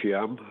 6:04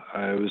 p.m.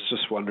 I was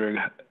just wondering,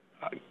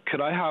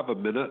 could I have a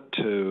minute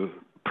to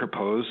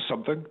propose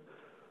something?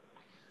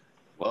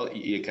 Well,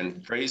 you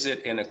can phrase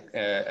it in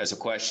as a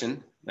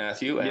question,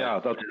 Matthew. Yeah,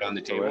 that's put it on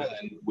the table. Right.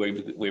 And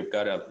we've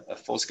got a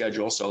full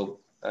schedule, so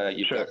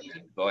you've got to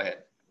go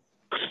ahead.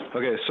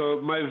 Okay,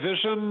 so my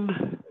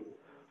vision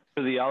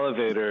for the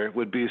elevator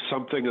would be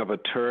something of a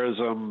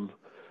tourism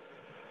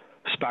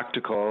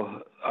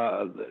spectacle.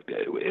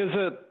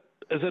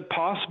 Is it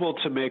possible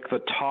to make the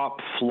top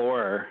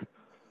floor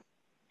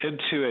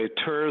into a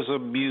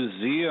tourism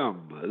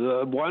museum?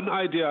 The one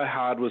idea I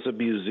had was a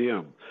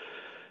museum.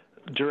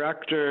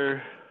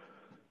 Director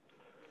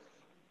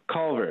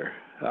Culver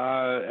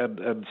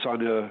and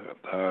Sonia,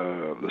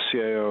 the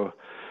CAO,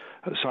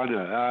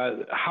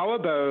 Sonia, how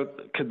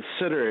about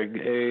considering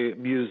a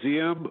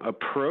museum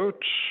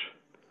approach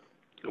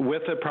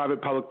with a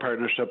private-public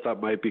partnership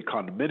that might be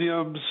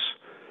condominiums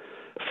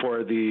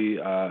for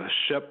the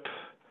ship,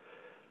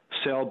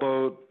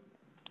 sailboat,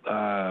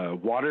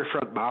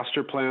 waterfront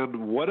master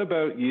plan? What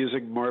about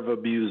using more of a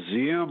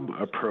museum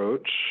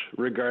approach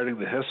regarding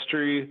the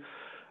history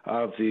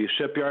of the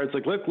shipyards?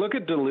 Like, look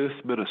at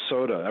Duluth,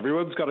 Minnesota.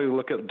 Everyone's got to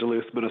look at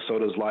Duluth,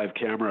 Minnesota's live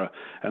camera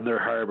and their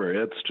harbor.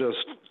 It's just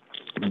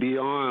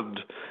beyond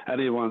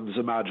anyone's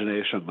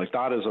imagination. Like,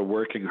 that is a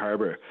working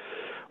harbor.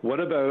 What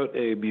about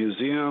a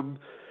museum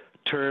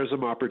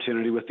tourism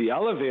opportunity with the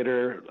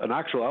elevator, an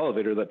actual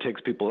elevator that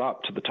takes people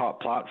up to the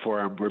top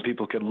platform where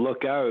people can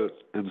look out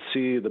and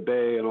see the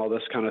bay and all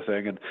this kind of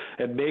thing,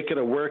 and make it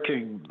a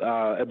working,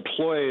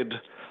 employed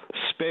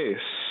space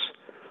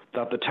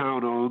that the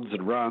town owns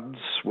and runs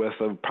with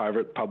a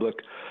private-public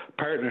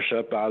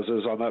partnership, as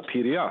is on that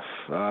PDF.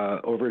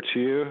 Over to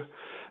you.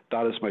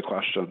 That is my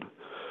question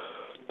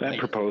and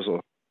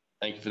proposal.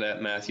 Thank you for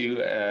that,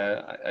 Matthew.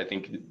 I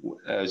think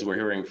as we're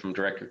hearing from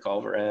Director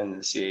Culver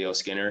and CAO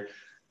Skinner,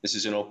 this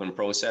is an open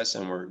process,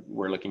 and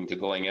we're looking to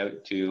going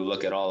out to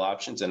look at all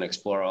options and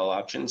explore all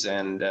options.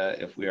 And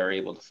if we are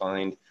able to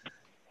find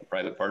a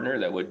private partner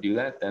that would do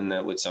that, then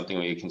that would something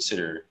we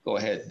consider. Go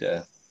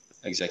ahead,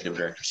 Executive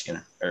Director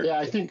Skinner. Yeah,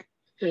 I think.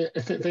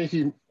 Thank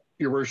you,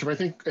 Your Worship. I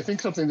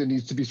think something that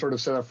needs to be sort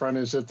of set up front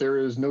is that there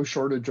is no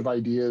shortage of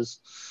ideas.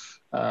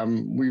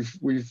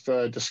 We've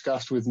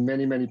discussed with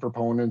many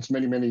proponents,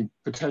 many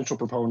potential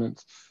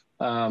proponents,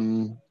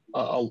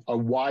 a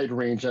wide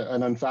range,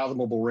 an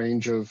unfathomable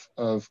range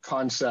of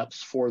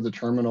concepts for the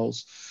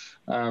terminals.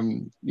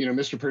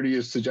 Mr. Purdy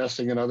is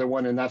suggesting another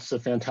one, and that's a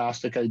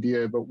fantastic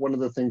idea. But one of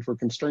the things we're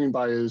constrained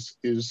by is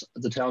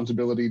the town's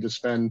ability to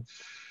spend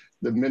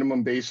the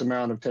minimum base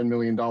amount of $10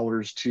 million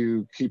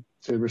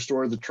to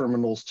restore the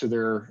terminals to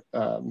their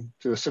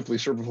to a simply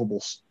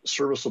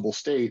serviceable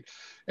state,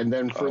 and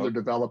then further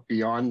develop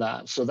beyond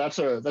that. So that's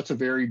a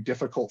very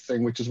difficult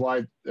thing, which is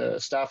why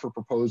staff are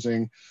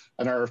proposing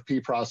an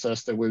RFP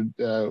process that would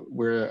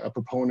where a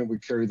proponent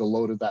would carry the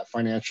load of that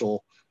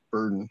financial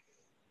burden.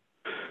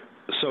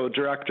 So,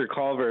 Director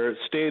Culver,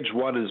 stage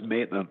one is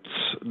maintenance.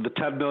 The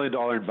 $10 million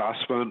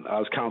investment,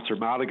 as Councillor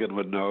Madigan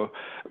would know,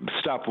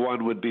 step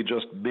one would be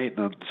just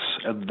maintenance,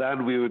 and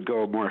then we would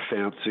go more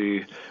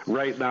fancy.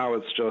 Right now,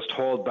 it's just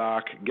hold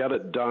back, get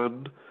it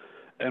done,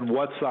 and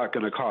what's that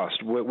going to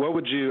cost? What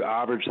would you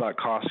average that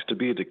cost to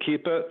be to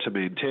keep it, to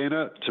maintain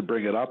it, to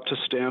bring it up to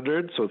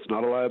standard so it's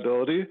not a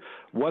liability?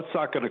 What's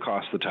that going to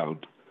cost the town?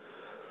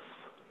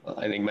 Well,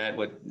 I think, Matt,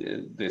 what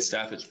the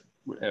staff is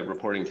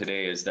reporting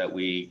today is that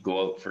we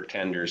go out for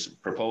tenders,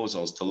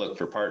 proposals to look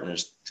for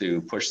partners to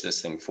push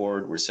this thing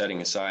forward. We're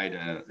setting aside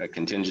a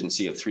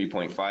contingency of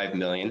 $3.5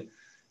 million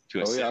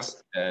to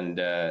assist,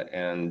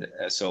 and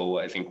so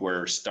I think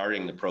we're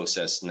starting the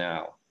process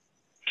now.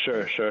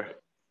 Sure.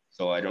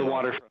 So I don't the know.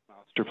 Waterfront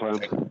Master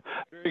Plan.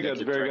 Very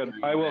good.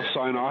 I will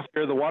sign off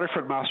here. The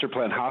Waterfront Master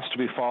Plan has to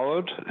be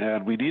followed,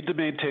 and we need to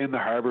maintain the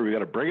harbor. We got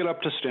to bring it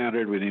up to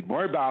standard. We need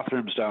more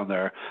bathrooms down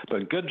there.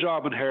 But good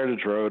job on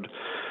Heritage Road.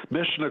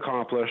 Mission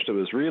accomplished. It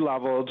was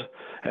re-leveled,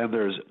 and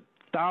there's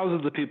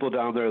thousands of people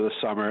down there this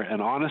summer.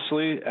 And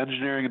honestly,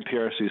 engineering and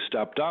PRC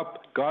stepped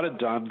up, got it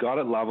done, got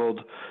it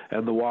leveled,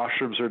 and the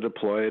washrooms are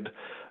deployed.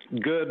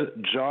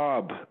 Good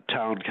job,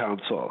 Town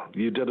Council.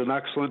 You did an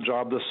excellent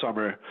job this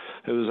summer.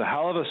 It was a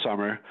hell of a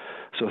summer.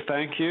 So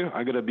thank you.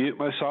 I'm going to mute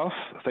myself.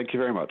 Thank you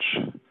very much.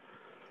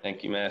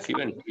 Thank you, Matthew.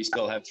 And we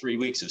still have 3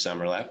 weeks of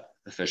summer left,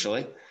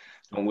 officially.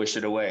 Don't wish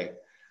it away.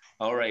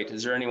 All right.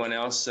 Is there anyone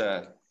else,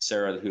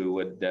 Sarah, who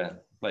would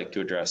like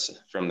to address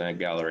from the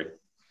gallery?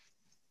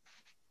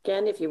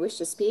 Again, if you wish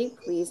to speak,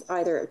 please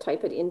either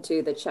type it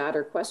into the chat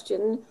or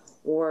question,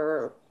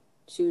 or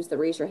choose the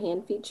raise your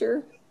hand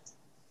feature.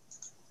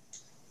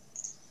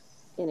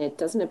 And it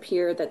doesn't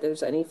appear that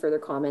there's any further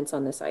comments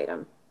on this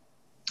item.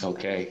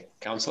 Okay,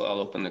 Council, I'll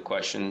open the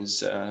questions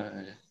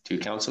to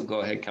Council.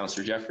 Go ahead,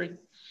 Councillor Jeffrey.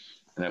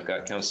 And I've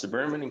got Councillor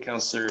Berman and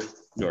Councillor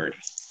Doherty.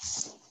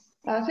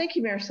 Thank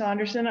you, Mayor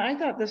Saunderson. I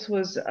thought this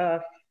was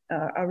a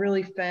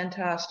really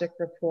fantastic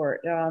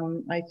report.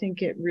 I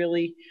think it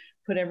really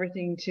put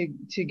everything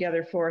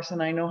together for us,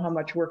 and I know how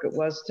much work it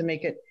was to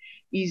make it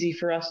easy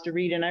for us to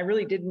read. And I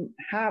really didn't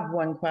have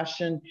one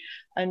question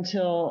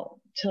until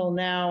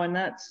now, and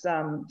that's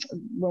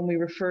when we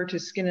refer to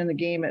skin in the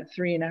game at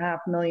 $3.5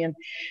 million.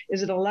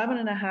 Is it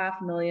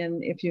 $11.5 million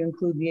if you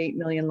include the $8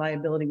 million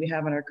liability we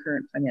have in our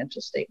current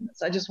financial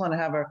statements? I just want to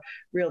have a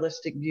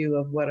realistic view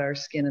of what our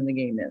skin in the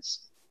game is.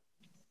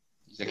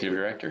 Executive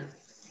Director.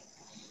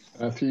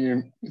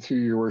 Through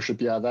your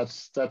worship, yeah,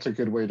 that's a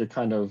good way to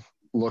kind of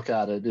look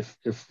at it.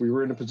 If we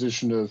were in a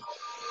position of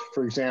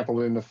for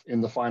example,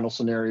 in the final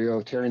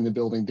scenario, tearing the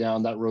building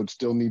down, that road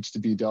still needs to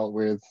be dealt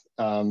with.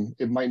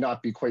 It might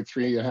not be quite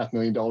 $3.5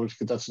 million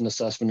because that's an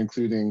assessment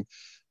including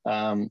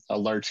a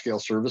large-scale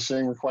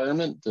servicing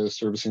requirement. The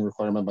servicing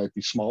requirement might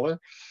be smaller,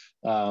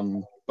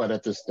 but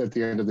at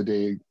the end of the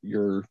day,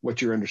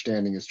 what you're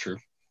understanding is true.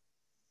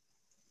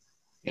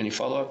 Any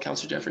follow-up,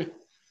 Councillor Jeffrey?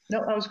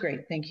 No, that was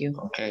great. Thank you.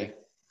 Okay.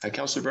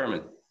 Councillor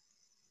Berman.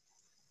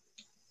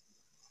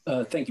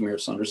 Thank you, Mayor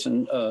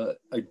Sunderson.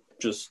 I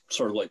just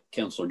sort of like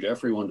Councillor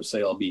Jeffrey wanted to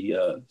say I'll be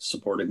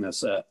supporting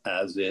this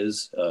as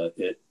is.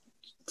 It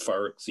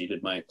far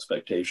exceeded my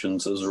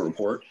expectations as a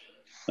report,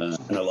 and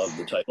I love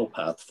the title,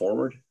 Path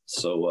Forward.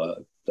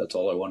 So that's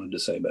all I wanted to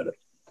say about it.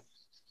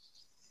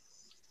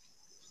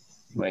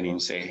 You might even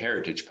say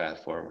Heritage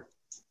Path Forward.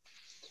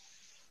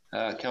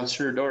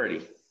 Councillor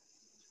Doherty.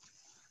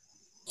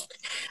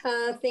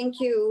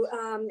 Thank you,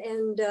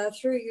 and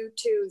through you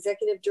to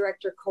Executive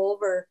Director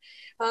Culver.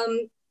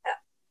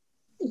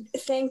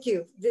 Thank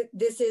you.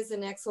 This is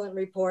an excellent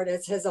report,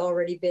 as has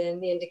already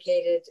been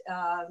indicated.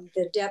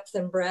 The depth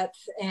and breadth,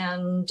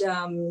 and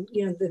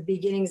the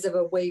beginnings of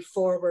a way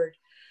forward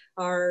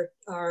are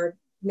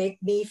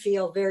make me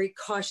feel very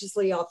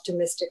cautiously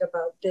optimistic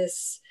about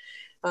this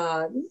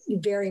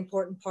very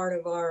important part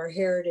of our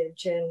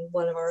heritage and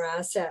one of our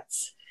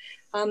assets.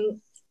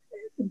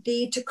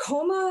 The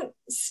Tacoma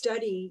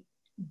study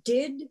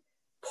did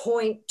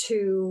point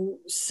to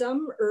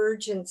some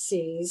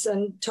urgencies.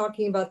 I'm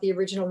talking about the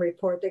original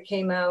report that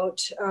came out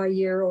a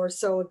year or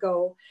so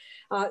ago.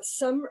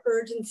 Some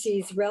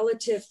urgencies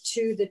relative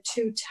to the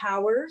two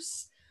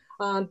towers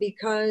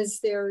because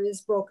there is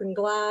broken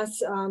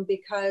glass,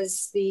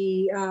 because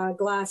the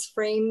glass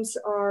frames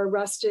are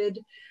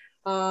rusted,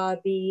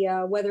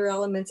 the weather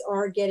elements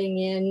are getting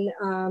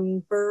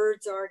in,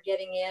 birds are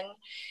getting in.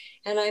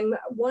 And I'm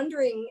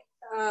wondering,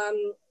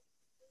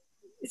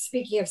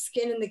 speaking of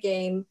skin in the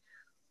game,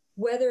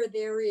 whether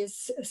there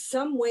is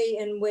some way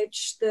in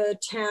which the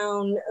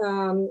town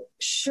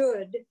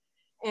should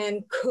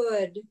and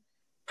could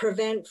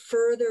prevent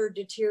further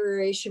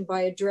deterioration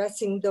by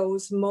addressing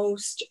those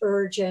most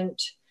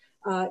urgent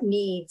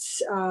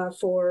needs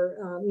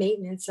for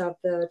maintenance of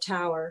the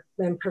tower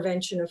and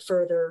prevention of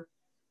further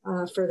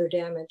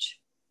damage.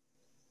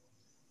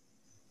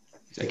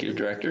 Executive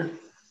Director.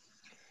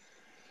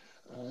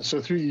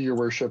 So through you, Your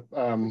Worship,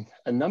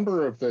 a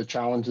number of the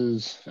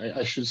challenges,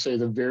 I should say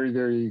the very,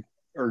 very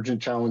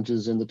urgent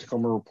challenges in the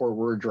Tacoma report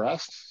were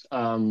addressed.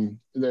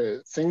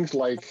 The things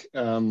like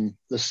the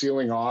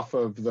sealing off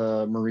of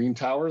the marine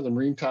tower. The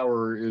marine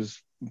tower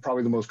is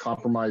probably the most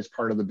compromised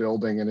part of the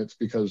building, and it's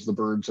because the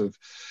birds have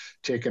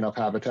taken up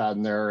habitat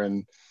in there,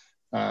 and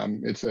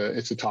it's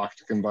a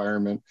toxic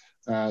environment.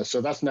 So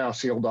that's now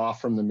sealed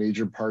off from the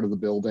major part of the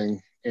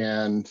building,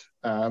 and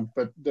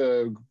but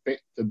the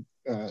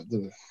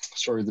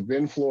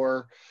bin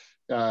floor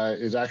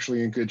is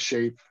actually in good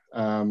shape,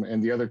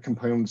 and the other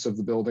components of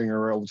the building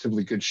are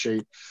relatively good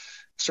shape.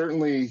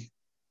 Certainly,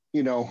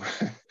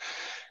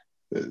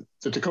 the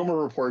Tacoma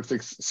report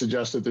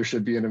suggests that there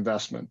should be an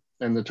investment,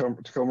 and the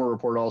Tacoma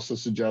report also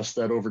suggests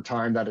that over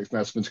time that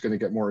investment is going to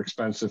get more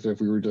expensive if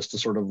we were just to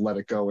sort of let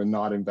it go and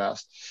not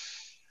invest.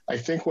 I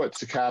think what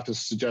SACAT is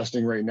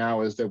suggesting right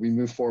now is that we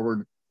move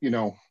forward,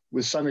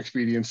 with some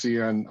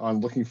expediency on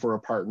looking for a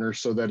partner,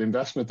 so that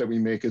investment that we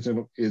make is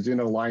in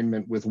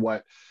alignment with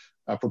what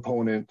a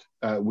proponent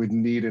would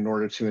need in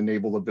order to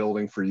enable the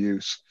building for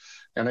use.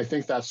 And I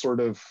think that's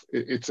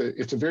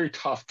it's a very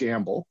tough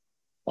gamble,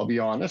 I'll be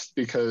honest,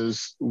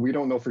 because we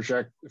don't know for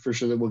sure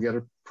that we'll get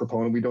a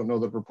proponent. We don't know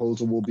the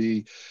proposal will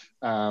be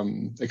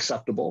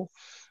acceptable.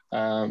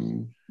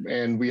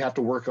 And we have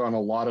to work on a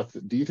lot of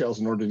details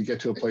in order to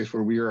get to a place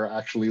where we are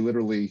actually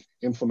literally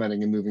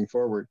implementing and moving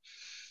forward.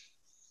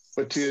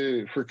 But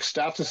for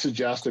staff to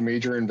suggest a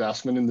major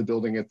investment in the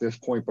building at this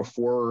point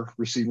before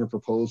receiving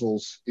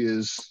proposals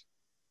is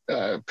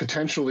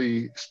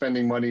potentially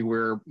spending money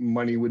where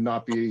money would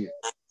not be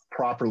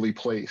properly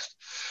placed.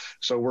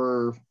 So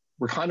we're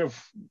kind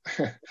of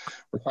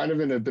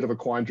in a bit of a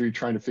quandary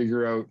trying to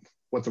figure out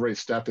what the right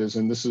step is,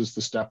 and this is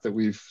the step that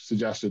we've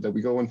suggested, that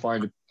we go and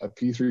find a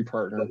P3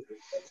 partner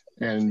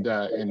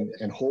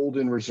and hold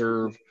in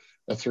reserve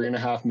a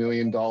 $3.5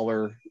 million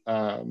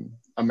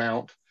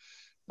amount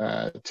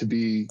to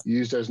be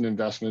used as an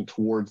investment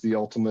towards the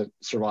ultimate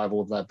survival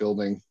of that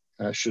building,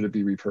 should it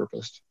be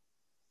repurposed.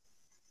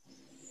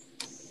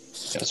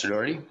 Councillor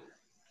Doherty.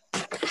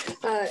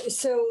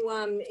 So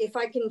if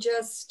I can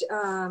just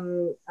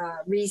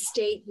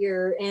restate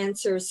your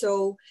answer.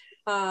 So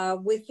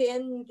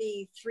within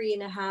the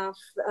 $3.5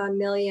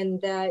 million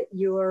that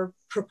you're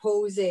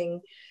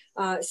proposing,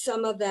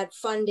 some of that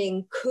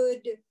funding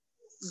could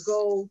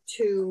go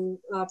to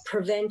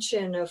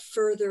prevention of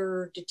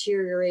further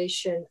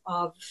deterioration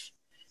of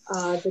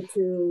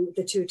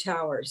the two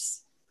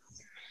towers.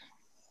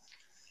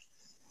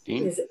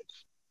 Dean?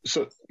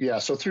 So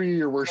through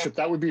Your Worship,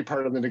 that would be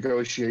part of the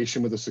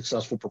negotiation with a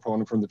successful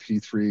proponent from the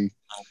P3.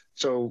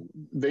 So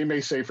they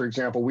may say, for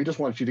example, we just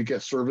want you to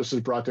get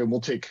services brought in.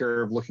 We'll take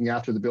care of looking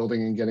after the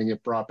building and getting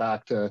it brought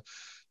back to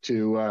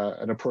to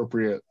an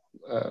appropriate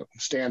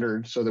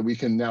standard so that we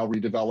can now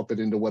redevelop it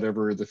into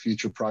whatever the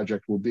future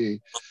project will be.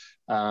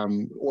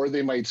 Or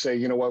they might say,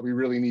 you know what, we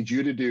really need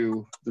you to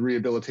do the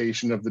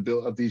rehabilitation of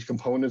these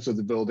components of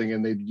the building,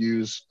 and they'd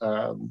use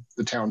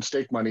the town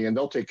stake money, and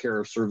they'll take care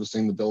of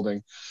servicing the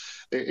building.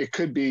 It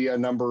could be a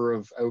number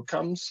of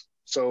outcomes.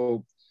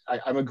 So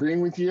I'm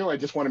agreeing with you. I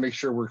just want to make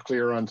sure we're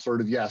clear on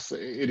sort of, yes,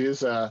 there is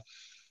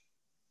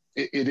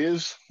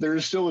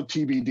still a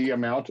TBD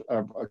amount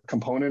of a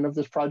component of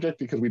this project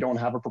because we don't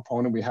have a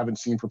proponent. We haven't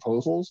seen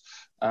proposals.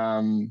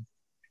 I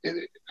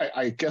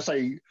guess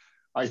I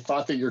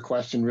thought that your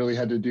question really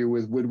had to do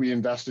with, would we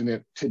invest in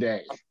it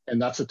today?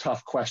 And that's a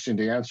tough question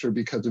to answer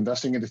because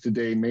investing in it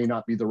today may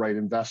not be the right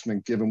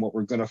investment given what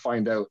we're going to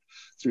find out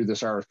through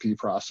this RFP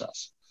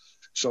process.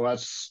 So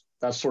that's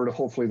sort of,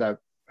 hopefully that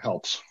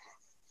helps.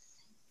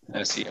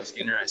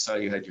 Skinner, I saw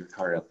you had your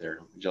card up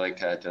there. Would you like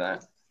to add to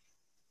that?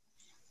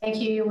 Thank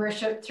you, Your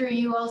Worship. Through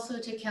you also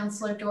to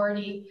Councillor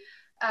Doherty.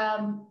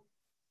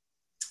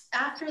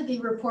 After the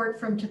report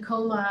from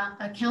Tacoma,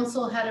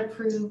 Council had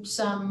approved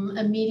some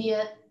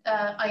immediate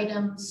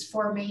items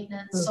for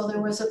maintenance. So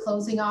there was a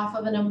closing off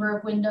of a number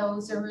of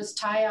windows. There was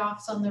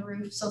tie-offs on the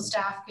roof so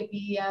staff could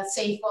be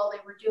safe while they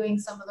were doing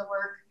some of the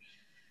work.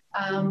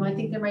 I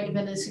think there might have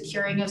been a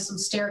securing of some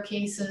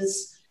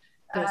staircases,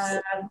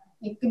 a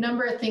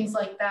number of things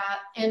like that.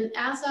 And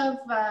as of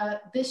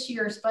this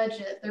year's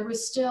budget, there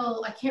was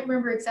still, I can't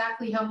remember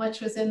exactly how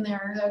much was in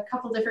there. There are a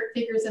couple different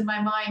figures in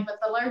my mind, but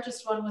the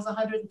largest one was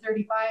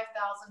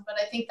 135,000. But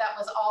I think that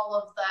was all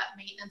of that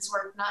maintenance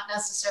work, not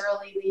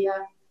necessarily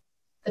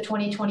the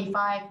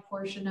 2025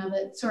 portion of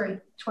it. Sorry,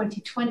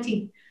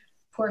 2020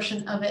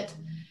 portion of it.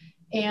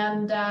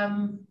 And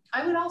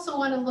I would also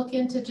want to look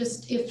into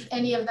just if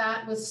any of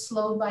that was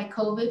slowed by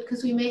COVID,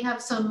 because we may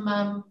have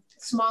some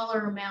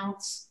smaller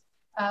amounts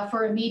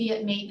for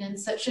immediate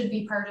maintenance that should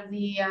be part of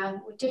the,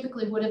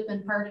 typically would have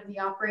been part of the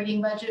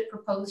operating budget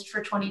proposed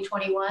for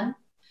 2021.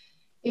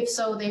 If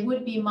so, they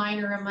would be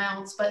minor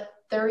amounts, but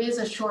there is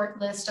a short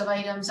list of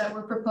items that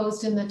were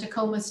proposed in the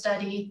Tacoma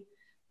study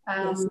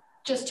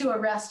just to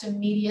arrest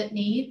immediate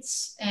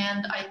needs.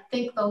 And I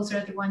think those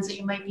are the ones that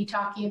you might be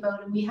talking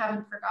about, and we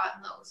haven't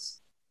forgotten those.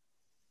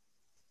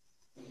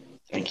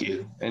 Thank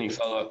you. Any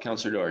follow-up,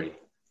 Councillor Doherty?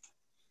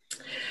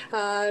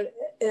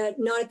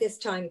 Not at this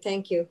time,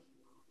 thank you.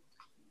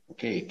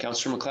 Okay,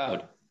 Councillor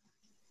McLeod.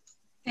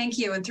 Thank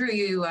you. And through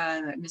you,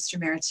 Mr.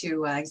 Mayor,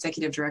 to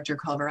Executive Director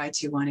Culver, I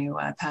too want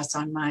to pass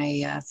on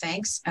my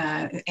thanks,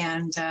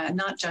 and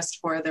not just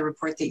for the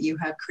report that you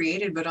have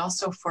created, but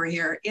also for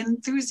your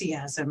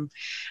enthusiasm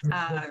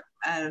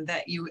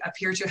that you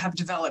appear to have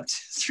developed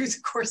through the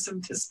course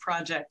of this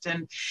project.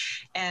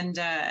 And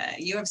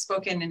you have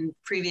spoken in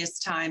previous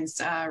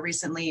times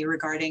recently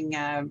regarding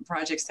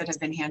projects that have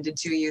been handed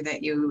to you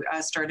that you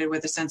started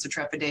with a sense of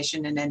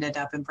trepidation and ended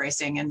up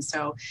embracing. And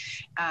so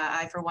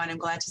I, for one, am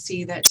glad to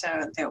see that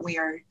that we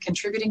are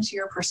contributing to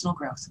your personal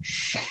growth.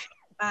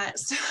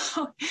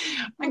 So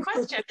my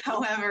question,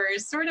 however,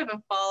 is sort of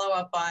a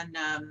follow-up on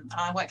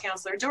what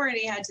Councillor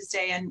Doherty had to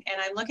say. And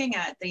I'm looking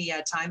at the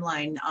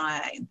timeline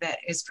that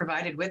is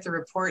provided with the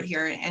report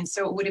here. And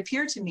so it would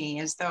appear to me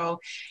as though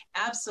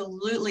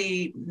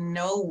absolutely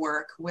no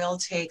work will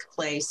take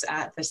place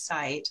at the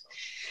site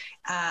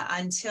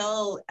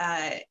until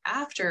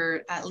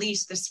after at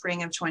least the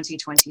spring of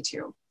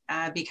 2022,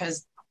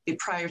 because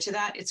prior to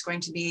that, it's going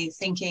to be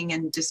thinking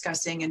and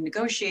discussing and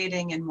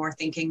negotiating, and more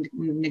thinking,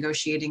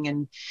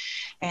 negotiating,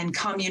 and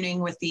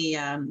communing with the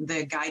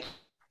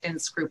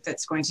guidance group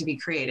that's going to be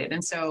created.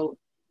 And so,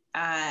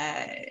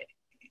 am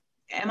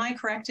I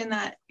correct in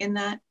that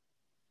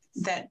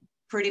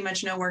pretty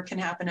much no work can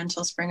happen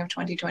until spring of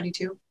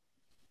 2022?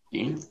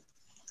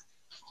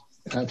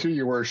 Through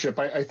your worship,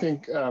 I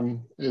think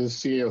as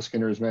CEO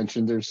Skinner has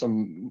mentioned, there's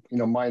some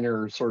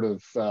minor sort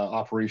of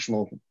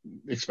operational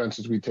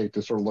expenses we take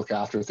to sort of look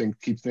after things,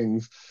 keep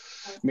things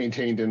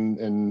maintained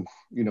and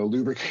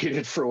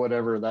lubricated for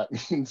whatever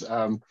that means.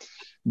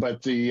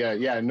 But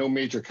no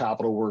major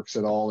capital works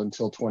at all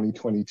until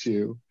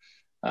 2022.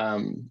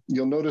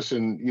 You'll notice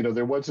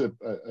there was a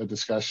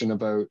discussion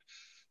about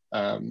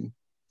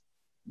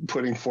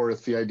putting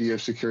forth the idea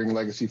of securing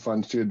legacy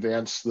funds to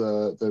advance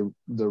the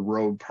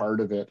road part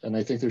of it. And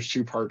I think there's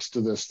two parts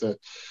to this that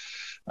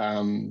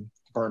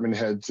department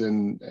heads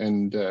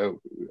and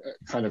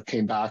kind of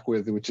came back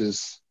with, which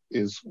is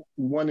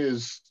one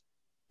is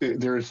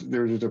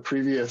there's a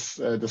previous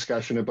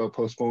discussion about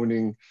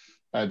postponing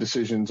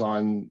decisions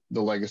on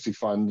the legacy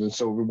fund. And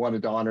so we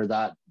wanted to honor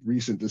that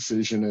recent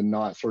decision and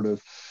not sort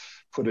of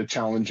put a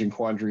challenging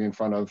quandary in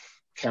front of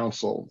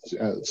council.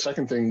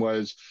 Second thing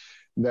was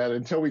that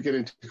until we get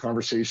into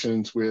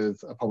conversations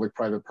with a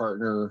public-private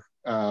partner,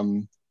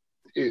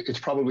 it's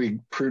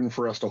probably prudent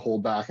for us to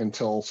hold back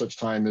until such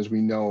time as we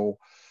know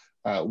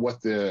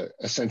what the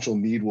essential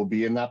need will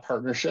be in that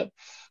partnership.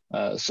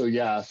 So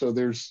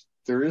there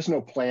is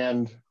no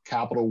planned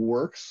capital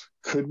works.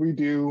 Could we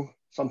do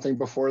something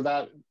before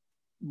that?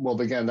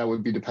 Well, again, that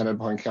would be dependent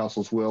upon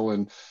council's will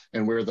and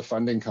where the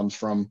funding comes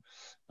from.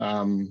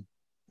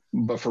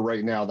 but for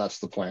right now, that's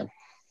the plan.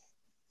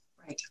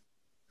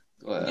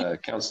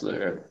 Right.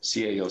 Councillor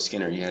CAO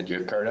Skinner, you had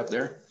your card up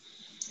there.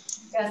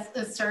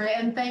 Yes, sorry,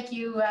 and thank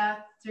you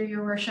through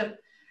your worship.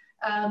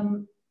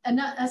 An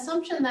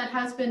assumption that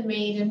has been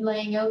made in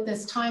laying out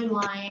this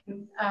timeline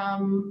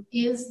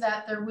is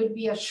that there would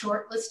be a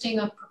short listing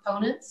of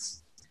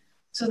proponents,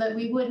 so that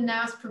we wouldn't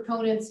ask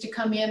proponents to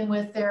come in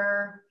with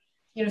their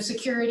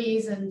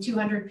securities and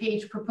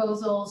 200-page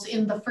proposals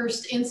in the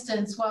first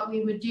instance. What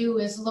we would do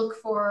is look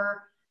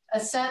for a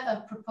set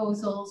of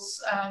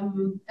proposals,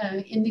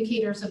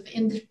 indicators of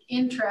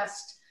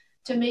interest,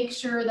 to make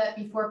sure that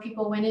before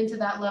people went into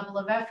that level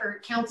of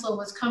effort, council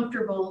was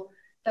comfortable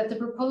that the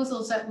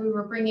proposals that we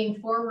were bringing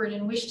forward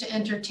and wish to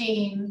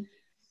entertain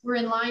were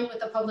in line with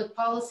the public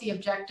policy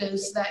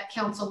objectives that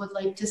council would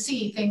like to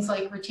see, things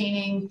like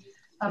retaining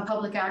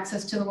public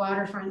access to the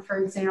waterfront, for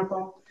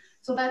example.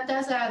 So that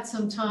does add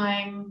some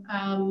time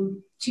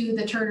to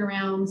the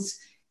turnarounds.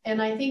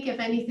 And I think if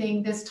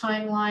anything, this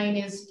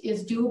timeline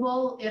is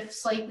doable, if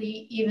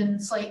even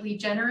slightly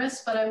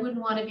generous, but I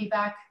wouldn't want to be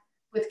back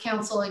with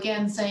council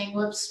again saying,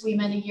 whoops, we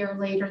meant a year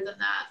later than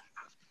that.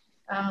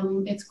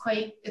 It's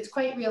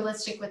quite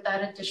realistic with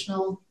that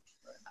additional,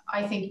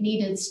 I think,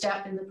 needed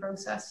step in the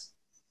process.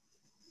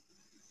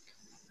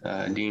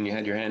 Dean, you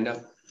had your hand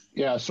up.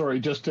 Yeah, sorry,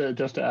 just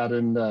to add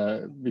in,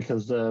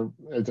 because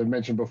as I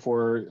mentioned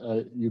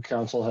before, you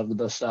council have the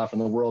best staff in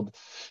the world.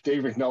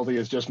 Dave McNulty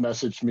has just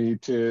messaged me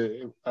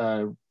to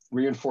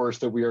reinforce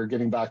that we are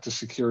getting back to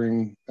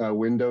securing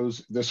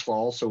windows this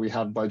fall. So we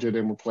have budget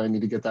and we're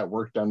planning to get that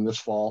work done this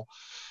fall.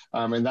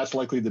 And that's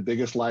likely the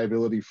biggest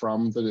liability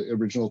from the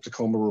original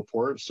Tacoma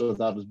report. So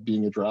that is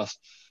being addressed.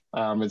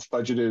 It's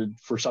budgeted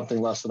for something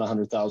less than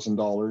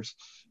 $100,000.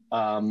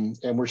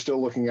 And we're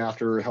still looking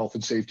after health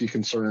and safety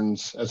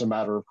concerns as a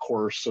matter of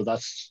course. So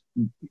that's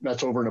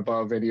over and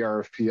above any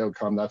RFP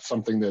outcome. That's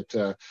something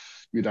that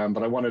we've done.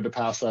 But I wanted to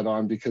pass that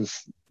on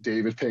because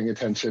Dave is paying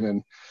attention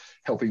and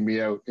helping me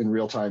out in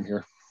real time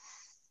here.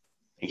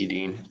 Thank you,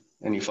 Dean.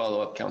 Any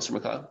follow-up, Councillor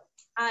McLeod?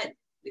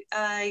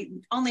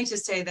 Only to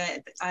say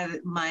that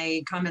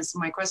my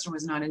question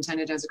was not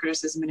intended as a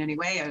criticism in any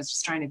way. I was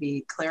just trying to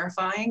be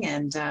clarifying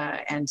and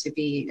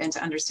to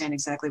understand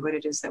exactly what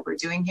it is that we're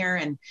doing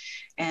here,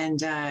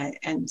 and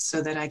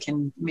so that I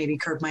can maybe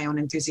curb my own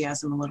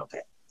enthusiasm a little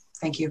bit.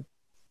 Thank you.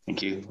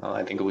 Thank you. Well,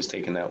 I think it was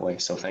taken that way,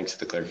 so thanks for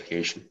the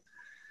clarification.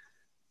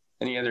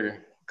 Any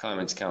other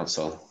comments,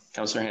 Council?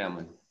 Councillor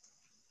Hamlin.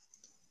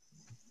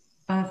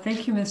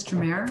 Thank you, Mr.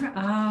 Mayor.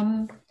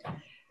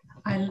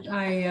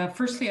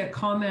 Firstly, a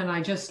comment. I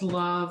just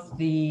love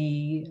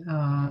the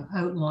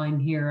outline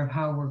here of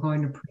how we're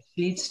going to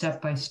proceed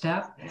step by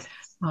step,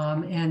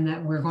 and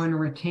that we're going to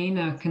retain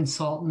a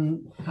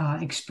consultant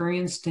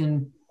experienced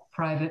in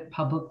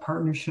private-public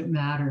partnership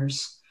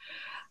matters.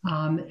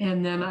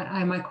 And then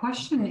my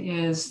question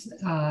is,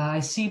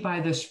 I see by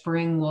the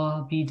spring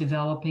we'll be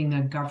developing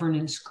a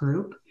governance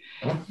group.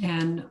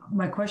 And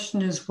my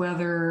question is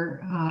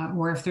whether,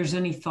 or if there's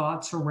any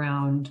thoughts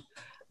around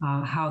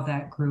how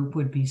that group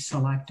would be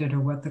selected or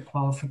what the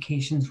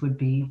qualifications would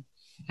be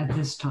at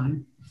this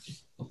time.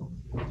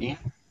 Yeah.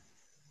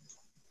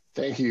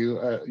 Thank you,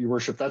 Your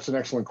Worship. That's an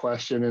excellent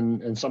question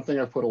and something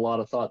I've put a lot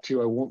of thought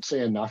to. I won't say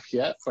enough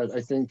yet, but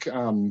I think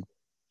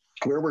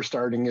where we're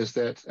starting is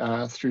that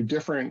through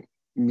different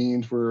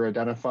means, we're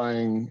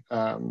identifying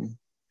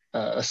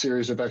a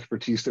series of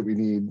expertise that we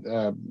need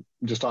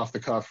just off the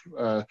cuff,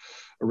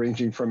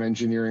 ranging from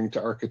engineering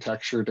to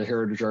architecture to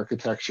heritage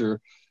architecture,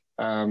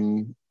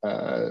 planning.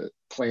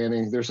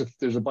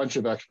 There's a bunch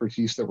of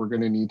expertise that we're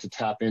going to need to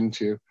tap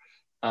into.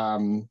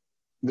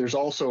 There's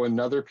also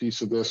another piece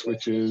of this,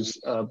 which is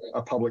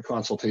a public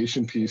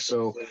consultation piece.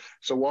 So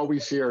while we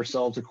see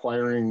ourselves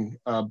acquiring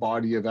a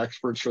body of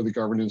experts for the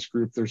governance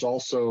group, there's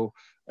also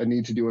a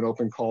need to do an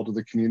open call to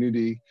the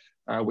community,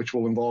 which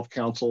will involve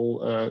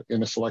council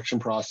in a selection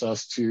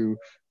process to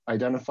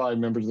identify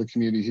members of the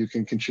community who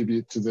can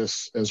contribute to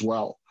this as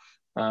well.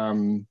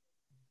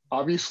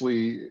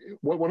 Obviously,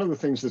 one of the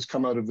things that's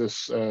come out of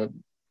this,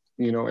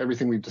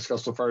 everything we've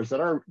discussed so far is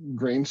that our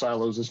grain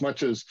silos, as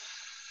much as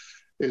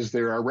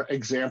there are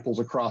examples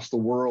across the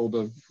world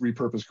of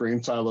repurposed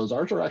grain silos,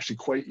 ours are actually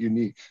quite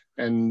unique.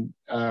 And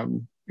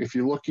if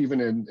you look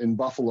even in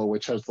Buffalo,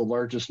 which has the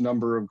largest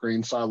number of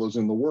grain silos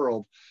in the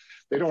world,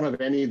 they don't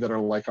have any that are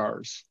like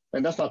ours.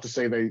 And that's not to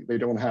say they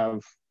don't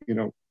have,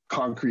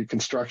 concrete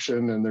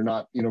construction and they're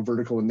not,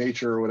 vertical in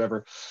nature or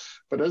whatever.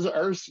 But as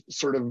ours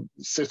sort of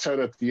sits out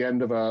at the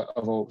end of a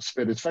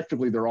spit,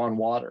 effectively they're on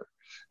water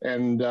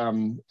and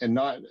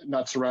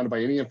not surrounded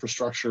by any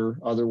infrastructure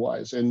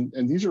otherwise. And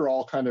these are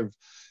all kind of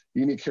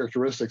unique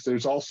characteristics.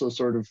 There's also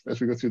sort of, as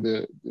we go through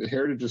the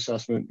heritage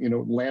assessment,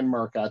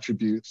 landmark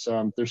attributes.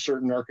 There's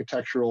certain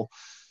architectural,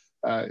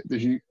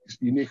 there's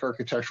unique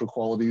architectural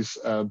qualities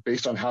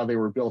based on how they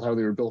were built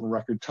in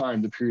record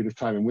time, the period of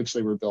time in which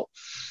they were built.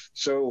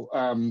 So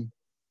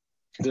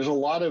there's a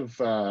lot of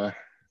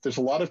there's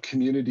a lot of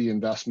community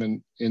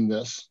investment in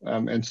this.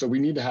 And so we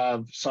need to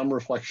have some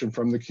reflection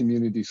from the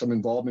community, some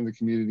involvement in the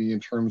community in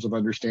terms of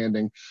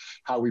understanding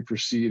how we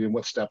proceed and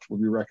what steps will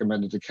be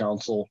recommended to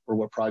council or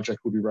what project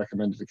will be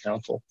recommended to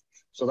council.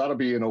 So that'll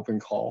be an open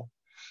call.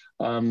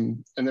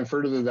 And then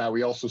further to that,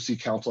 we also see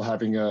council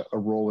having a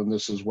role in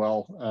this as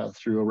well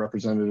through a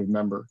representative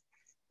member.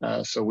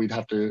 So we'd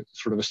have to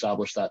sort of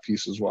establish that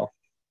piece as well.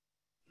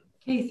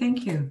 Okay,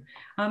 thank you.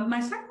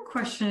 My second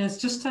question is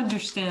just to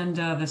understand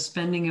the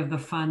spending of the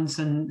funds,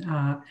 and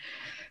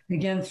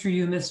again, through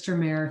you, Mr.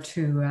 Mayor,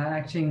 to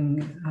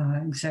Acting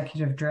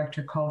Executive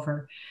Director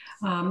Culver.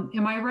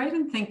 Am I right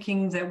in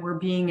thinking that we're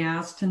being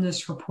asked in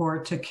this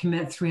report to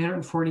commit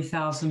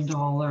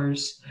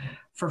 $340,000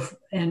 for,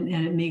 and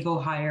it may go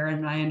higher,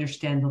 and I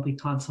understand there'll be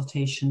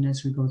consultation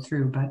as we go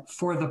through, but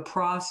for the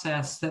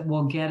process that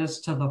will get us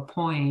to the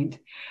point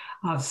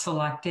of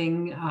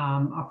selecting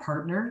a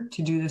partner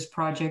to do this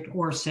project,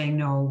 or saying,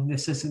 no,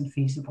 this isn't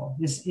feasible?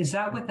 Is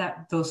that what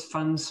those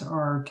funds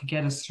are to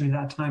get us through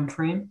that time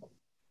frame?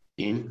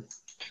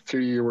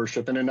 Through your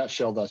worship, in a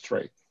nutshell, that's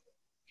right.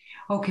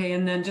 Okay,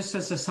 and then just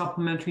as a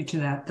supplementary to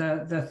that,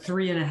 the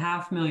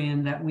 $3.5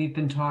 million that we've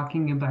been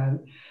talking about,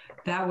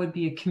 that would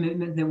be a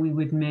commitment that we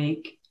would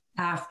make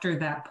after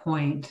that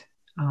point.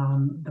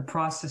 The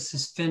process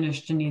is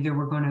finished, and either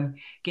we're going to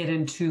get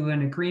into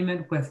an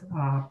agreement with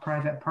a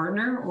private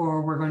partner,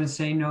 or we're going to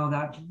say, no,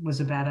 that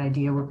was a bad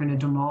idea, we're going to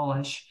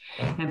demolish.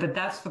 But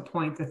that's the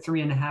point. The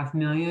 $3.5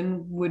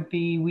 million would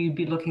be, we'd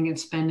be looking at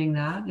spending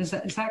that. Is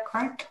that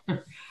correct?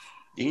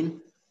 Dean?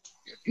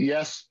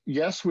 Yes,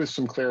 with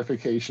some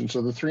clarification.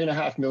 So the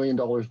 $3.5 million,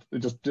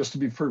 just to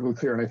be perfectly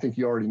clear, and I think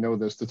you already know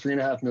this, the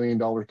 $3.5 million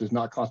does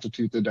not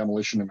constitute the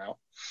demolition amount.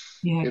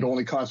 Yeah. It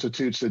only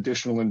constitutes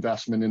additional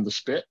investment in the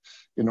spit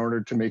in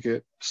order to make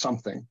it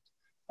something.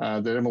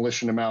 The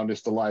demolition amount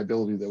is the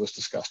liability that was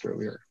discussed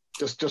earlier.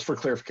 Just for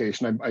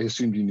clarification, I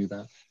assumed you knew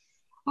that.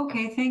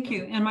 Okay, thank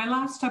you. And my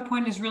last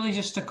point is really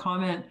just a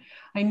comment.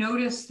 I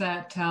noticed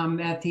that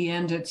at the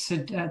end of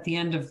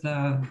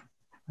the,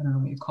 I don't know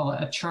what you call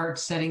it, a chart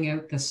setting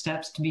out the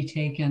steps to be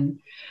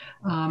taken.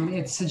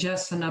 It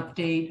suggests an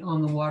update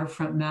on the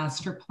waterfront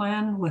master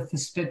plan, with the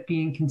spit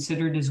being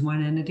considered as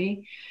one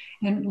entity.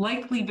 And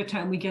likely by the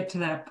time we get to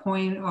that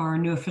point, our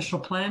new official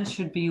plan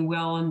should be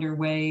well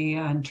underway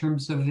in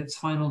terms of its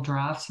final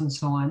drafts and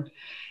so on.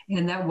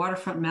 And that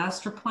waterfront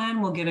master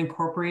plan will get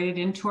incorporated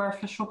into our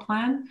official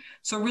plan.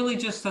 So really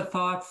just a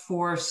thought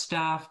for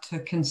staff to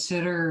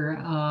consider,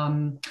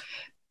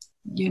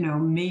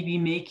 maybe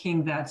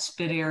making that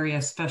spit area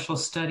a special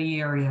study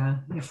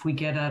area if we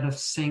get out of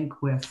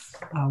sync with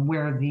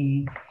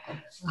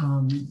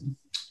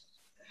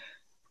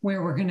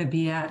where we're going to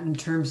be at in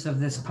terms of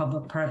this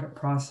public-private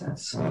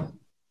process.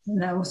 And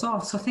that was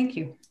all. So thank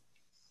you.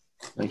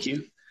 Thank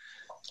you.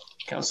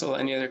 Council,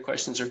 any other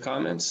questions or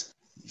comments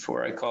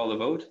before I call the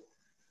vote?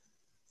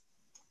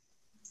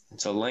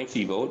 It's a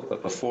lengthy vote,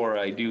 but before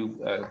I do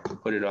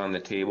put it on the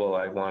table,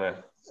 I want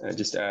to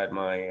just add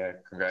my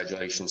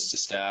congratulations to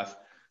staff.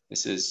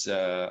 This is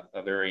a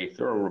very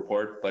thorough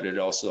report, but it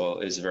also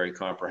is a very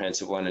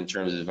comprehensive one in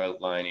terms of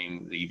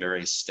outlining the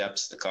various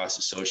steps, the costs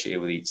associated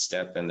with each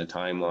step, and the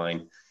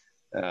timeline.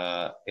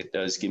 It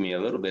does give me a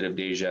little bit of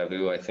deja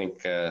vu. I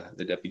think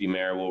the Deputy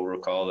Mayor will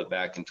recall that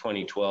back in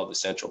 2012, the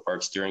Central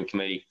Park Steering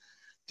Committee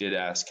did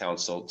ask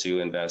Council to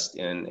invest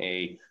in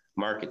a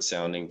market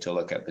sounding to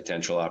look at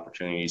potential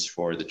opportunities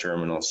for the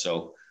terminal.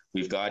 So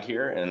we've got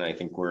here, and I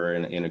think we're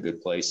in a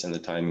good place, and the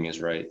timing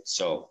is right.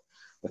 So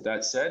with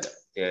that said,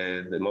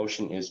 the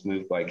motion is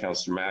moved by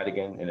Councillor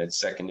Madigan, and it's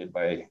seconded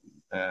by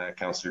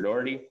Councillor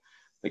Doherty.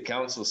 The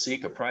council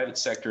seek a private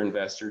sector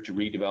investor to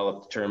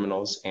redevelop the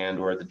terminals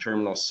and/or the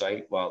terminal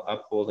site while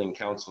upholding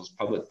council's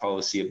public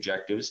policy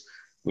objectives,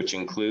 which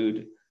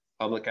include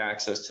public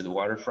access to the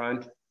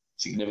waterfront,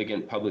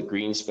 significant public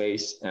green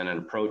space, and an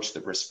approach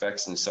that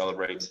respects and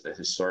celebrates the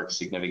historic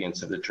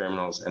significance of the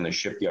terminals and the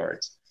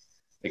shipyards.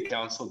 The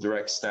council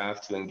directs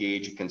staff to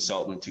engage a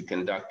consultant to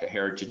conduct a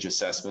heritage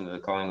assessment of the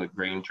Collingwood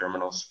grain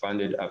terminals,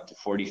 funded up to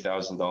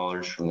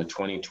 $40,000 from the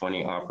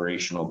 2020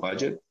 operational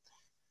budget.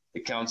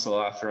 The council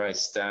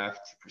authorized staff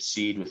to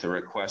proceed with a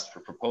request for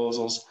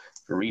proposals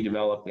for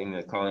redeveloping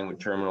the Collingwood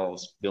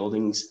terminals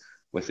buildings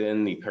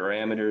within the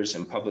parameters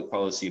and public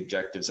policy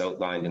objectives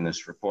outlined in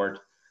this report.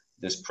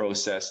 This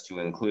process to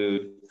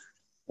include: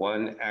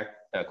 1,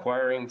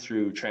 acquiring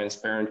through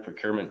transparent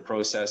procurement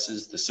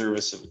processes the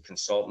service of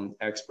consultant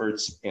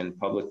experts in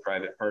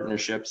public-private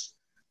partnerships;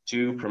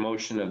 2,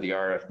 promotion of the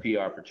RFP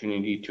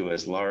opportunity to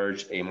as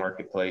large a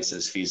marketplace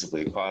as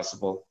feasibly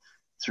possible;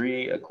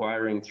 3,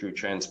 acquiring through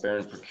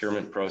transparent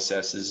procurement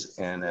processes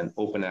and an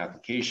open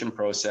application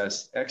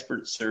process,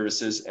 expert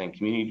services and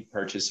community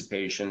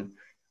participation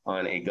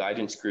on a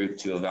guidance group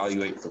to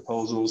evaluate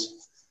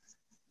proposals.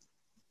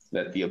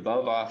 That the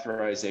above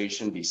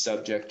authorization be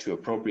subject to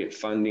appropriate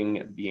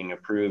funding being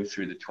approved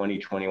through the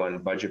 2021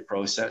 budget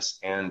process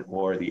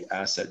and/or the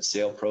asset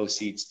sale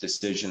proceeds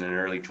decision in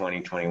early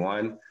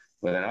 2021,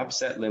 with an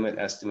upset limit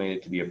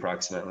estimated to be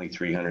approximately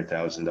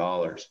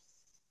 $300,000.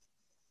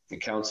 The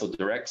council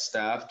directs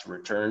staff to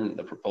return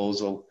the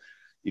proposal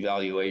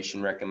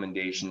evaluation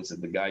recommendations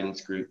of the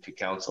guidance group to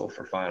council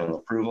for final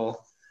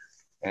approval,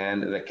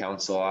 and the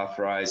council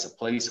authorize a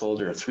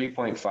placeholder of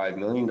 $3.5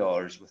 million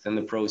within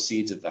the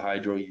proceeds of the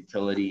hydro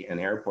utility and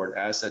airport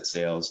asset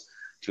sales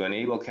to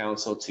enable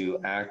council to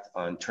act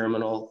on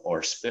terminal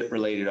or spit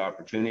related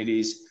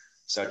opportunities,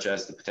 such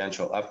as the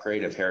potential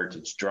upgrade of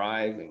Heritage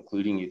Drive,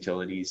 including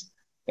utilities,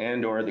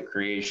 and or the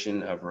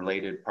creation of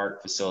related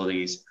park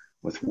facilities,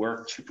 with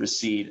work to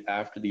proceed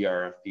after the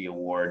RFP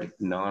award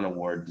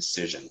non-award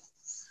decision.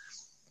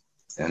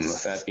 And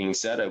with that being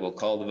said, I will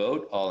call the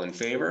vote. All in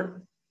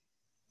favor?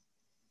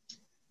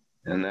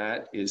 And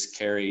that is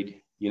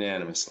carried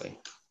unanimously.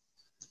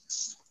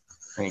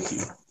 Thank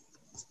you.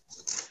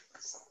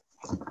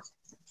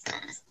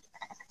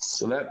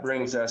 So that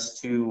brings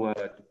us to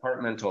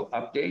departmental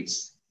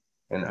updates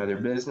and other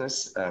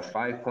business.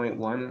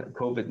 5.1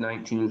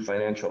 COVID-19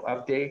 financial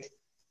update.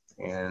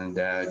 And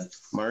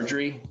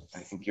Marjorie, I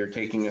think you're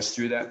taking us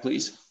through that,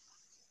 please.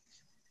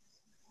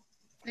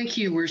 Thank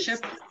you,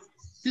 Worship.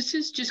 This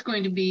is just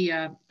going to be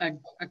a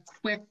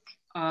quick,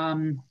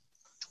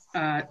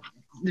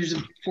 there's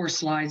 4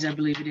 slides, I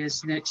believe it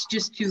is, and it's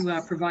just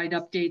to provide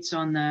updates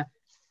on the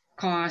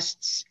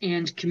costs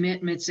and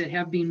commitments that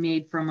have been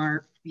made from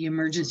the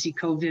emergency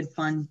COVID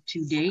fund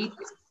to date,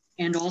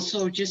 and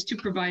also just to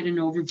provide an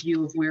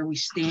overview of where we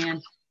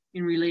stand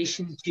in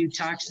relation to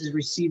taxes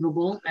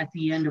receivable at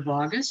the end of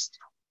August.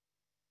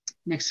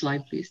 Next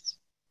slide, please.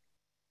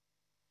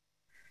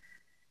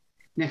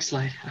 Next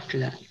slide after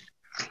that.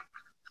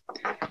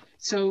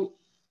 So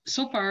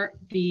far,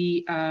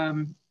 the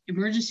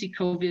emergency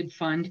COVID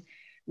fund,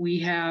 we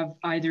have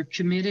either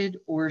committed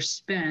or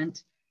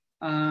spent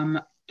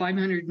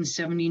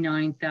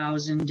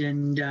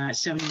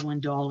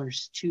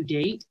 $579,071 to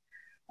date.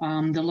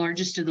 The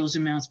largest of those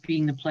amounts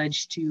being the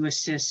pledge to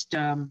assist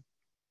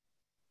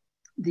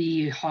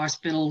the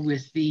hospital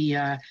with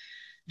the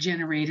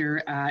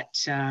generator at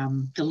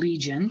the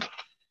Legion,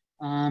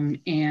 and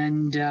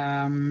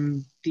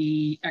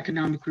the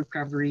Economic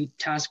Recovery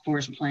Task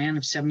Force plan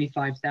of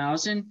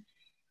 $75,000,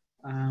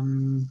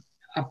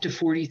 up to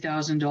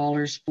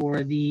 $40,000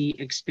 for the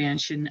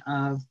expansion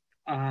of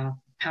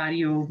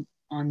patio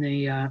on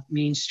the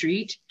main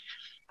street,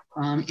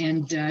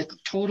 and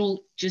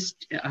total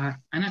just, I'm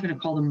not going to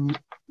call them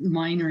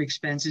minor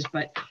expenses,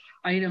 but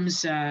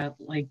items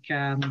like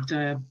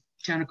the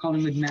Town of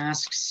Collingwood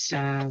masks,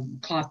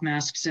 cloth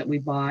masks that we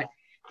bought,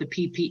 the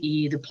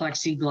PPE, the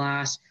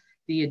plexiglass,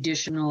 the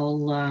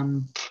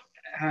additional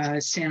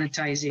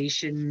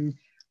sanitization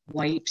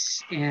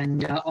wipes,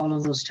 and all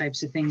of those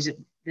types of things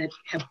that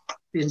have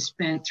been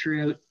spent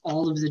throughout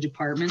all of the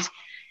departments.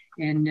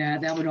 And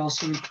that would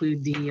also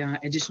include the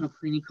additional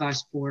cleaning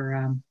costs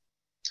for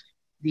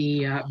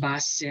the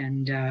bus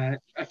and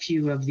a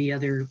few of the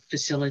other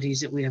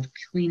facilities that we have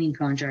cleaning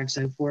contracts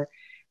out for.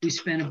 We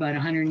spent about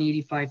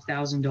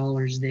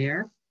 $185,000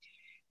 there.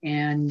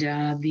 And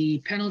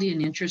the penalty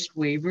and interest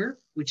waiver,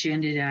 which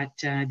ended at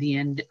the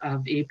end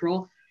of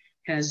April,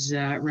 has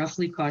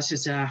roughly cost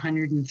us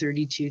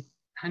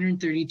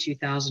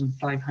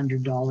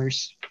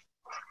 $132,500.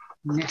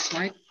 Next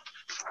slide.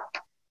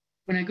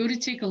 When I go to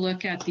take a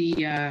look at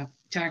the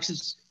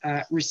taxes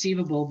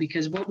receivable,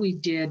 because what we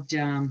did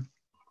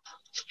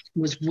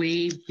was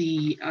waive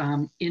the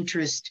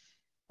interest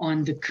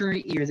on the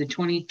current year, the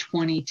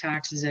 2020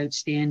 taxes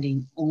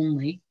outstanding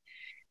only.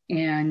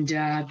 And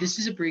this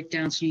is a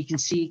breakdown so you can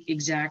see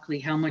exactly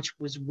how much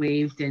was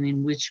waived and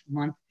in which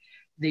month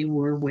they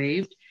were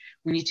waived.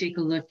 When you take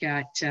a look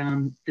at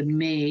the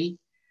May,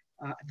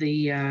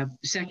 the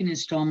second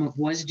installment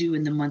was due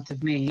in the month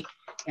of May,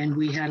 and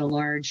we had a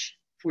large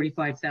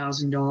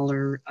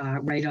 $45,000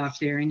 write-off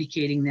there,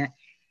 indicating that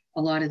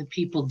a lot of the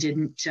people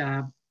didn't,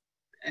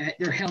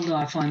 they're held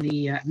off on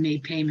the May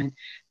payment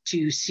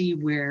to see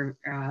where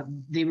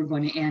they were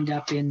going to end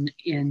up in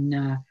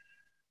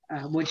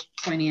what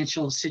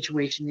financial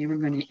situation they were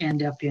going to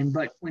end up in.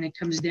 But when it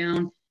comes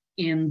down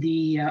in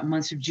the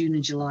months of June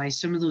and July,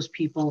 some of those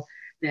people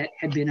that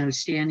had been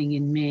outstanding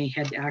in May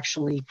had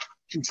actually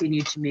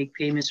continued to make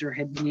payments or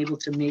had been able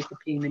to make a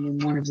payment in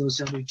one of those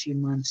other 2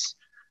 months.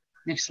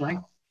 Next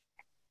slide.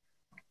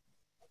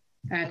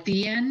 At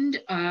the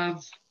end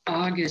of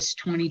August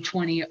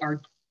 2020,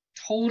 our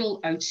total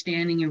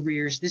outstanding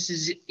arrears, this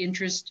is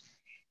interest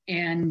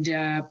and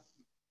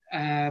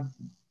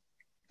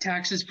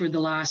taxes for the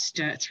last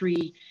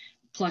 3+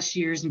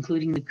 years,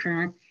 including the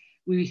current,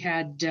 we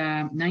had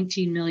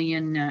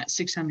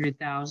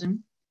 $19,600,000.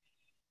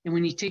 And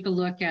when you take a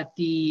look at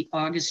the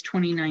August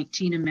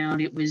 2019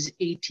 amount, it was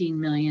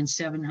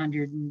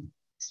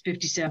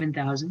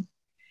 $18,757,000.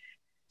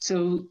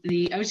 So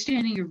the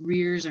outstanding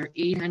arrears are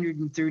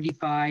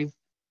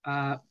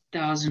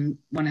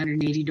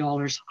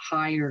 $835,180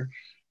 higher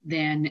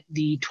than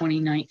the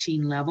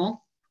 2019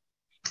 level.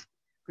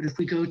 But if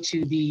we go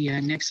to the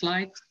next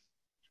slide,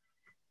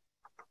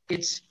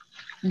 it's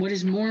what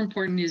is more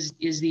important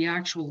is the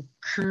actual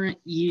current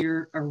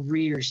year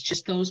arrears,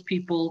 just those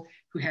people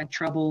who had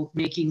trouble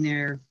making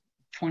their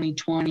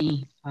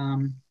 2020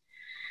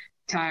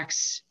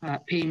 tax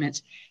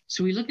payments.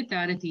 So we look at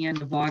that at the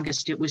end of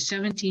August, it was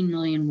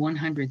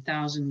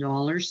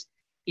 $17,100,000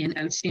 in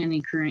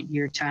outstanding current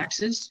year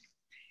taxes,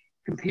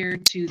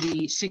 compared to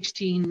the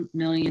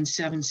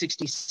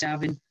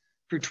 $16,767,000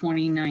 for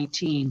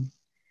 2019.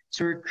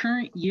 So our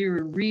current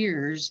year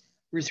arrears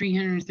were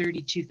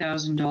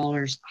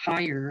 $332,000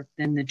 higher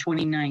than the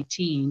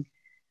 2019.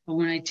 But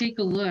when I take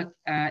a look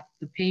at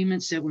the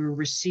payments that were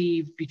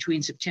received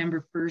between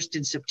September 1st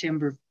and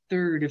September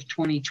 3rd of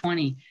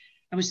 2020,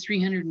 that was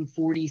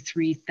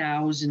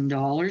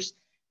 $343,000,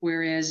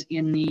 whereas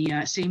in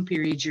the same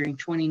period during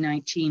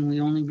 2019, we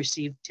only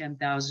received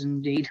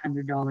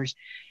 $10,800.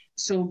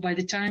 So by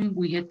the time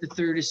we hit the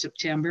 3rd of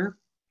September,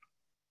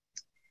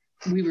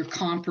 we were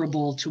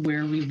comparable to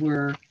where we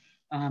were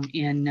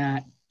in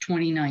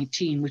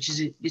 2019, which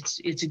is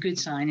it's a good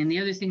sign. And the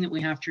other thing that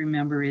we have to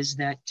remember is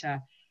that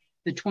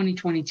the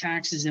 2020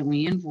 taxes that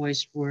we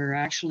invoiced were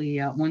actually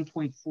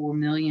 $1.4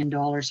 million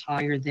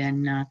higher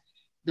than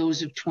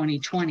those of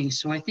 2020.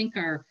 So I think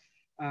our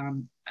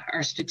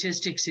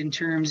statistics in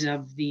terms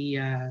of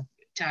the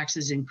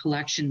taxes and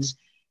collections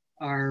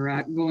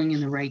are going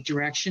in the right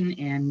direction,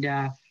 and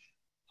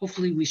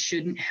hopefully we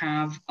shouldn't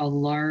have a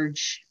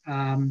large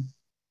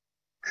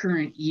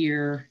current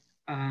year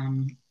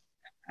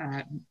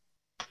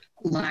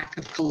lack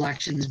of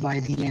collections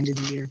by the end of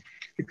the year.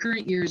 The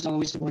current year is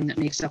always the one that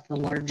makes up the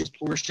largest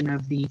portion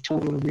of the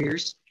total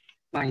arrears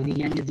by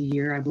the end of the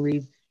year, I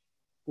believe.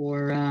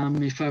 Or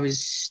if I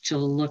was to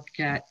look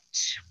at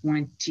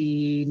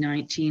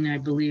 2019, I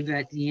believe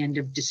at the end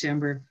of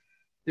December,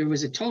 there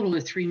was a total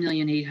of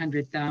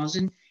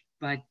 $3,800,000,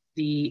 but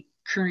the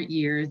current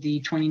year, the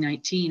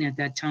 2019 at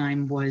that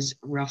time, was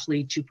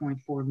roughly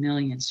 $2.4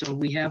 million. So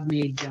we have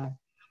made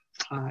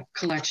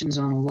collections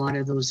on a lot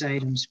of those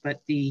items,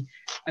 but the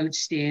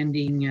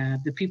outstanding,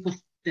 the people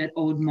that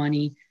owed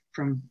money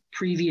from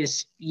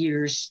previous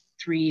years,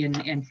 3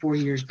 and 4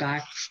 years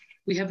back,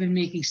 we have been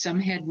making some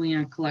headway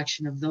on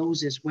collection of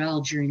those as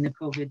well during the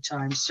COVID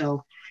time.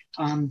 So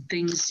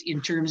things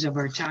in terms of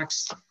our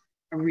tax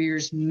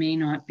arrears may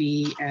not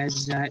be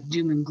as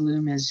doom and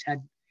gloom as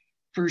had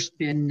first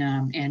been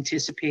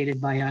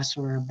anticipated by us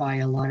or by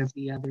a lot of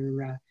the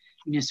other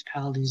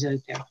municipalities out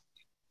there.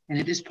 And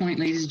at this point,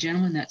 ladies and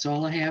gentlemen, that's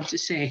all I have to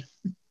say.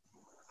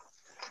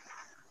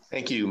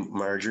 Thank you,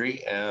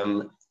 Marjorie.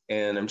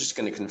 And I'm just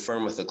going to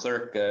confirm with the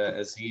clerk,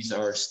 as these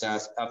are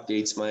staff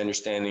updates, my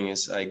understanding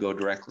is I go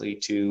directly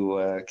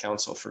to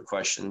council for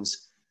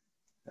questions.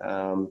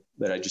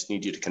 But I just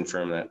need you to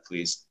confirm that,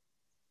 please.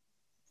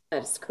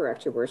 That's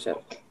correct, Your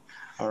Worship.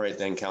 All right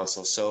then,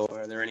 council. So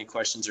are there any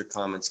questions or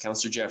comments?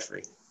 Councillor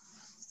Jeffrey.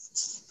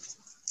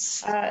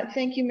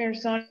 Thank you, Mayor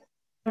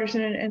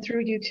Saunderson, and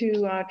through you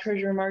to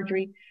Treasurer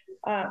Marjorie.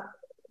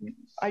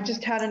 I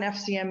just had an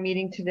FCM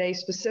meeting today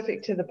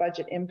specific to the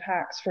budget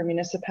impacts for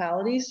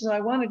municipalities. So I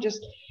want to just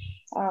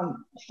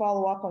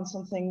follow up on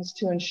some things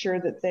to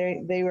ensure that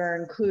they were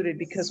included,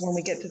 because when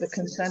we get to the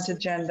consent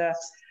agenda,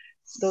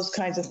 those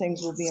kinds of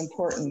things will be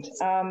important.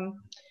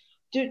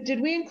 Did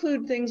we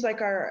include things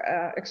like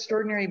our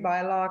extraordinary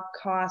bylaw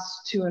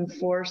costs to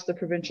enforce the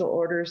provincial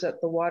orders at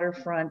the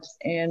waterfront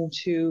and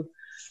to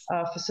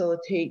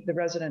facilitate the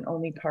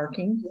resident-only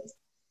parking?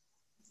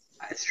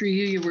 Through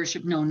you, Your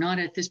Worship, no, not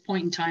at this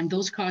point in time.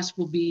 Those costs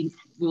will be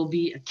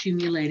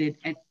accumulated,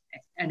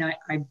 and I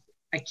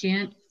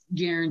can't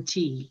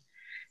guarantee.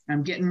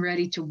 I'm getting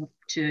ready to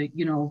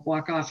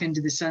walk off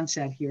into the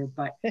sunset here,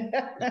 but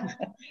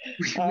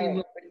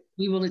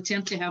we will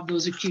attempt to have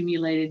those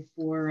accumulated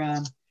for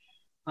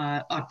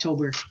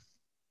October.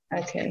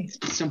 Okay.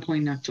 At some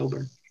point in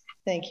October.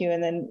 Thank you.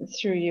 And then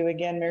through you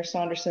again, Mayor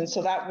Saunderson.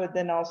 So that would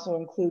then also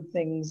include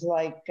things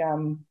like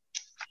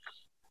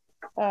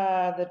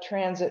the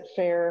transit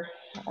fare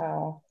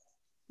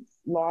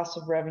loss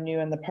of revenue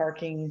and the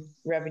parking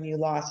revenue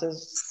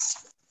losses.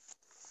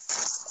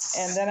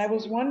 And then I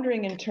was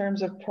wondering, in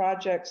terms of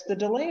projects, the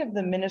delay of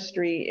the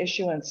ministry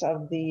issuance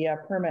of the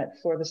permit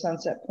for the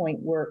Sunset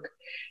Point work,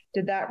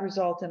 did that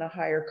result in a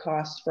higher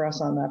cost for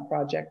us on that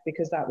project?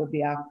 Because that would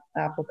be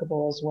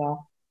applicable as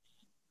well.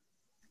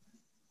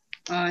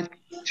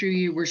 Through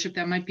Your Worship,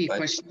 that might be a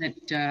question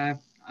that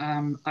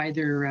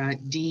either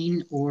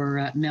Dean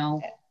or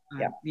Mel.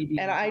 Yeah,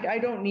 and I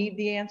don't need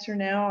the answer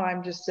now.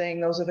 I'm just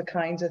saying those are the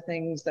kinds of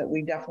things that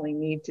we definitely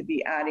need to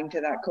be adding to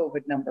that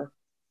COVID number,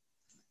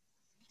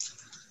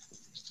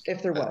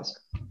 if there was.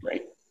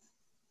 Right.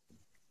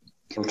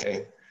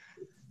 Okay.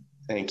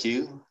 Thank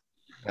you.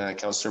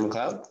 Councillor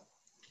McLeod.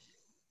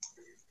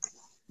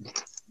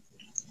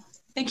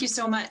 Thank you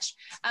so much.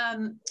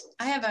 I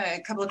have a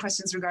couple of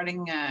questions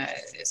regarding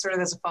sort of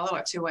as a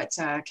follow-up to what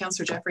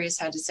Councillor Jeffrey has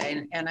had to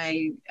say, and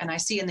I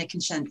see in the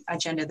consent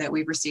agenda that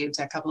we've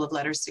received a couple of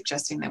letters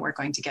suggesting that we're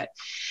going to get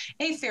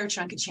a fair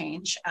chunk of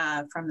change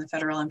from the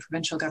federal and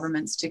provincial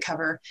governments to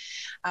cover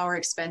our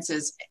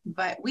expenses.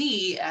 But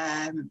we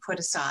put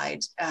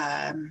aside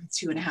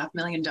 $2.5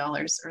 million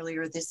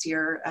earlier this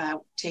year,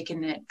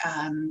 taking it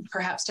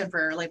perhaps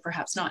temporarily,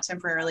 perhaps not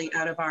temporarily,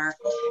 out of our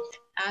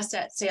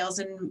asset sales.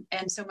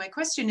 And so my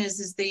question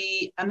is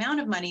the amount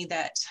of money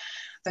that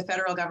the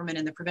federal government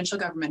and the provincial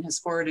government has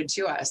forwarded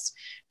to us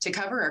to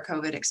cover our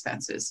COVID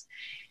expenses.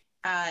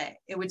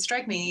 It would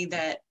strike me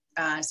that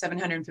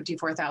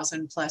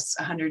 754,000 plus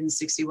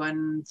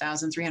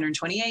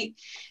 161,328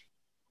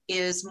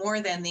 is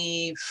more than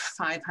the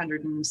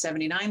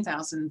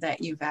 579,000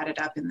 that you've added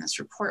up in this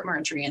report,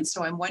 Marjorie. And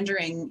so I'm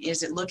wondering,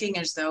 is it looking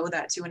as though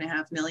that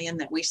 $2.5 million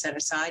that we set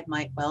aside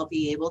might well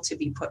be able to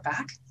be put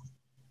back?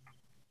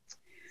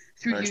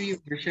 Through you, Your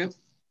Worship.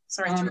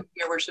 Sorry, through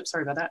Your Worship.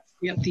 Sorry about that.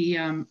 Yep.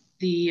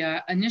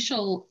 The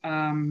initial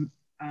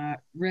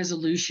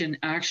resolution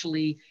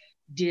actually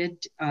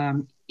did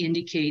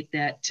indicate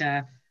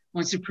that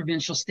once the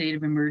provincial state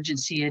of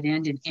emergency had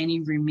ended,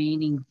 any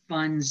remaining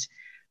funds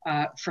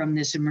from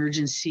this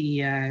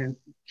emergency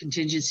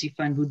contingency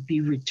fund would be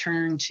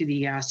returned to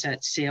the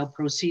asset sale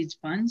proceeds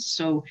funds.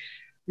 So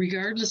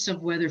regardless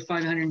of whether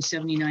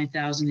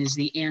 579,000 is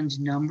the end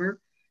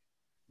number,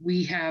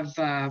 we have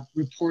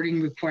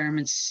reporting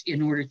requirements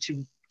in order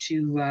to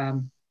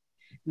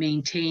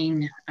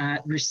maintain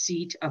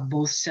receipt of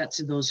both sets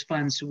of those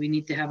funds. So we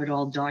need to have it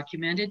all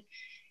documented.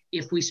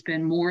 If we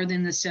spend more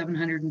than the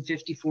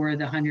 754 or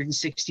the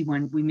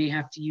 161, we may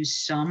have to use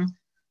some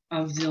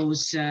of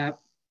those that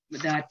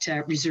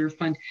reserve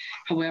fund.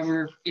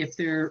 However, if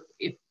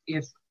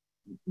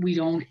we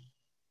don't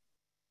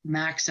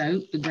max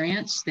out the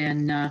grants,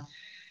 then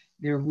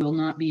there will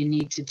not be a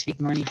need to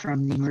take money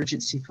from the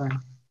emergency fund.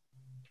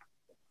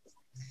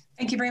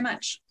 Thank you very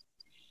much.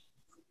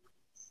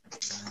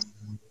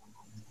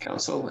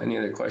 Council, any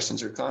other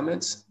questions or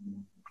comments?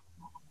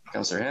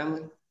 Councillor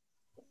Hanlon.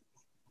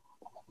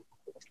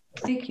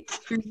 Thank you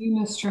for you,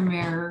 Mr.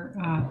 Mayor,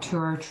 to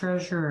our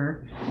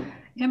treasurer.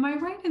 Am I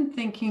right in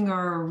thinking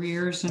our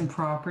arrears and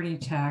property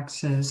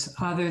taxes,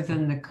 other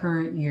than the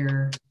current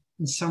year,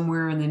 is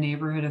somewhere in the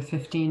neighborhood of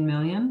 15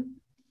 million?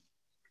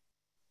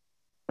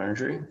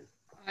 Marjorie?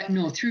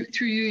 No, through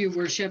you, Your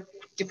Worship.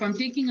 If I'm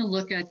taking a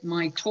look at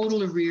my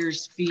total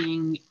arrears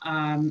being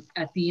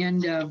at the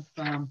end of,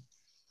 let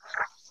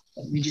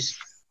me just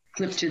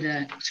flip to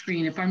the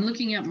screen. If I'm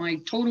looking at my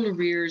total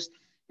arrears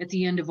at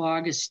the end of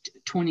August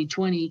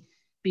 2020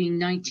 being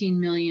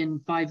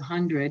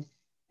 19,500,000,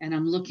 and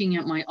I'm looking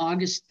at my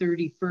August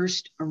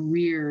 31st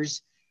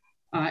arrears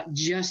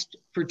just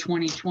for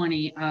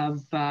 2020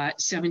 of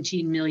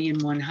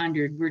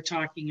 17,100,000, we're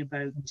talking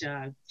about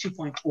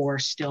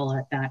 2.4 still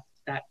at that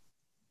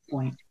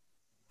point.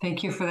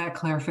 Thank you for that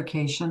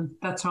clarification.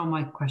 That's all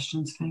my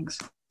questions. Thanks.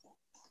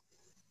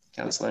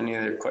 Council, any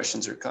other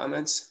questions or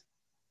comments?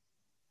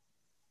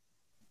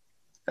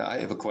 I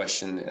have a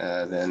question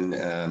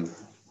then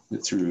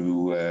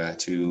through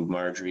to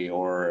Marjorie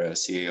or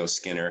CAO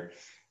Skinner.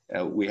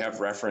 We have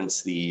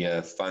referenced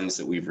the funds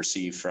that we've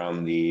received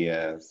from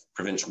the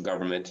provincial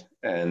government,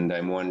 and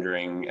I'm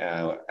wondering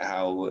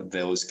how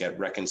those get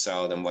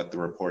reconciled and what the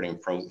reporting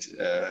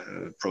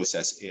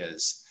process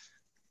is.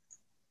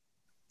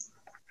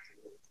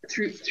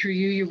 Through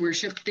you, Your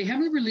Worship, they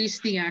haven't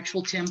released the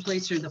actual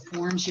templates or the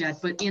forms yet,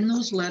 but in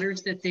those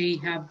letters that they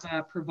have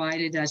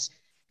provided us,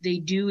 they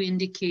do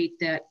indicate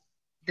that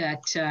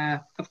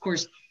of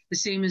course, the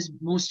same as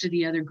most of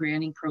the other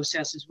granting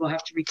processes, we'll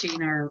have to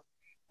retain our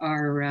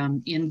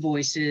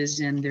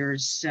invoices, and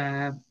there's,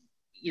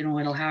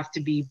 it'll have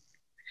to be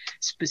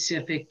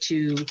specific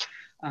to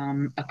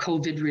a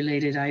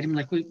COVID-related item.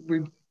 Like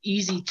we're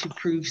easy to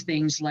prove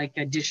things like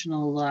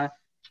additional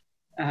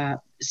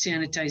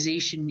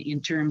sanitization in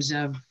terms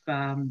of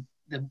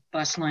the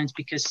bus lines,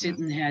 because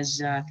Sinton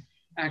has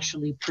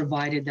actually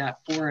provided that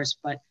for us.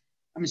 But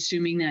I'm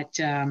assuming that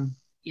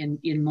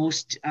in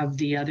most of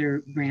the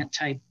other grant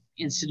type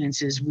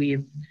incidences,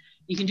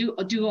 you can do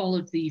all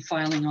of the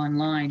filing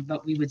online,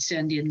 but we would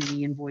send in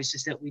the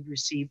invoices that we'd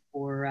receive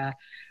for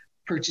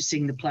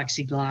purchasing the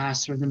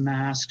plexiglass or the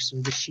masks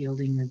or the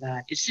shielding or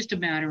that. It's just a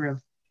matter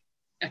of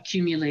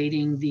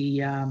accumulating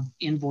the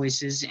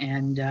invoices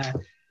and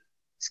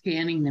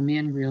scanning them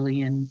in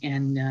really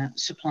and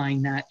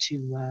supplying that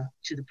to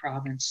the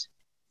province.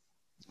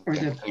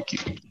 Okay, thank you.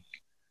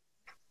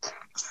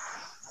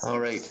 All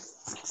right,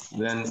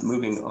 then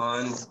moving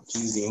on to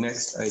the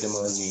next item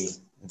on the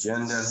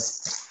agenda,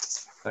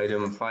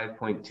 item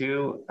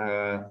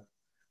 5.2,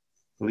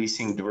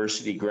 leasing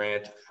diversity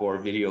grant for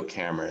video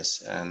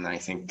cameras. And I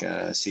think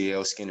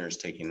CAO Skinner is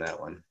taking that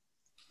one.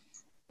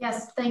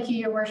 Yes, thank you,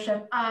 Your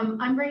Worship.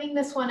 I'm bringing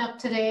this one up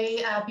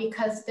today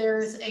because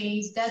there's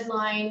a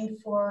deadline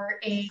for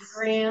a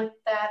grant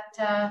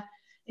that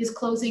is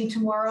closing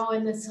tomorrow,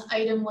 and this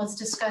item was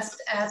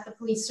discussed at the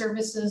Police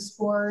Services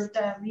Board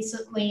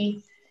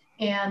recently,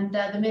 and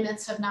the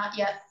minutes have not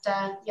yet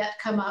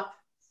come up.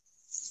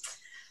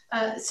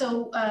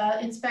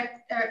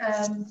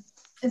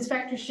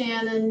 Inspector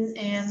Shannon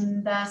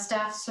and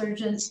Staff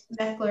Sergeant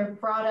Meckler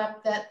brought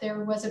up that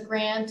there is a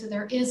grant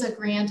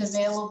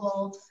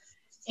available,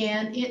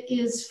 and it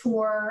is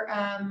for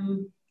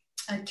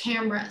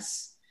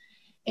cameras.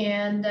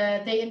 And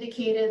they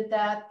indicated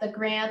that the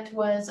grant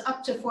was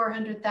up to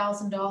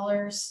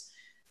 $400,000.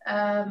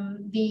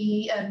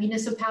 the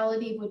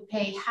municipality would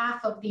pay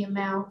half of the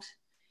amount.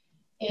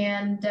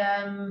 And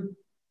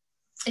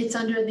it's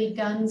under the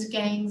Guns,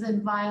 Gangs,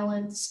 and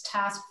Violence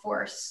Task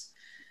Force.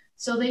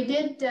 So they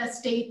did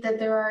state that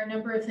there are a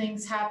number of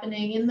things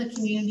happening in the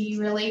community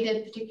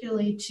related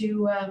particularly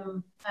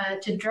to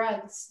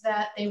drugs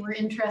that they were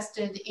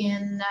interested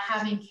in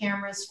having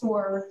cameras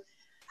for.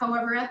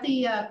 However, at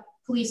the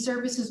Police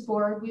Services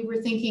Board, we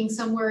were thinking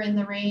somewhere in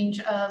the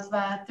range of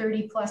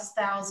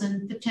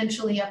 30,000+,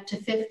 potentially up to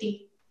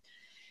 50.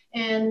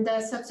 And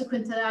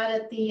subsequent to that,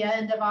 at the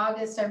end of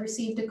August, I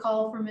received a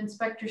call from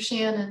Inspector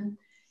Shannon,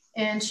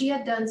 and she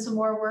had done some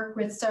more work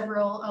with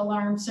several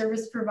alarm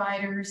service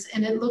providers,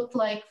 and it looked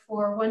like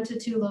for 1 to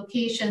 2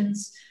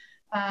 locations,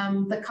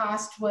 the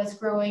cost was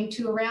growing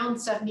to around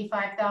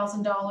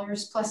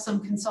 $75,000 plus some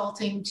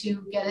consulting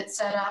to get it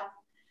set up,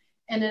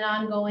 and an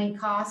ongoing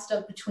cost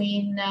of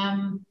between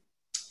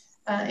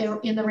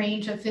in the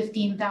range of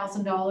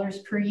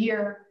 $15,000 per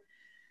year.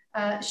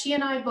 She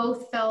and I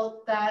both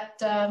felt that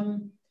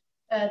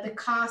the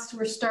costs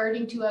were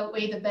starting to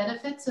outweigh the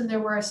benefits, and there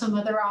were some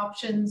other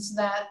options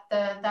that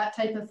that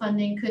type of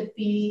funding could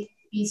be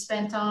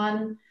spent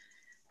on.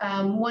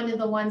 One of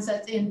the ones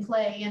that's in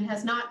play and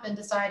has not been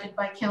decided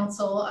by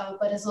council,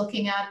 but is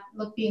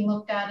being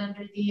looked at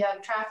under the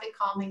traffic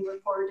calming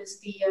report, is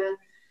the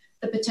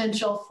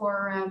potential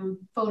for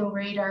photo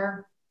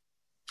radar.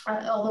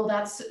 Although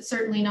that's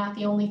certainly not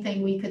the only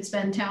thing we could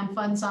spend town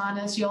funds on,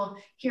 as you'll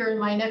hear in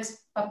my next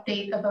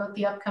update about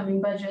the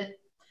upcoming budget.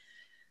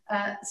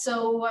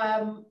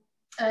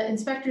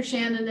 Inspector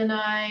Shannon and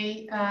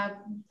I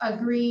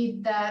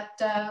agreed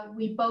that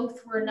we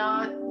both were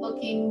not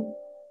looking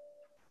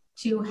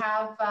to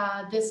have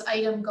this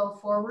item go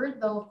forward,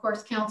 though of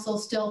course council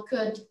still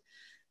could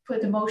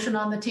put the motion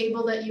on the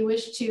table that you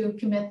wish to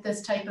commit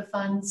this type of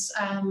funds.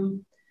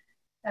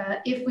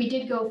 If we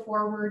did go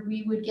forward,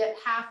 we would get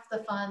half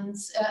the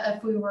funds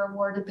if we were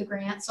awarded the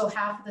grant, so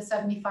half of the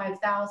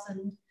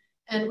 $75,000,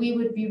 and we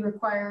would be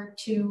required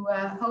to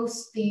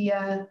host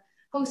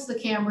the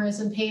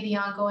cameras and pay the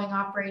ongoing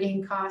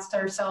operating cost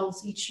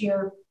ourselves each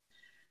year.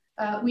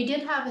 We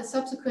did have a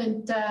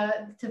subsequent,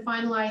 to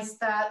finalize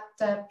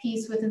that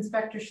piece with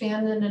Inspector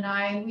Shannon and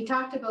I, we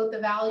talked about the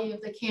value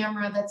of the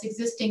camera that's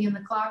existing in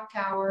the clock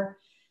tower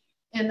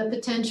and the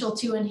potential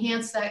to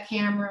enhance that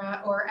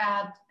camera or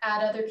add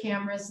other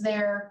cameras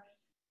there,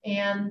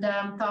 and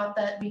thought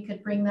that we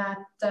could bring that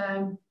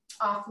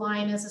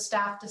offline as a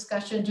staff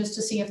discussion just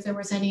to see if there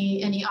was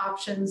any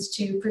options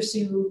to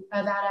pursue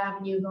that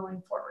avenue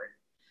going forward.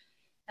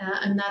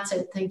 And that's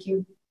it. Thank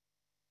you.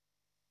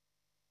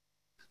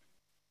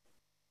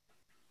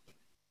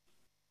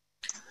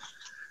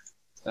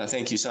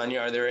 Thank you,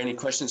 Sonia. Are there any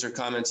questions or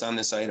comments on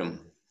this item?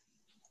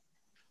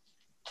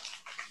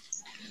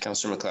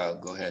 Councillor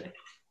McLeod, go ahead.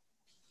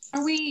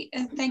 Are we,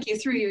 thank you,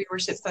 through you, Your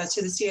Worship, to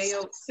the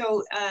CAO.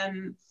 So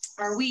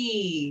are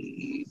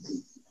we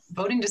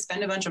voting to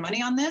spend a bunch of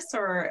money on this,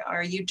 or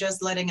are you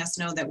just letting us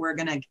know that we're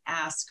going to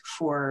ask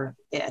for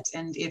it?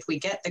 And if we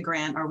get the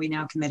grant, are we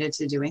now committed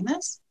to doing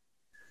this?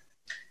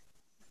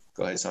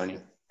 Go ahead,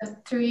 Sonia.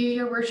 Through you,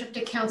 Your Worship,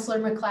 to Councillor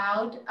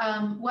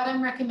McLeod. What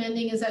I'm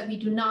recommending is that we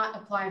do not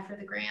apply for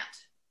the grant.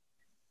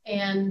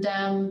 And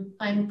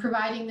I'm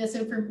providing this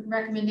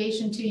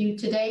recommendation to you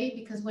today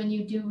because when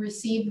you do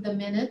receive the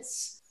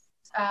minutes,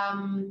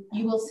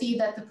 you will see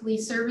that the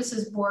Police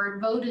Services Board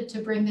voted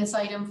to bring this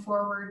item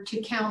forward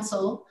to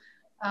council.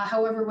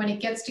 However, when it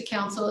gets to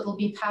council, it'll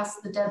be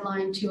past the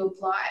deadline to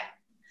apply.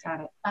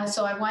 Got it.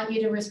 So I want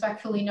you to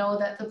respectfully know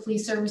that the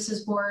Police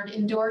Services Board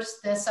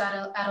endorsed this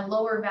at a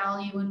lower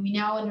value, and we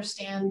now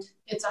understand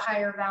it's a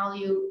higher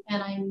value,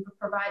 and I'm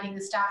providing the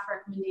staff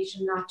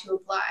recommendation not to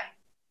apply,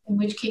 in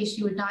which case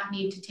you would not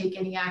need to take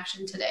any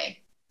action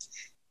today.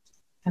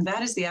 And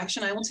that is the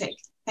action I will take.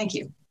 Thank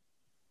you.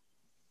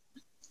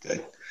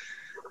 Good.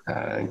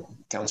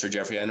 Councillor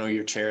Jeffrey, I know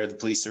you're chair of the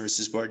Police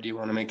Services Board. Do you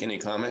want to make any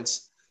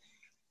comments?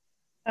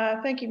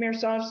 Thank you, Mayor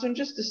Saunders.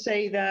 Just to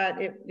say that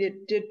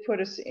it did put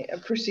us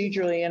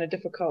procedurally in a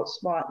difficult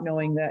spot,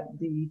 knowing that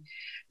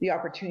the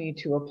opportunity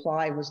to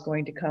apply was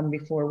going to come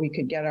before we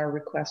could get our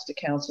request to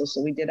council.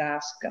 So we did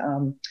ask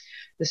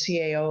the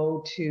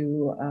CAO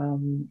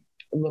to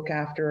look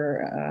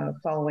after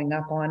following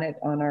up on it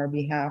on our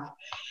behalf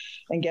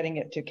and getting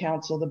it to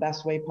council the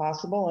best way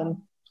possible. And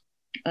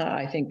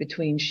I think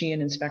between she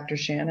and Inspector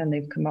Shannon,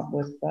 they've come up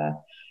with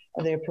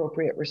the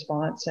appropriate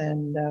response,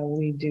 and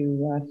we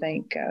do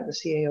thank the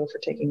CAO for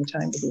taking the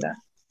time to do that.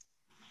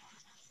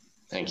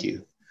 Thank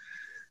you.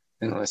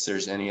 Unless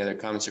there's any other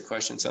comments or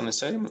questions on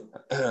this item,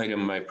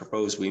 I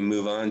propose we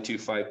move on to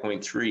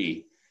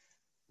 5.3,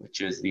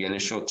 which is the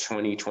initial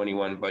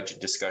 2021 budget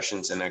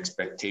discussions and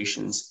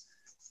expectations.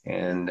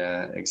 And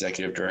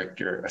Executive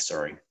Director,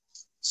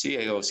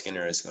 CAO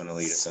Skinner is going to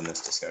lead us on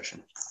this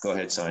discussion. Go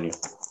ahead, Sonia.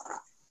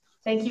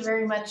 Thank you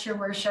very much, Your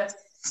Worship.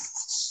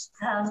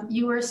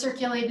 You were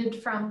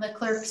circulated from the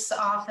clerk's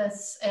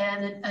office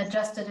an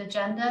adjusted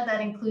agenda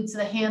that includes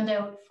the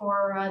handout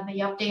for the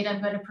update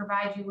I'm going to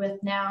provide you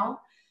with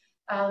now.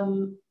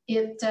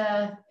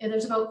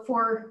 There's about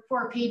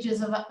four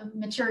pages of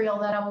material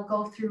that I will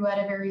go through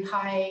at a very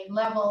high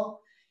level.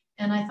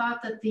 And I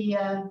thought that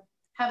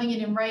having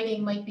it in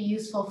writing might be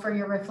useful for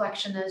your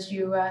reflection as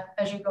you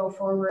go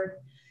forward.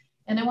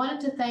 And I wanted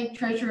to thank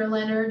Treasurer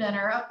Leonard and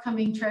our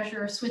upcoming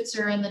Treasurer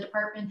Switzer and the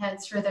department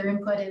heads for their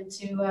input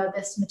into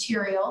this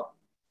material.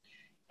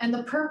 And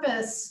the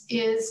purpose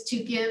is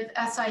to give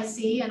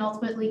SIC and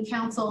ultimately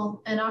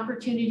Council an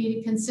opportunity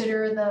to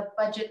consider the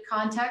budget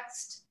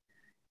context,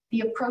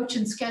 the approach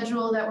and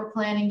schedule that we're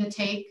planning to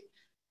take,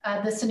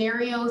 the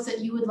scenarios that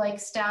you would like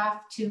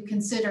staff to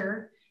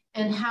consider,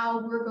 and how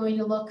we're going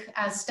to look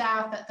as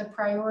staff at the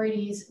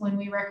priorities when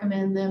we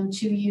recommend them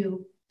to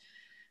you.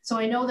 So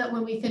I know that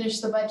when we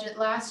finished the budget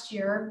last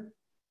year,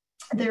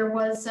 there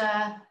was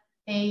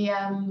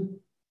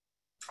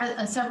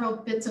several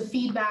bits of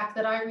feedback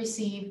that I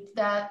received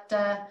that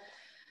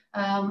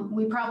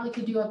we probably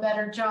could do a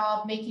better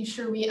job making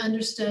sure we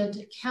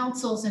understood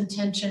Council's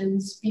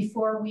intentions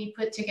before we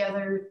put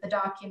together the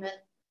document.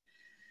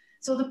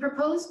 So the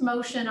proposed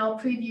motion I'll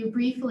preview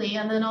briefly,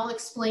 and then I'll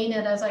explain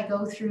it as I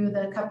go through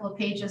the couple of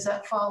pages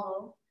that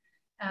follow.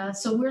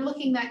 So we're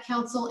looking that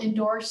Council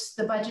endorse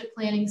the budget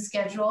planning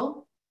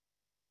schedule.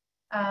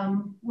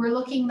 We're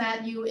looking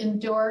that you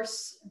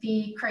endorse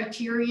the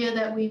criteria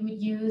that we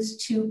would use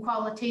to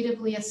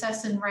qualitatively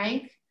assess and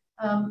rank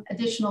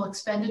additional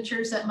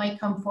expenditures that might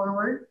come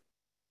forward.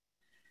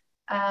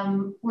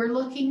 We're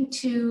looking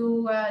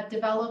to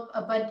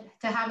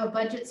have a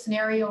budget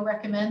scenario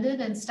recommended,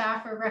 and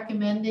staff are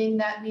recommending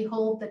that we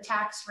hold the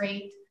tax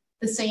rate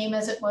the same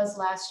as it was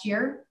last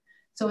year.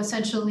 So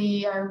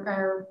essentially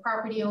our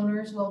property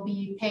owners will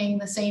be paying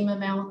the same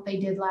amount they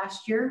did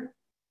last year.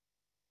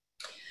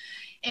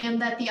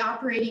 And that the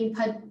operating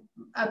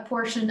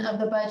portion of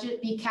the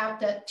budget be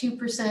capped at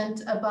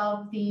 2%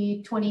 above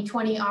the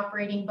 2020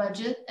 operating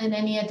budget, and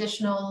any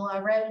additional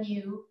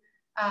revenue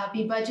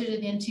be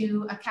budgeted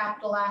into a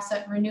capital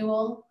asset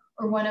renewal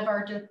or one of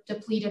our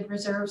depleted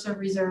reserves or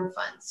reserve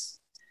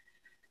funds.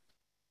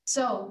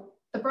 So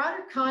the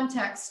broader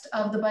context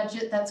of the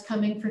budget that's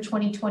coming for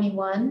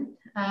 2021,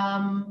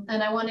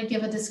 and I want to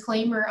give a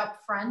disclaimer up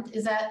front,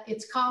 is that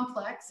it's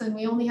complex and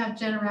we only have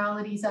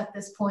generalities at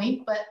this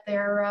point, but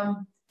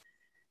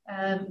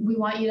we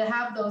want you to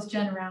have those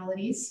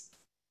generalities.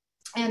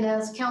 And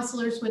as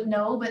councillors would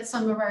know, but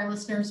some of our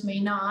listeners may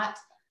not,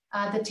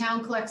 the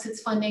town collects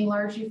its funding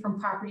largely from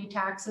property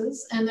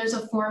taxes, and there's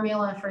a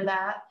formula for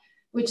that,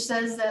 which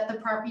says that the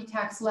property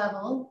tax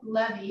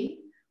levy,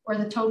 or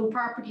the total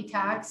property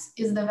tax,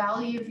 is the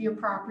value of your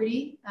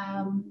property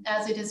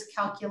as it is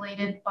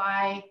calculated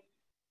by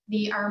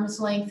the Arm's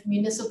Length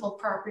Municipal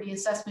Property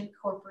Assessment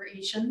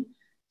Corporation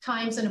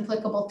times an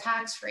applicable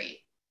tax rate.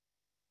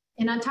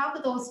 And on top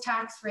of those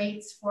tax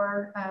rates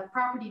for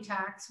property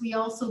tax, we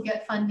also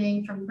get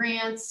funding from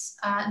grants,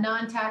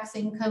 non-tax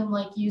income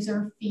like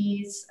user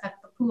fees at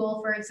the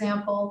pool, for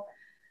example,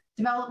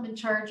 development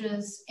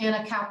charges, and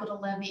a capital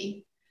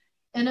levy.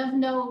 And of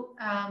note,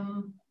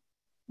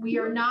 we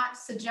are not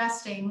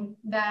suggesting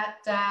that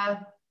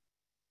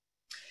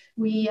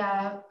we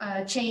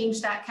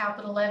change that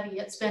capital levy.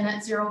 It's been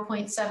at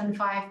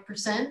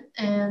 0.75%,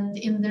 and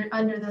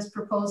under this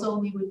proposal,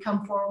 we would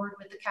come forward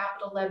with the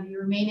capital levy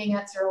remaining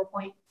at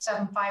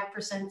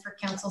 0.75% for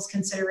Council's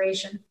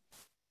consideration.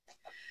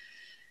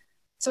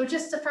 So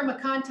just from a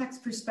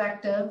context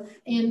perspective,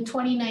 in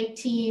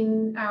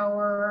 2019,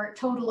 our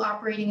total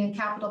operating and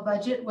capital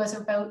budget was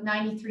about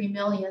 93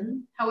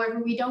 million. However,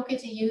 we don't get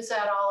to use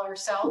that all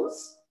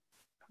ourselves.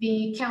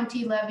 The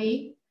county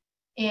levy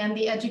and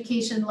the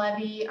education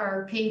levy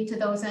are paid to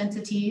those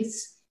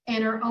entities,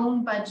 and our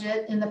own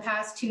budget in the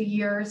past 2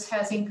 years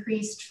has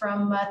increased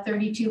from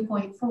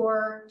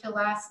 32.4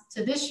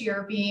 to this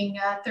year being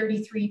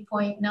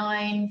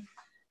 33.9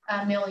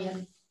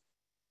 million.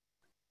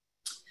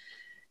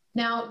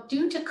 Now,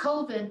 due to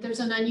COVID, there's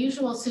an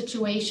unusual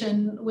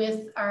situation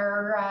with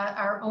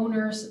our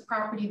owners'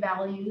 property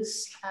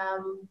values.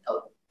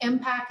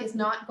 MPAC is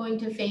not going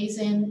to phase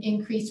in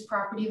increased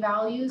property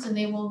values, and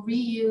they will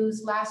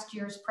reuse last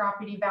year's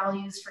property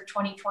values for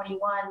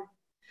 2021.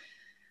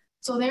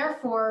 So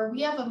therefore,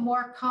 we have a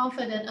more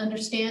confident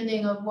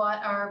understanding of what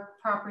our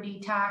property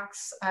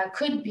tax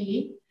could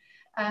be.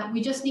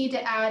 We just need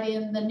to add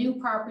in the new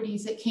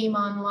properties that came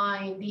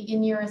online, the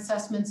in-year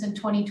assessments in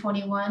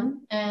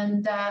 2021.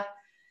 And if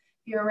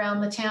you're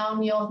around the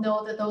town, you'll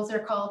know that those are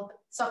called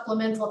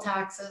supplemental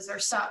taxes, or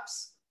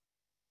SUPs.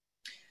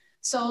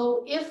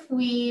 So if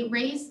we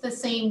raise the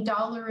same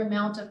dollar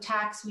amount of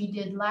tax we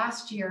did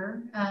last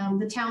year,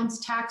 the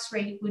town's tax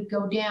rate would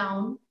go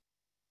down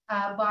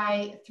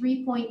by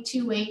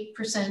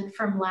 3.28%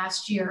 from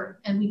last year,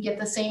 and we get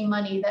the same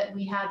money that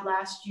we had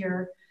last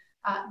year.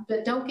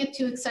 But don't get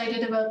too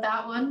excited about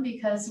that one,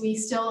 because we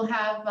still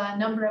have a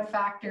number of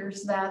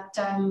factors that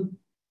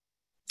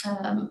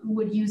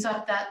would use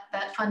up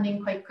that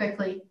funding quite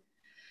quickly.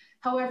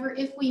 However,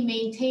 if we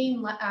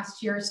maintain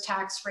last year's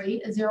tax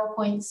rate at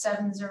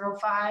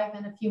 0.705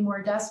 and a few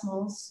more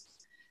decimals,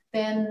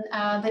 then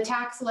the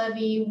tax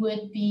levy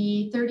would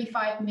be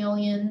 35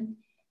 million,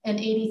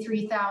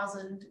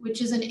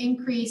 which is an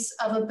increase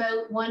of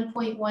about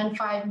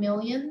 1.15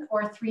 million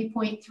or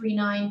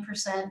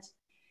 3.39%.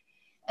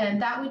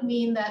 And that would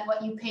mean that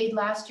what you paid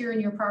last year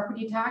in your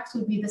property tax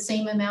would be the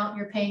same amount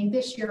you're paying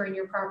this year in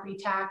your property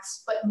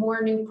tax, but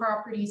more new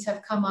properties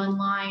have come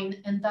online,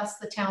 and thus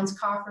the town's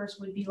coffers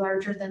would be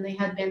larger than they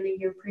had been the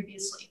year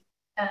previously,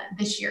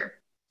 this year.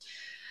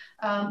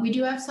 We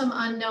do have some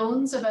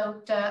unknowns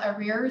about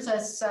arrears,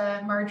 as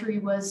Marjorie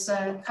was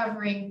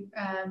covering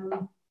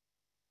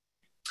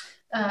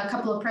a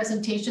couple of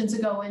presentations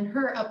ago in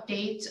her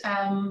update.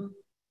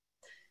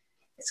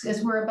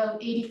 Because we're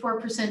about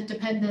 84%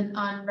 dependent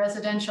on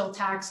residential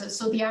taxes,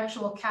 so the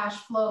actual cash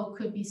flow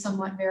could be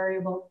somewhat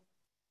variable.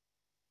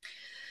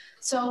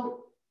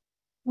 So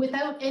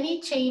without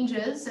any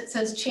changes, it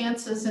says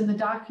chances in the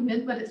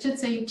document, but it should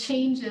say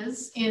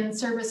changes in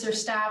service or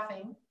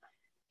staffing,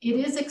 it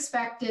is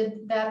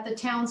expected that the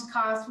town's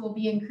costs will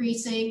be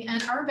increasing,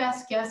 and our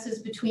best guess is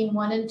between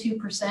 1% and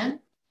 2%.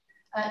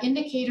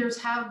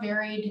 Indicators have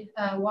varied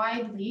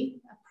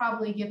widely,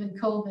 probably given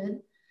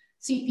COVID.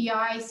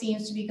 CPI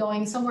seems to be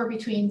going somewhere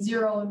between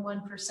 0 and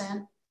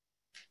 1%,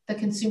 the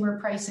Consumer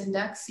Price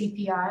Index,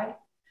 CPI.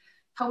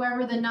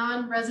 However, the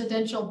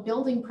non-residential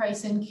building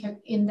price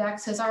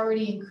index has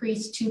already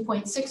increased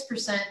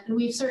 2.6%, and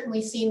we've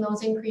certainly seen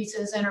those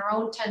increases in our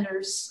own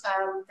tenders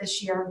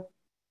this year.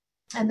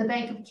 And the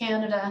Bank of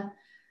Canada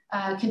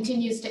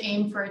continues to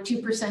aim for a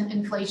 2%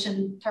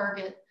 inflation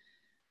target.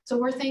 So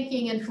we're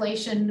thinking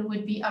inflation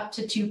would be up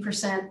to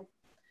 2%.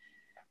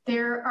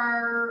 There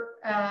are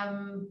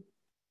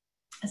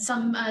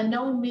some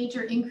known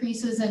major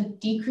increases and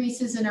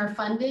decreases in our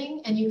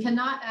funding, and you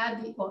cannot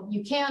add,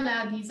 you can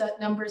add these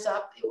numbers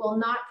up. It will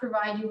not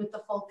provide you with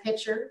the full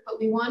picture, but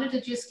we wanted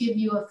to just give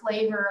you a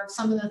flavor of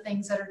some of the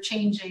things that are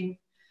changing.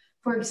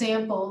 For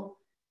example,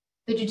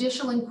 the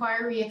judicial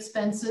inquiry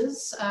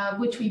expenses,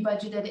 which we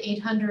budgeted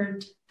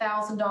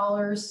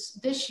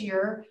 $800,000 this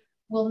year,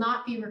 will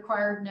not be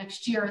required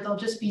next year. There'll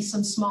just be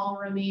some small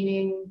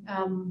remaining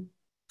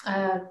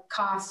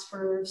costs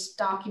for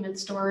document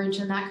storage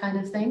and that kind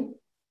of thing.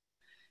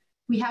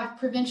 We have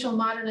provincial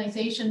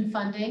modernization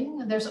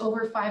funding. There's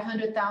over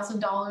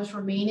 $500,000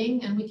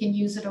 remaining, and we can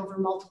use it over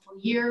multiple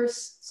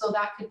years, so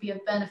that could be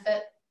of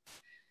benefit.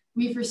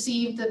 We've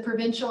received the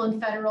provincial and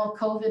federal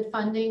COVID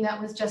funding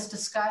that was just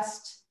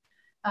discussed,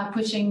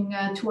 pushing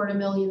toward $1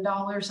 million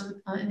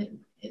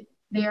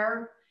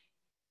there.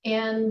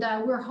 And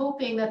we're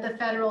hoping that the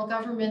federal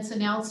government's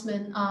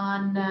announcement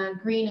on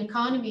green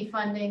economy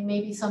funding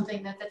may be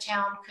something that the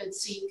town could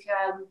seek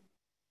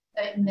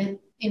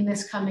in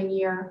this coming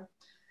year.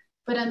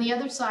 But on the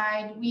other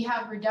side, we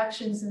have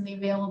reductions in the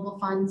available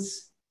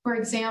funds. For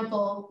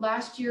example,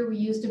 last year we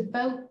used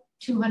about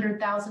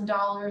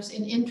 $200,000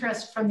 in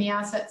interest from the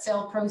asset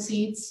sale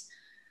proceeds.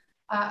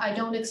 I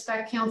don't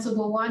expect council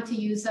will want to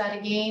use that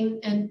again.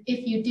 And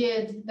if you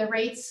did, the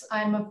rates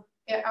are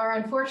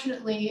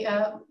unfortunately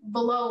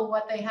below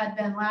what they had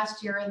been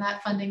last year, and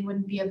that funding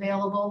wouldn't be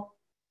available.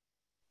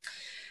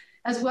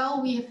 As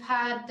well, we've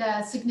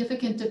had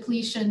significant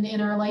depletion in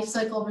our life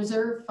cycle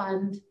reserve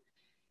fund.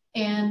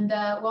 And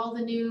while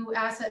the new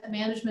asset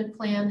management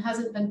plan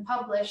hasn't been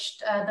published,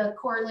 the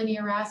core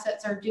linear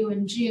assets are due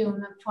in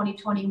June of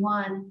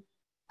 2021.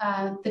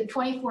 The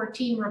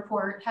 2014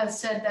 report has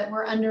said that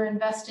we're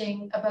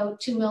underinvesting about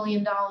 $2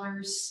 million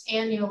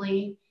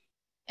annually,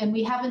 and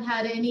we haven't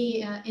had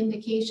any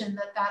indication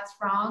that that's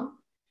wrong.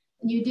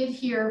 And you did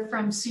hear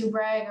from Sue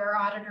Bragg, our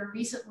auditor,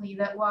 recently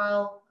that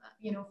while,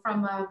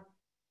 from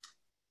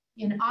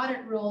an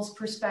audit rules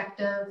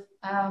perspective,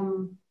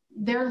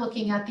 they're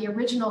looking at the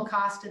original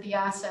cost of the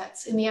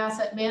assets. In the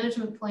asset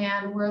management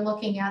plan, we're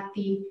looking at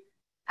the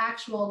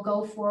actual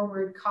go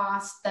forward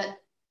cost that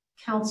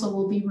council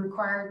will be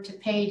required to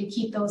pay to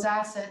keep those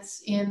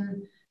assets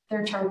in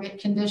their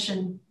target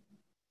condition.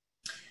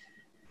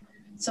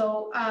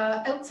 So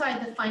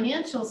outside the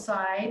financial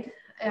side,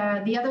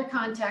 the other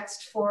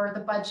context for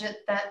the budget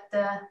that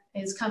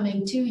is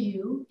coming to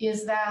you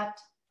is that,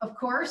 of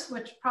course,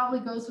 which probably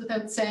goes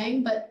without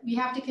saying, but we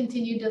have to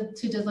continue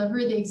to deliver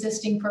the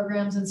existing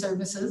programs and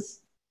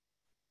services.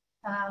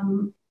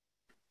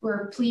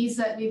 We're pleased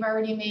that we've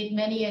already made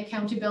many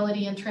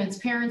accountability and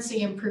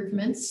transparency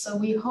improvements. So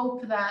we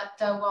hope that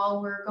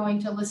while we're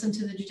going to listen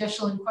to the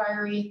judicial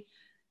inquiry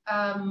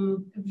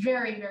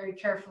very, very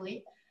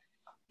carefully,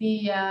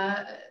 we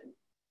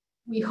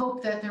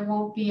hope that there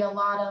won't be a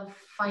lot of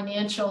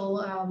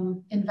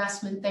financial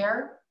investment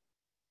there.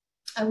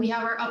 We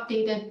have our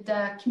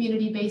updated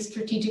community-based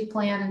strategic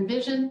plan and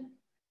vision.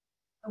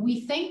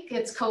 We think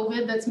it's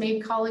COVID that's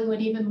made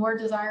Collingwood even more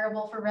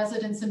desirable for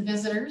residents and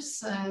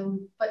visitors,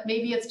 but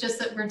maybe it's just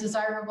that we're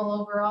desirable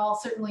overall.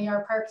 Certainly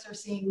our parks are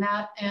seeing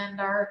that, and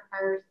our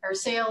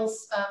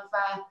sales of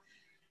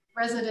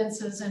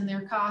residences and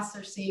their costs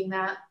are seeing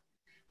that.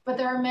 But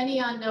there are many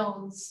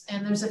unknowns,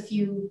 and there's a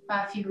few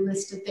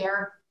listed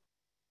there,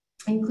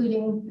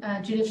 including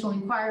judicial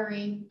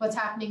inquiry, what's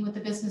happening with the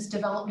Business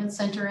Development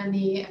Center and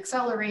the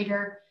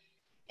accelerator,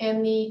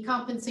 and the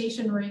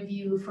compensation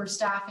review for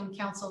staff and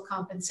council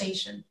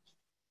compensation.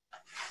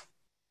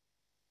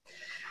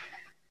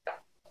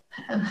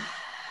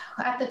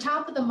 At the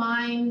top of the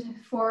mind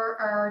for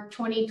our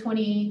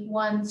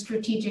 2021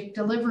 strategic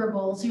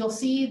deliverables, you'll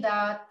see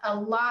that a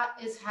lot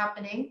is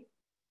happening.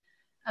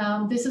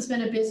 This has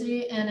been a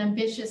busy and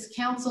ambitious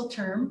council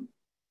term.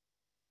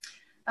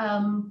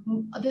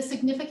 The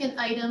significant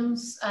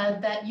items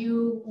that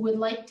you would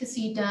like to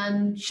see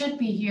done should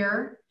be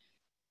here.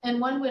 And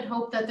one would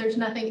hope that there's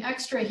nothing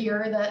extra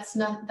here that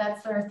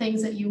are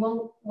things that you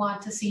won't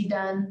want to see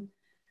done.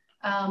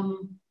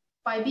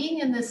 By being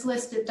in this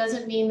list, it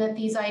doesn't mean that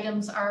these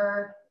items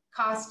are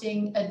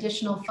costing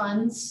additional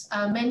funds.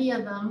 Many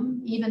of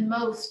them, even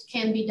most,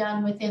 can be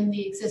done within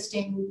the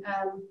existing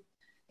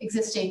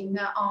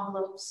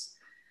envelopes.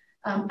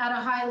 At a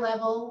high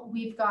level,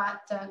 we've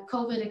got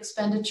COVID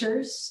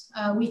expenditures.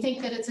 We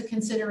think that it's a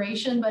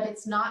consideration, but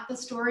it's not the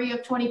story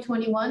of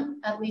 2021.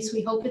 At least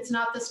we hope it's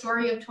not the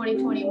story of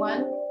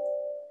 2021.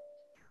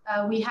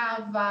 We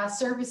have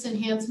service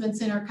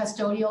enhancements in our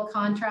custodial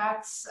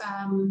contracts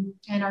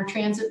and our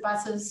transit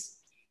buses,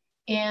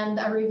 and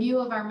a review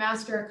of our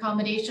master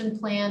accommodation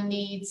plan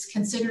needs,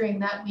 considering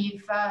that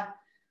we've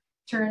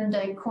turned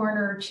a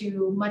corner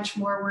to much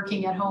more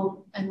working at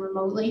home and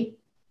remotely.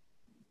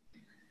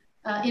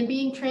 In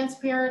being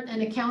transparent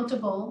and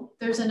accountable,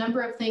 there's a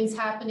number of things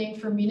happening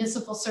for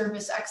municipal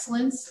service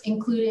excellence,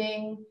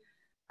 including,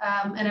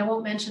 and I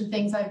won't mention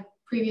things I've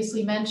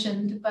previously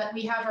mentioned, but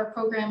we have our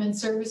program and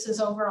services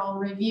overall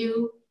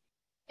review,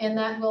 and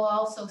that will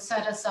also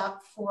set us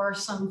up for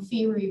some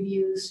fee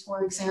reviews,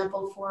 for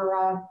example,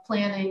 for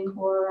planning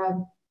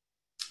or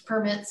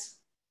permits.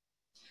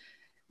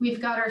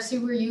 We've got our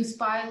sewer use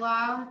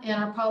bylaw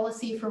and our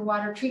policy for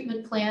water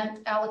treatment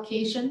plant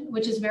allocation,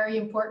 which is very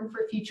important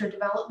for future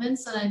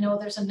developments. And I know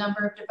there's a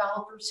number of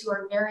developers who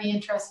are very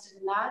interested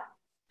in that.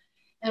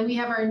 And we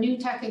have our new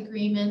tech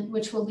agreement,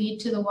 which will lead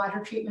to the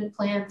water treatment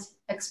plant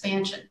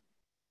expansion.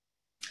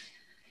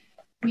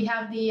 We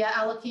have the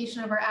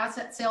allocation of our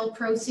asset sale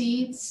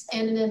proceeds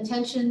and an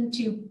intention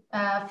to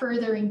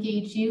further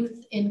engage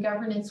youth in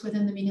governance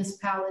within the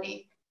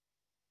municipality.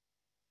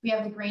 We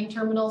have the grain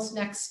terminal's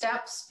next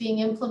steps being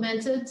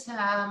implemented,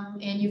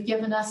 and you've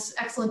given us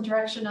excellent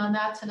direction on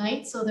that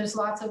tonight. So there's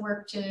lots of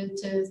work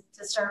to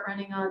start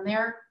running on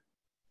there.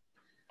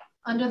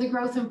 Under the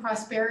growth and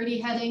prosperity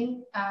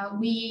heading,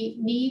 we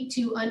need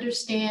to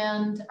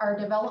understand our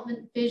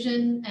development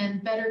vision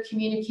and better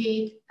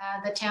communicate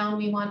the town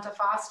we want to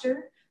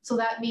foster. So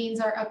that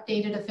means our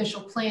updated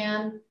official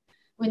plan.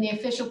 When the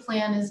official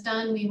plan is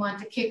done, we want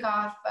to kick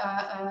off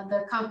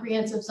the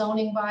comprehensive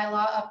zoning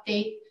bylaw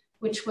update,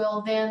 which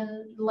will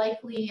then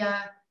likely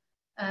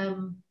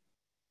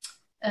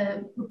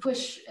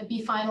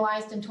be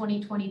finalized in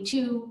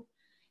 2022.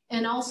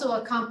 And also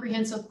a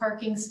comprehensive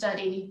parking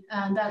study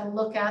that'll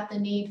look at the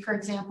need, for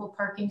example,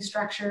 parking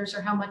structures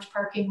or how much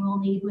parking we'll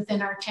need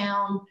within our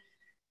town,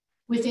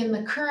 within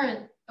the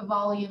current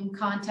volume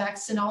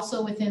context, and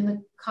also within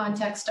the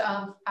context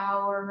of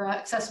our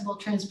accessible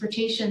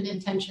transportation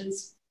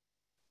intentions.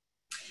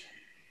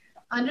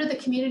 Under the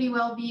community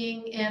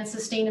well-being and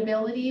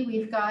sustainability,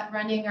 we've got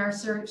running our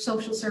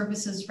social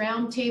services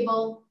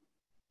roundtable,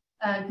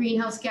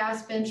 greenhouse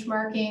gas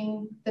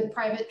benchmarking, the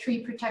private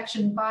tree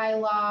protection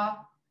bylaw,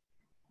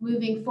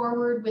 moving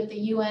forward with the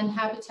UN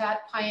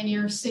Habitat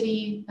Pioneer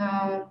City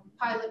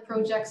pilot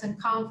projects and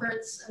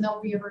conference, and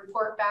there'll be a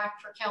report back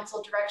for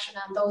council direction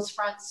on those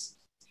fronts.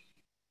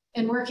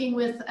 And working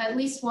with at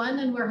least one,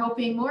 and we're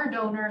hoping more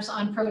donors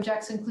on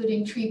projects,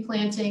 including tree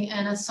planting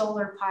and a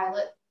solar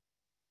pilot.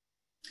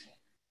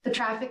 The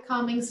traffic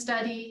calming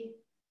study,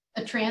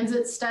 a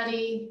transit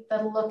study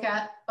that'll look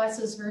at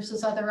buses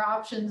versus other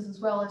options, as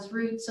well as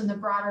routes in the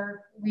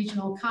broader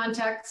regional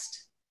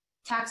context,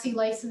 taxi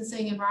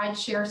licensing and ride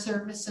share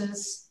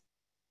services,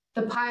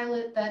 the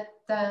pilot that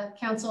the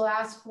council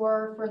asked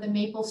for the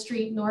Maple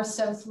Street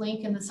North-South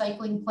link and the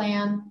cycling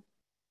plan,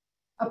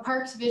 a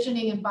parks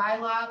visioning and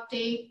bylaw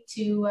update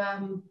to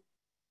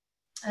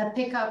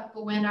pick up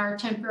when our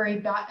temporary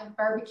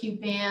barbecue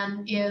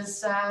ban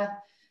is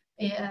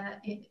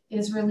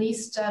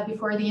released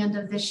before the end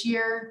of this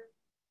year.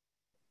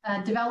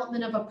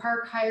 Development of a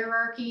park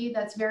hierarchy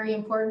that's very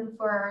important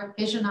for our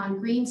vision on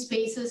green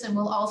spaces and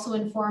will also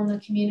inform the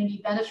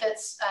community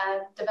benefits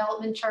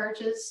development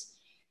charges.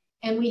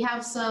 And we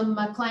have some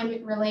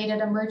climate-related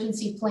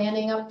emergency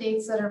planning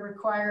updates that are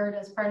required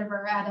as part of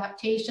our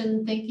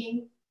adaptation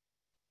thinking.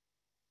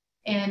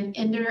 And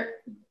under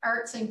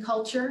arts and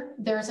culture,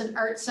 there's an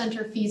arts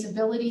center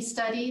feasibility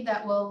study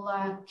that will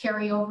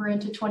carry over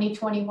into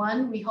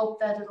 2021. We hope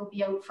that it'll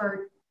be out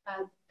for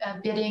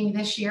bidding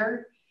this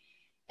year.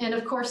 And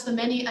of course, the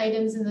many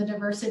items in the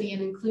diversity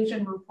and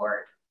inclusion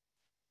report.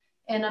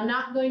 And I'm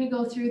not going to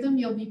go through them,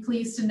 you'll be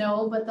pleased to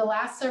know, but the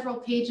last several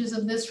pages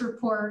of this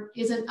report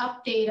is an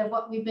update of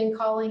what we've been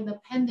calling the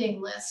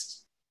pending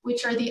list,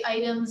 which are the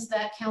items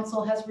that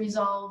council has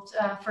resolved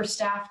for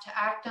staff to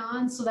act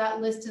on. So that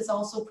list is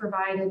also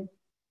provided.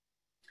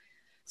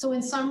 So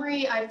in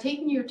summary, I've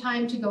taken your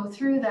time to go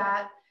through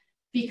that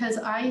because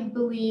I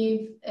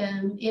believe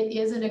it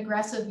is an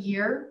aggressive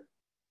year.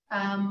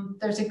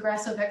 there's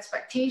aggressive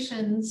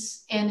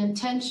expectations and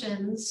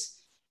intentions,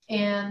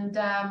 and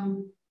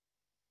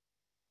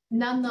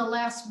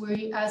nonetheless,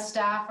 we as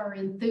staff are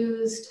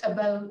enthused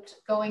about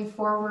going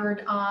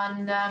forward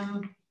on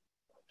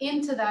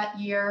into that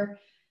year.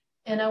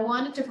 And I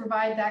wanted to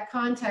provide that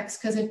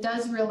context because it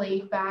does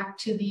relate back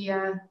to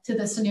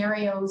the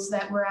scenarios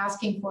that we're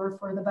asking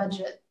for the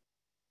budget.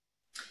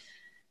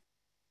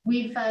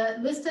 We've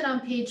listed on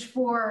page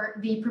 4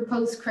 the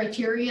proposed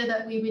criteria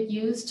that we would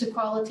use to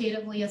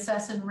qualitatively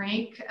assess and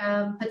rank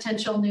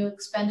potential new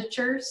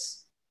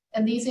expenditures.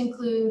 And these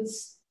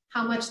includes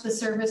how much the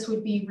service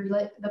would be,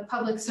 the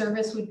public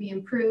service would be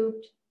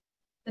improved,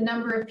 the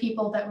number of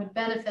people that would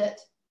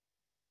benefit,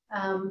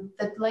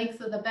 the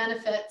length of the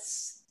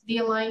benefits, the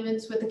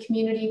alignments with the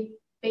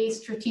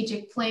community-based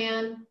strategic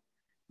plan,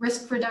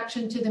 risk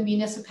reduction to the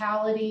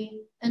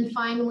municipality, and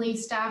finally,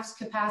 staff's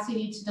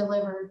capacity to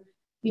deliver.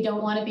 We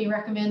don't want to be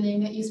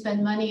recommending that you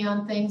spend money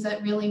on things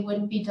that really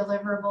wouldn't be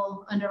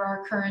deliverable under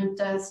our current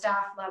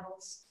staff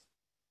levels.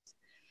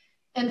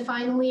 And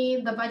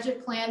finally, the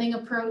budget planning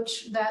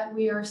approach that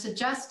we are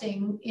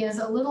suggesting is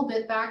a little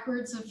bit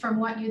backwards from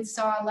what you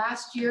saw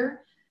last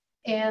year.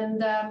 And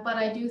but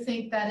I do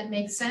think that it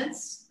makes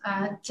sense.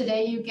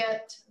 Today you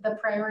get the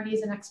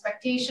priorities and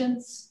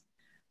expectations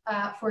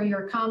for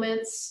your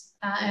comments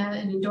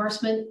and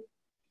endorsement.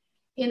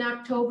 In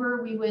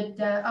October, we would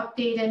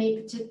update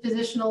any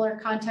positional or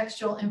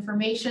contextual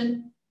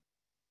information.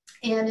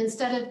 And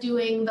instead of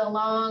doing the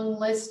long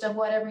list of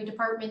what every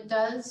department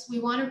does, we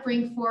want to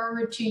bring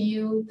forward to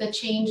you the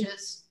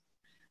changes,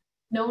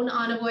 known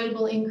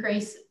unavoidable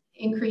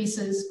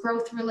increases,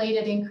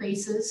 growth-related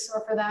increases,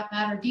 or for that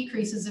matter,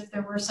 decreases if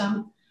there were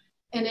some,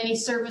 and any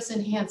service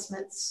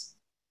enhancements.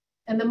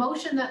 And the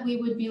motion that we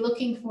would be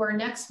looking for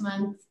next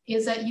month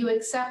is that you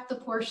accept the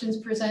portions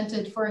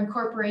presented for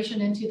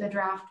incorporation into the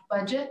draft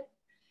budget.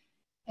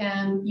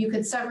 And you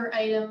could sever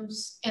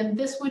items, and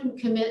this wouldn't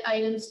commit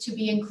items to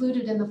be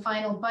included in the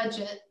final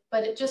budget,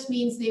 but it just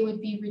means they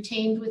would be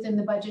retained within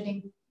the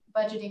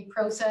budgeting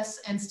process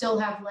and still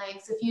have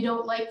legs. If you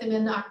don't like them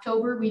in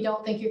October, we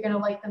don't think you're going to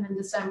like them in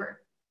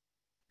December.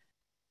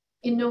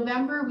 In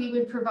November, we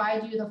would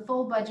provide you the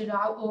full budget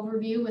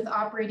overview with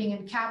operating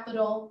and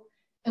capital,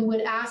 and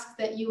would ask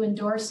that you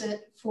endorse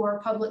it for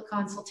public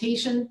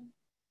consultation.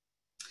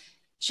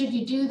 Should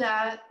you do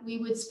that, we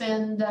would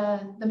spend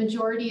the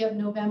majority of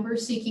November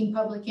seeking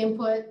public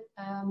input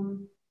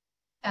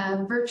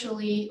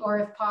virtually, or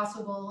if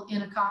possible,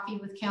 in a coffee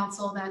with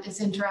council that is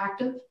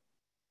interactive.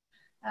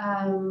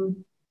 And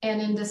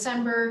in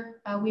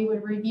December, we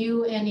would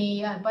review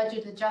any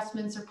budget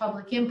adjustments or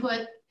public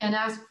input and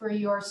ask for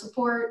your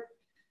support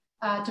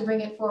to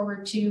bring it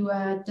forward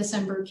to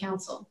December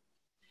council.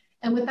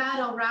 And with that,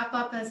 I'll wrap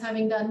up as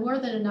having done more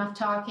than enough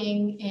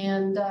talking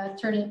and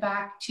turn it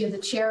back to the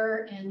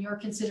chair and your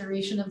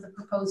consideration of the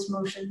proposed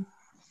motion.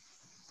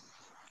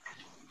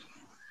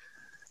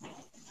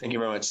 Thank you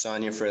very much,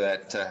 Sonia, for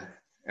that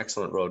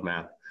excellent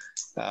roadmap.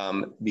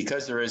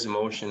 Because there is a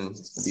motion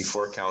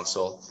before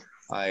council,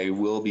 I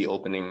will be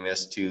opening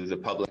this to the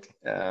public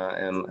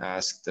and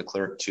ask the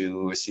clerk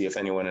to see if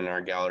anyone in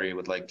our gallery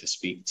would like to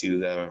speak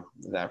to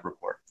that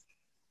report.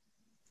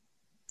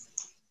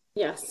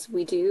 Yes,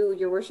 we do,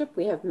 Your Worship.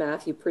 We have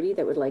Matthew Pretty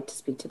that would like to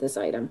speak to this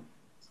item.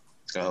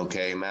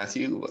 Okay,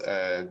 Matthew,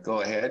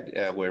 go ahead.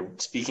 We're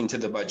speaking to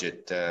the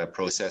budget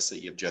process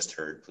that you've just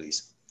heard,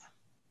 please.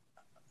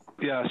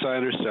 Yes, I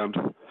understand.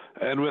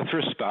 And with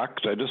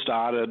respect, I just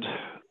added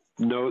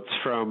notes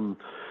from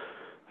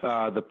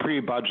the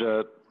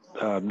pre-budget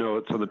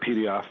notes on the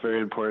PDF,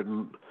 very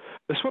important.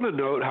 I just want to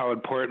note how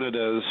important it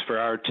is for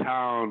our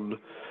town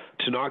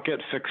to not get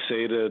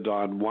fixated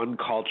on one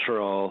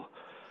cultural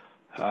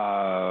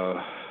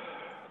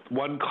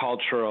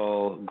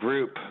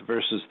group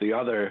versus the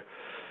other.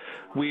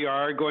 We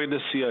are going to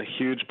see a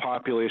huge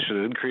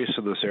population increase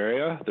in this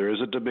area. There is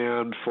a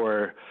demand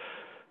for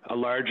a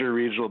larger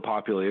regional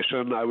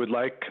population. I would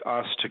like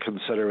us to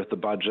consider with the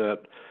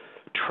budget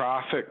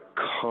traffic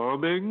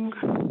calming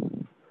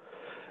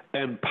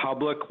and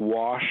public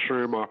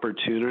washroom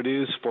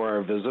opportunities for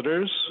our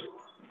visitors.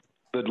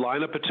 The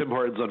lineup at Tim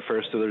Hortons on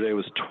First the other day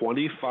was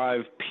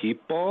 25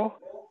 people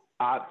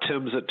at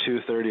Tim's at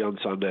 2:30 on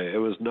Sunday. It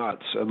was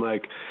nuts. And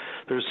like,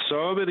 there's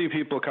so many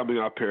people coming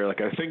up here.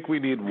 Like, I think we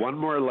need one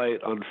more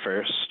light on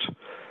First,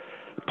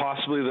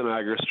 possibly the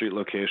Niagara Street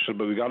location,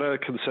 but we got to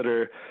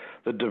consider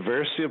the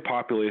diversity of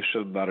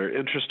population that are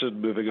interested in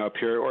moving up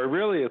here, or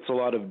really it's a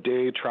lot of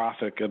day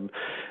traffic and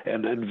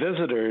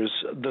visitors.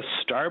 The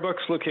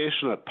Starbucks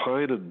location at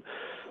Pine and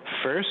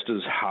First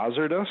is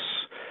hazardous.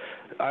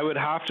 I would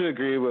have to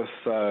agree with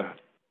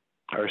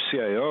our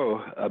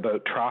CIO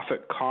about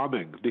traffic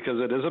calming,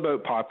 because it is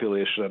about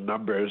population and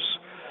numbers.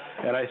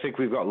 And I think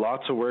we've got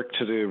lots of work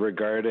to do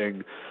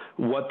regarding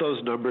what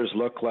those numbers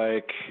look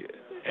like,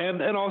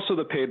 and also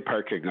the paid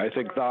parking. I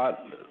think that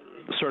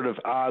sort of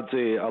adds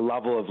a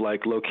level of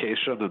like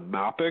location and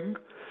mapping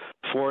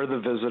for the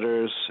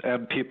visitors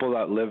and people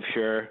that live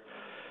here.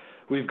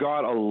 We've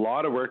got a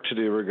lot of work to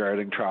do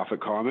regarding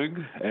traffic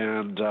calming,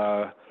 and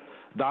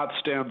that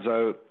stands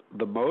out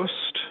the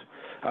most,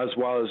 as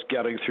well as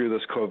getting through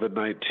this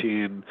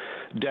COVID-19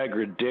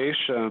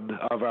 degradation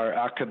of our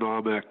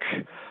economic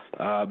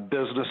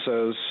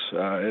businesses.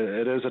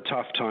 It is a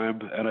tough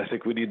time, and I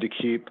think we need to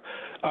keep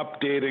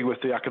updating with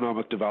the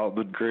Economic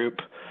Development Group.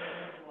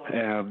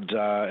 And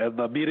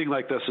the meeting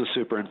like this is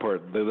super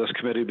important. This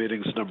committee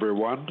meeting is number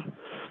one.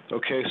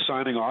 Okay,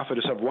 signing off. I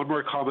just have one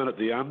more comment at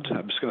the end.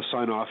 I'm just going to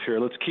sign off here.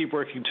 Let's keep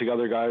working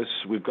together, guys.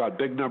 We've got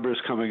big numbers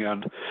coming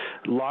in,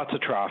 lots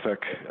of traffic.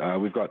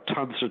 We've got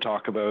tons to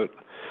talk about.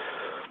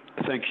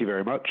 Thank you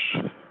very much.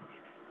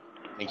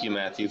 Thank you,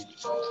 Matthew.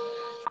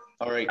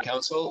 All right,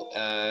 Council,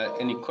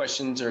 any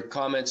questions or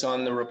comments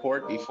on the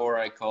report before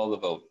I call the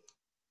vote?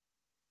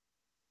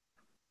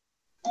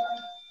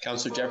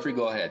 Councillor Jeffrey,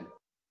 go ahead.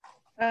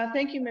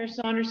 Thank you, Mayor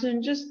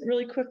Saunderson. Just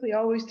really quickly,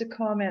 always to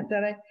comment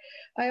that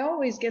I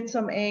always get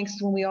some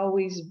angst when we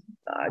always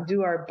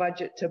do our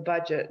budget to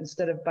budget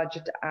instead of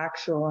budget to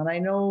actual. And I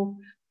know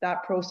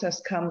that process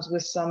comes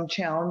with some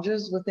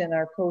challenges within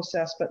our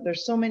process, but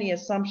there's so many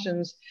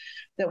assumptions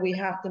that we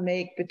have to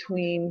make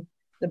between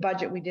the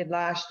budget we did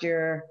last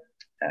year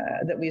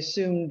that we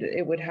assumed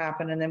it would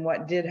happen, and then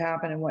what did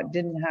happen and what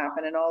didn't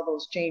happen, and all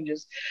those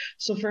changes.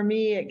 So for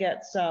me, it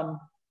gets a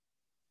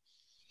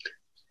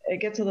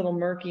little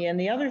murky. And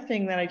the other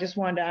thing that I just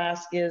wanted to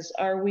ask is,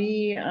 are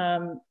we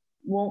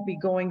won't be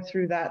going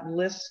through that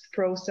list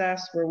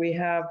process where we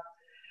have,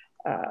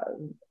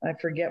 I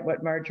forget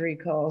what Marjorie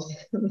calls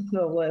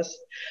the list,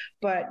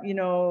 but you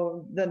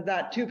know,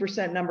 that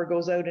 2% number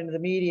goes out into the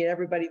media,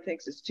 everybody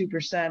thinks it's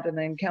 2%, and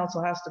then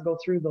council has to go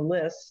through the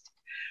list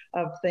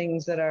of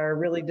things that are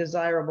really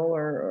desirable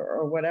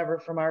or whatever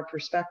from our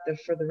perspective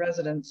for the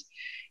residents,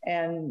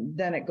 and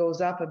then it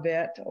goes up a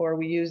bit, or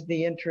we use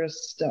the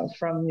interest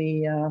from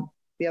the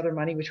other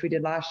money, which we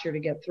did last year, to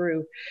get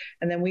through,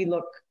 and then we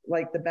look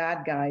like the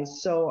bad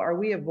guys. So are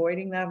we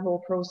avoiding that whole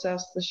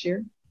process this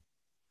year?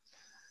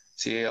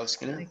 CAL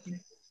Skinner. Thank you.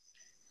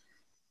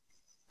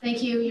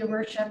 Thank you, Your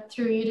Worship.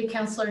 Through you to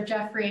Councillor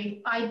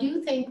Jeffrey. I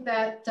do think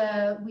that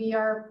we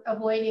are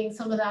avoiding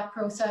some of that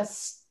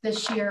process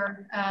this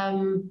year.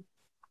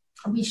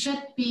 We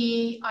should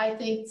be, I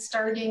think,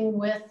 starting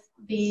with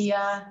the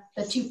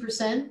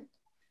 2%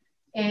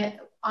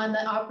 on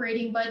the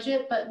operating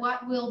budget, but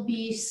what will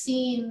be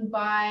seen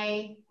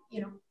by,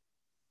 you know,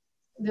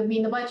 I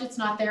mean, the budget's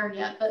not there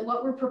yet, but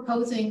what we're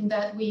proposing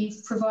that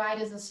we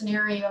provide as a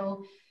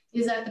scenario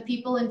is that the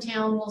people in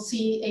town will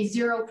see a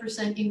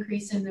 0%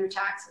 increase in their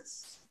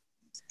taxes.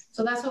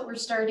 So that's what we're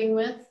starting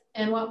with.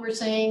 And what we're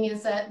saying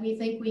is that we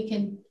think we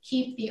can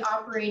keep the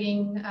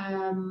operating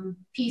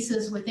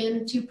pieces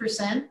within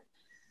 2%,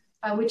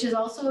 which is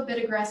also a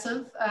bit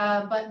aggressive,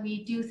 but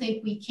we do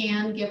think we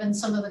can, given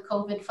some of the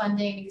COVID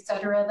funding, et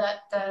cetera,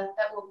 that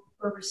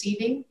we're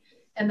receiving,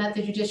 and that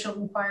the judicial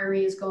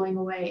inquiry is going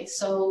away.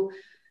 So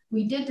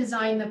we did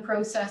design the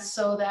process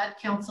so that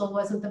council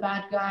wasn't the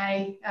bad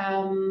guy,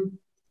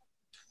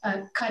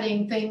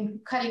 cutting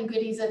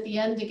goodies at the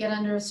end to get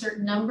under a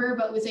certain number,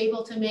 but was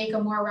able to make a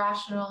more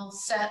rational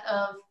set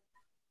of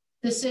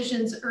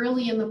decisions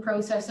early in the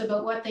process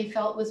about what they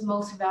felt was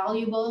most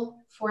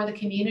valuable for the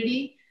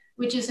community,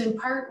 which is in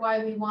part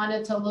why we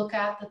wanted to look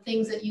at the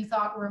things that you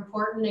thought were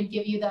important and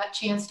give you that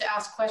chance to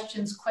ask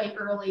questions quite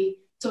early,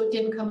 so it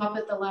didn't come up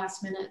at the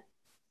last minute.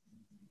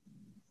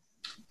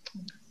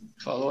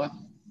 Follow up?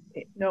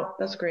 No,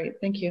 that's great.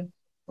 Thank you.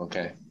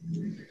 Okay.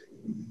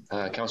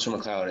 Councillor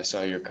McLeod, I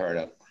saw your card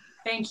up.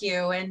 Thank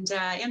you. And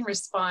in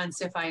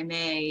response, if I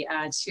may,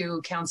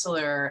 to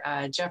Councillor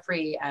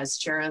Jeffrey as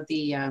chair of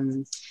the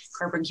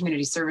Corporate and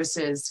Community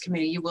Services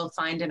Committee, you will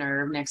find in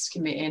our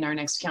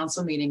next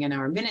council meeting in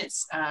our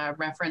minutes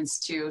reference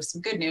to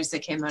some good news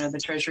that came out of the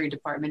Treasury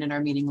Department in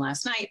our meeting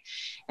last night,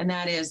 and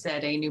that is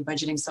that a new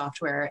budgeting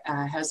software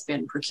has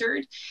been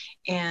procured,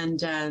 and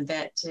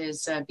that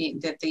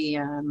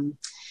the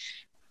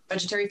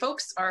budgetary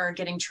folks are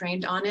getting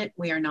trained on it.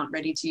 We are not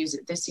ready to use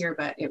it this year,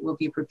 but it will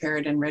be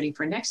prepared and ready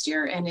for next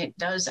year. And it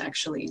does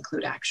actually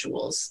include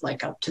actuals,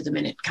 like up to the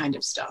minute kind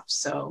of stuff.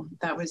 So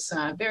that was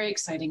very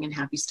exciting and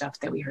happy stuff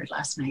that we heard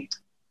last night.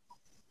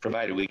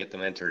 Provided we get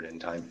them entered in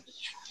time.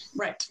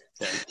 Right.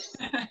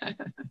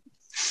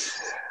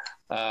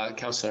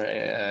 Councillor,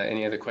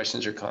 any other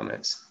questions or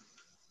comments?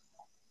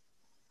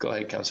 Go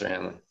ahead, Councillor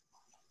Hanlon.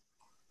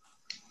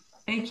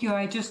 Thank you.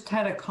 I just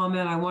had a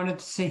comment. I wanted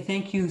to say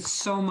thank you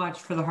so much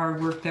for the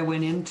hard work that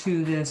went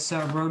into this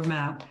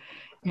roadmap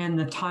and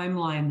the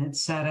timeline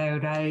that's set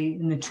out.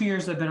 In the 2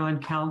 years I've been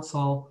on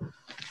council,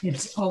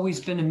 it's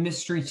always been a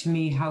mystery to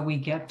me how we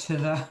get to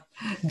the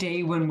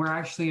day when we're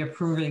actually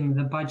approving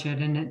the budget.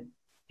 And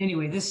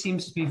anyway, this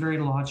seems to be very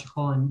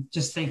logical, and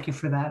just thank you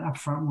for that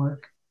upfront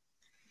work.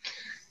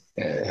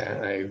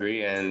 I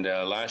agree. And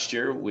last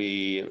year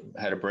we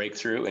had a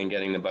breakthrough in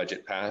getting the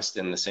budget passed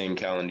in the same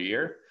calendar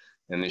year.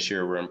 And this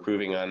year we're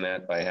improving on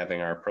that by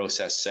having our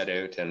process set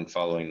out and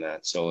following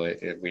that. So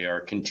we are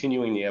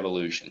continuing the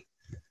evolution.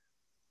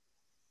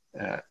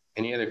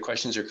 Any other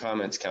questions or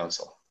comments,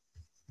 Council?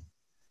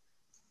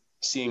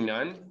 Seeing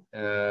none,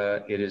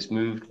 it is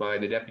moved by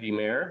the Deputy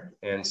Mayor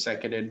and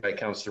seconded by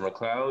Councillor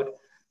MacLeod.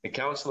 The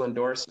Council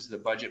endorses the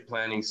budget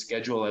planning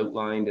schedule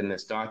outlined in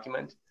this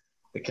document.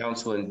 The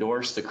Council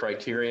endorsed the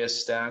criteria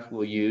staff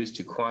will use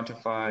to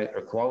quantify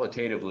or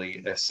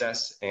qualitatively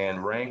assess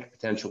and rank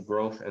potential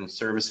growth and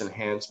service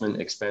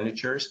enhancement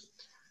expenditures.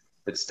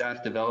 That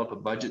staff develop a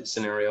budget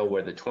scenario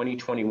where the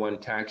 2021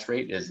 tax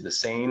rate is the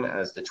same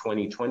as the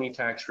 2020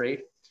 tax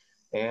rate,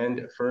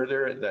 and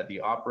further that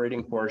the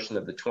operating portion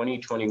of the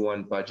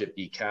 2021 budget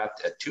be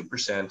capped at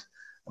 2%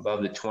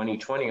 above the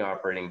 2020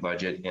 operating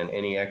budget, and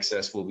any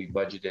excess will be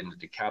budgeted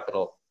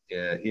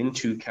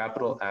into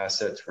capital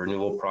assets,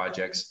 renewal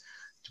projects,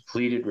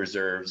 depleted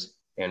reserves,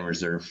 and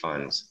reserve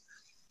funds.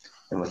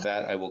 And with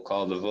that, I will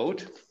call the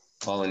vote.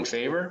 All in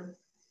favor?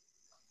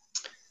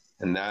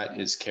 And that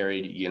is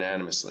carried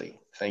unanimously.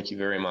 Thank you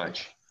very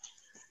much.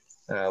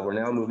 We're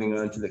now moving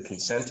on to the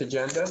consent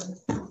agenda.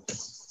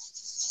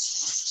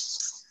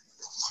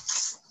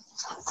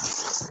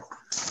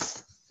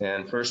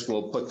 And first,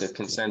 we'll put the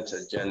consent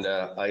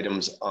agenda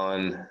items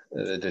on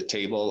the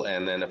table,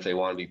 and then if they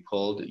want to be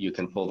pulled, you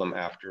can pull them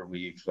after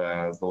we've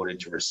voted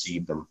to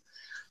receive them.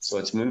 So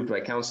it's moved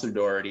by Councillor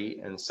Doherty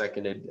and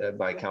seconded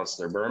by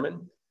Councillor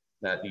Berman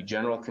that the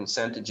general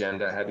consent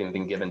agenda, having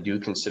been given due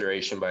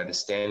consideration by the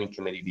Standing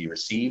Committee, be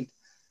received.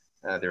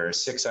 There are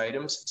 6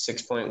 items.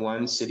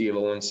 6.1, City of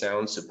Owen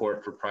Sound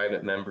Support for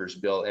Private Members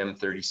Bill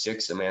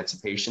M36,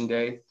 Emancipation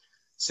Day.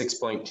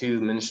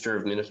 6.2, Minister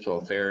of Municipal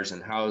Affairs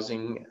and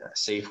Housing,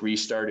 Safe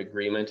Restart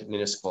Agreement,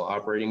 Municipal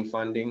Operating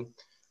Funding.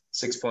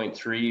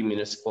 6.3,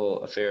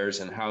 Municipal Affairs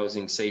and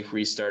Housing, Safe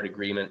Restart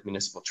Agreement,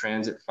 Municipal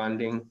Transit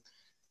Funding.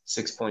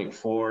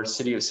 6.4,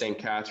 City of St.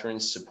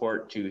 Catharines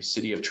support to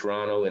City of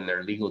Toronto in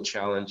their legal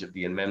challenge of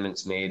the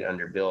amendments made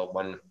under Bill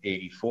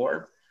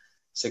 184.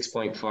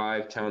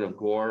 6.5, Town of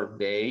Gore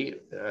Bay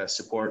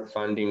support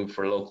funding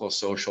for local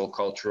social,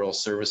 cultural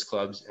service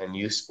clubs and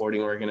youth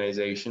sporting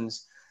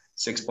organizations.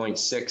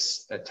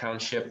 6.6,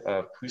 Township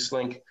of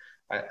Pooslink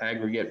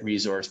aggregate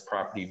resource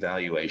property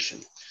valuation.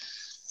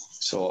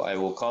 So I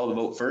will call the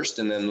vote first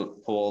and then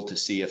poll to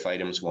see if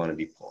items want to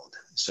be pulled.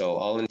 So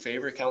all in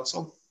favor,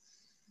 Council?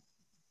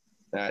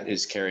 That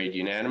is carried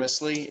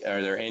unanimously.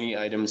 Are there any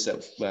items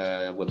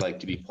that would like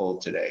to be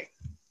pulled today?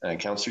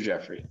 Councillor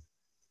Jeffrey.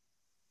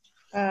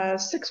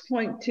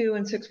 6.2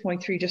 and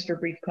 6.3, just for a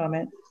brief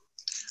comment.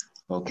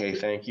 Okay,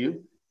 thank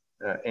you.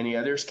 Any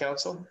others,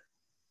 Council?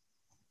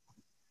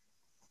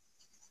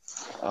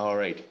 All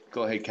right,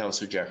 go ahead,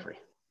 Councillor Jeffrey.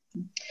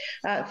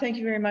 Thank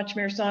you very much,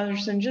 Mayor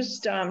Saunderson.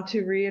 Just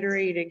to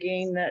reiterate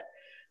again that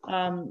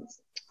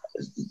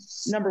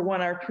number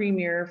one, our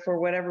Premier, for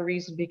whatever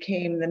reason,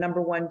 became the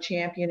 #1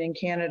 champion in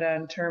Canada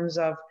in terms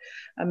of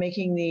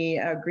making the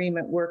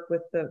agreement work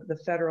with the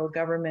federal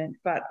government.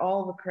 But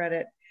all the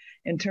credit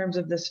in terms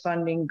of this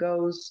funding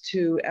goes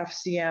to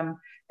FCM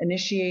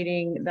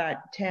initiating that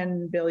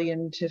 $10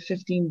 billion to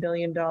 $15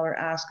 billion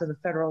ask of the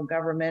federal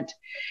government,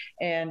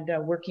 and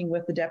working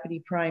with the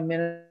Deputy Prime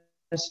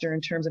Minister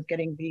in terms of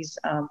getting these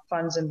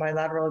funds and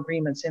bilateral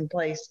agreements in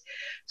place.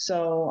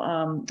 So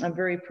I'm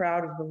very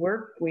proud of the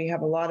work. We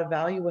have a lot of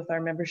value with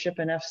our membership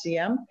in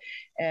FCM,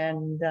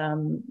 and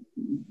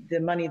the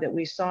money that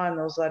we saw in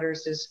those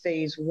letters is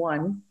phase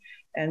 1.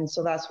 And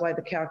so that's why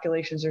the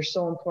calculations are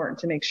so important,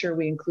 to make sure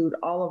we include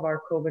all of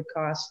our COVID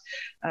costs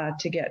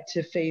to get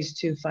to phase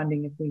 2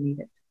 funding if we need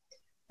it.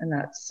 And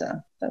that's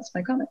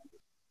my comment.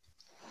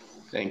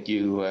 Thank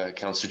you,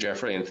 Councillor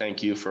Jeffrey, and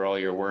thank you for all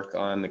your work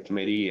on the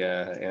committee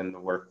and the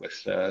work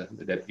with the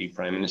Deputy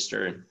Prime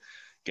Minister in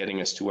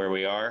getting us to where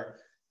we are.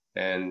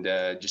 And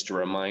just a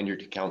reminder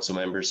to council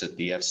members that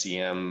the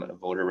FCM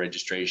voter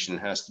registration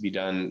has to be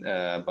done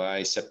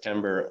by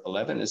September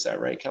 11. Is that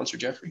right, Councillor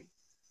Jeffrey?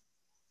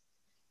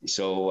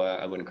 So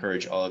I would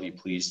encourage all of you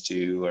please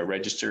to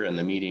register, and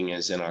the meeting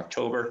is in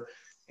October,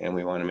 and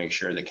we want to make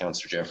sure that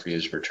Councillor Jeffrey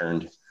is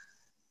returned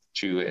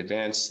to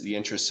advance the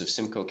interests of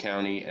Simcoe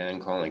County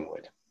and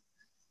Collingwood.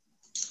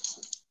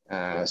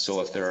 So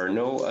if there are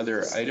no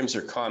other items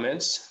or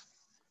comments,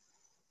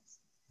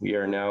 we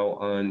are now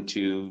on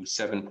to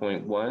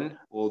 7.1,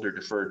 older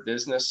deferred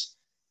business,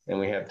 and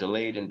we have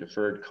delayed and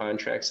deferred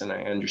contracts, and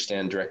I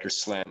understand Director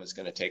Slam is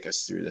going to take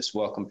us through this.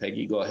 Welcome,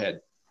 Peggy. Go ahead.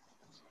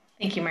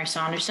 Thank you, Mayor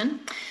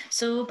Saunderson.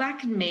 So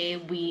back in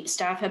May,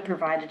 staff had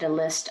provided a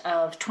list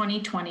of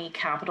 2020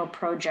 capital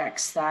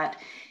projects that,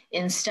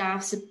 in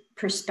staff's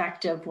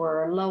perspective,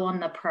 were low on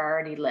the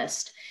priority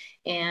list.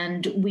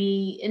 And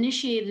we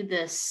initiated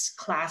this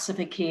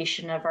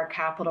classification of our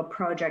capital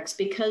projects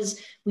because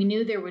we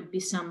knew there would be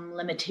some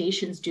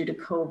limitations due to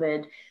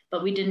COVID,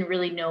 but we didn't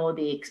really know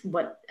the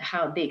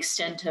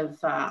extent of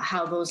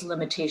how those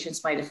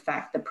limitations might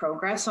affect the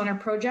progress on our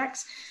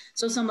projects.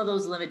 So some of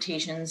those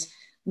limitations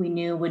we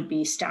knew would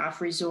be staff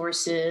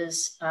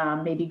resources,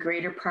 maybe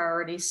greater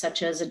priorities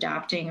such as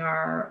adapting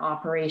our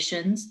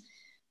operations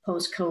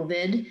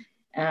post-COVID,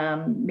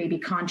 maybe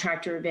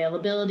contractor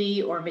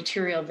availability or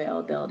material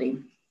availability.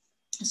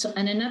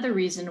 And another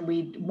reason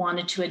we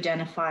wanted to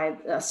identify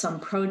some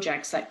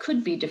projects that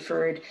could be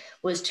deferred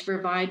was to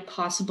provide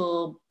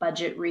possible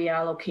budget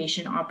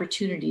reallocation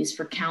opportunities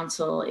for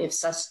council if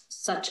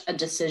such a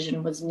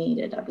decision was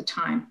needed at the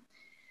time.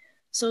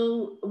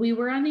 So we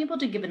were unable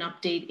to give an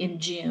update in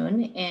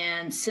June,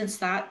 and since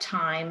that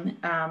time,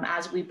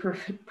 as we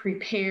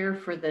prepare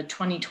for the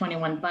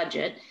 2021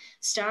 budget,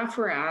 staff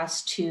were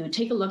asked to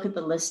take a look at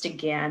the list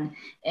again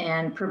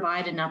and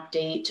provide an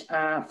update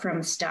from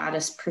a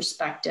status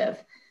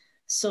perspective.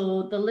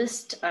 So the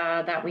list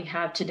that we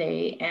have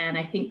today, and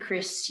I think,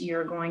 Chris,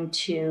 you're going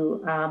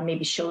to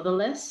maybe show the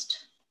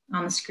list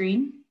on the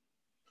screen,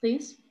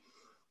 please.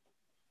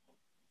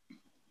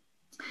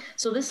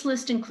 So this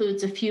list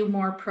includes a few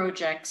more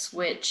projects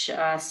which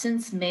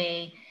since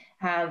May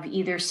have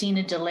either seen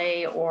a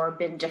delay or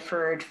been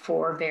deferred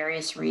for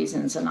various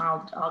reasons, and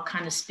I'll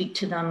kind of speak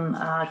to them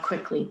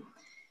quickly.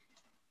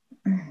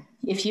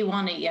 If you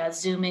want to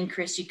zoom in,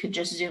 Chris, you could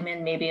just zoom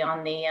in maybe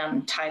on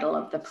the title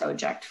of the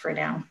project for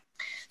now.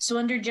 So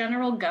under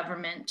general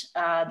government,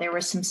 there were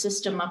some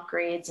system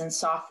upgrades and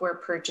software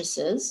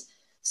purchases.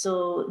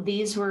 So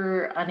these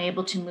were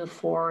unable to move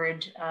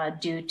forward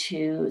due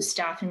to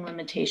staffing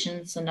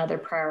limitations and other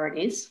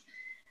priorities.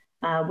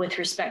 With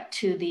respect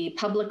to the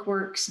public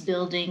works,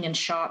 building and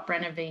shop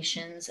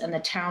renovations and the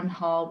town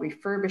hall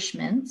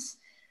refurbishments,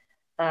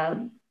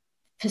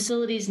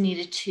 facilities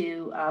needed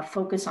to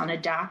focus on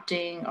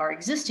adapting our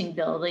existing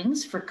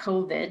buildings for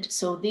COVID.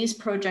 So these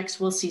projects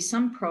will see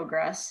some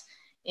progress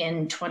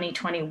in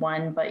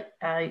 2021, but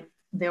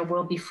there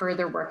will be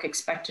further work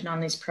expected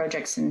on these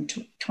projects in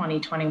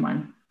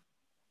 2021.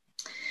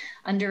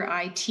 Under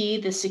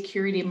IT, the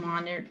security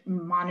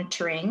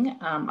monitoring,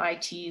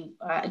 IT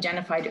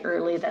identified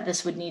early that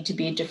this would need to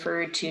be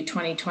deferred to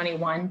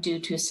 2021 due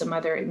to some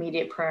other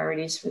immediate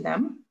priorities for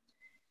them.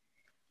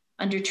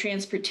 Under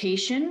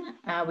transportation,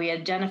 we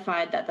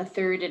identified that the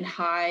Third and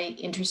High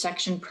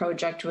intersection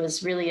project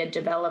was really a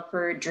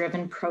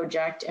developer-driven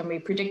project, and we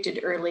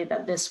predicted early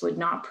that this would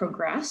not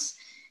progress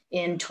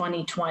in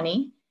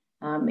 2020.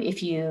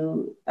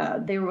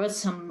 There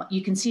was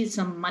you can see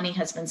some money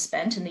has been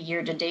spent in the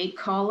year-to-date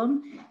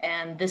column,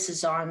 and this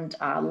is on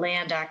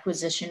land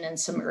acquisition and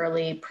some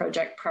early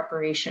project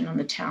preparation on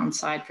the town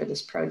side for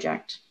this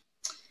project.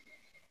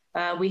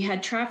 We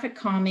had traffic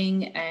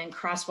calming and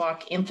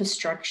crosswalk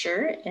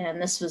infrastructure,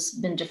 and this was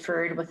been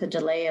deferred with a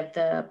delay of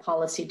the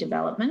policy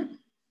development.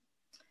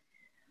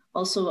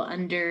 Also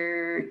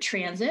under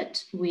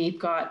transit, we've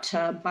got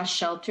bus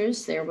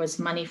shelters. There was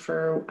money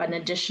for an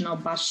additional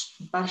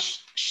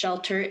bus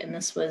shelter, and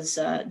this was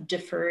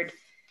deferred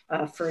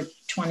for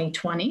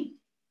 2020.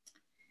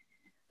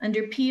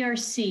 Under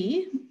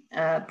PRC,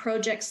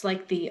 projects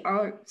like the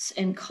Arts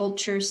and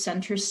Culture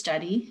Center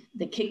study,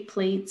 the kick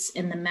plates,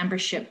 and the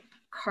membership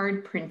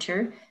card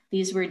printer,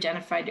 these were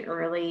identified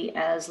early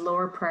as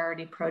lower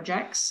priority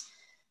projects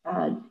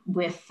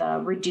with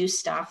reduced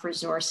staff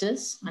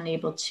resources,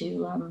 unable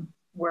to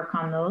work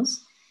on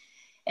those.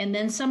 And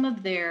then some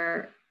of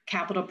their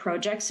capital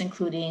projects,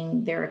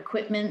 including their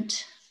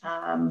equipment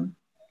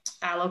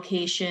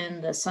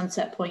allocation, the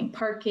Sunset Point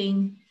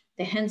parking,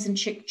 the Hens and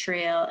Chick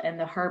Trail, and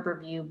the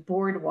Harborview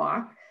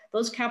Boardwalk.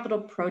 Those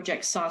capital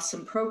projects saw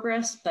some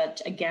progress,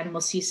 but again,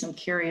 we'll see some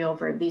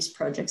carryover of these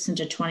projects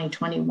into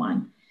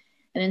 2021.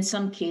 And in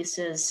some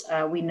cases,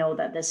 we know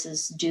that this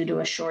is due to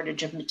a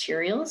shortage of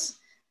materials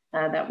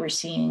that we're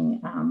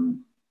seeing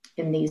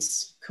in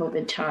these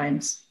COVID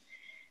times.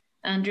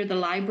 Under the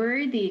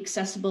library, the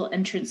accessible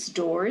entrance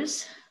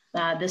doors,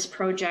 this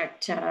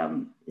project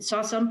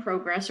saw some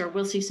progress, or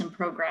will see some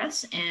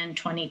progress in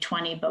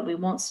 2020, but we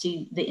won't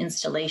see the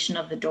installation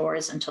of the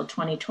doors until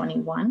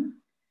 2021.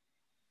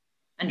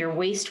 Under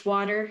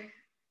wastewater,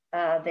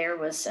 there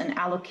was an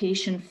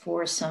allocation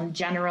for some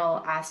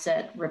general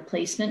asset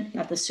replacement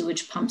at the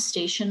sewage pump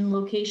station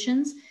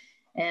locations.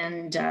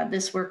 And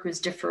this work was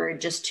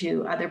deferred just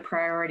to other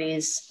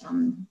priorities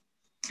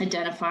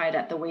identified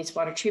at the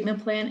wastewater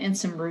treatment plant and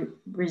some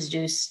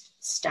reduced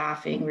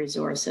staffing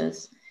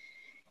resources.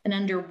 And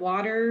under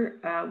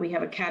water, we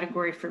have a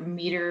category for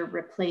meter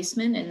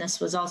replacement, and this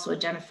was also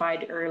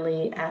identified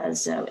early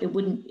as it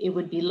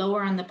would be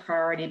lower on the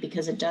priority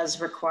because it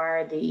does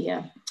require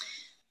the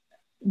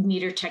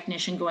meter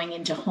technician going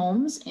into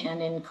homes,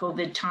 and in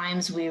COVID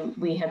times,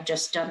 we have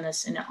just done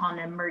this on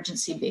an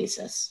emergency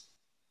basis.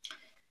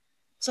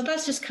 So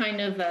that's just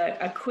kind of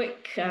a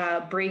quick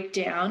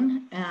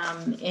breakdown,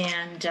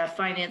 and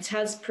finance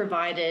has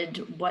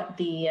provided what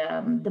the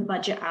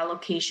budget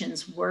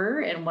allocations were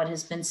and what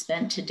has been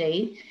spent to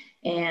date.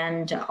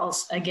 And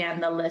also,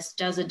 again, the list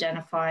does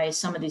identify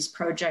some of these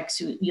projects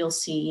you'll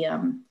see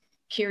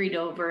carried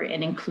over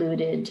and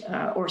included,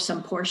 or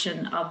some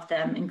portion of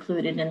them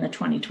included in the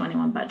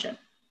 2021 budget.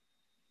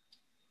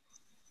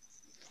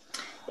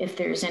 If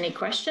there's any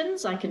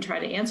questions, I can try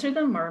to answer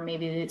them, or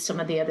maybe some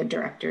of the other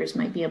directors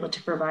might be able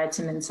to provide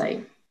some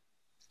insight.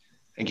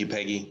 Thank you,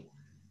 Peggy.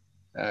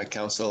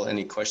 Council,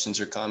 any questions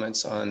or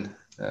comments on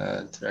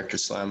Director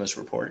Salama's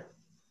report?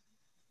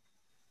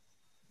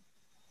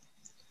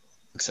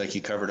 Looks like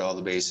you covered all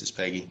the bases,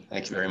 Peggy.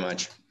 Thank you very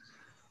much.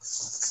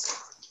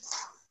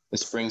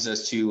 This brings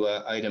us to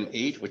item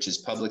 8, which is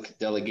public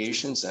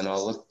delegations, and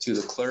I'll look to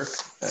the clerk.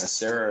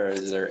 Sarah,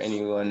 is there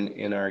anyone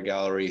in our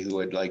gallery who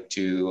would like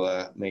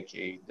to make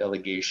a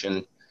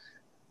delegation,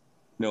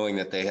 knowing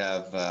that they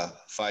have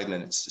 5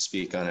 minutes to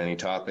speak on any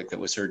topic that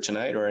was heard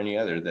tonight or any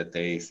other that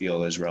they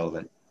feel is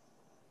relevant?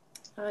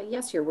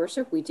 Yes, Your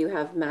Worship. We do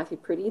have Matthew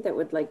Pretty that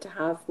would like to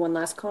have one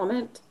last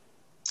comment.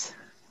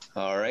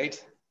 All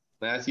right.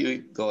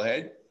 Matthew, go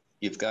ahead.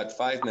 You've got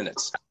 5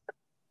 minutes.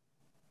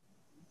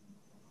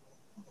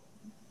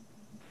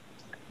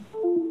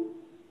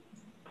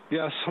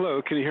 Yes, hello,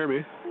 can you hear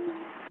me?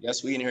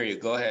 Yes, we can hear you.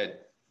 Go ahead.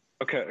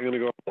 Okay, I'm going to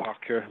go walk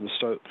here. I'm going to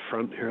start at the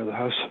front here of the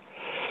house.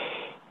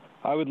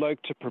 I would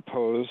like to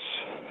propose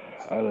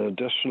an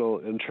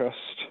additional interest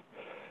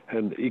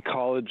in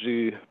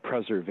ecology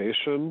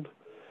preservation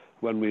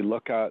when we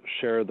look at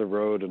share the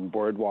road and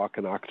boardwalk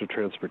and active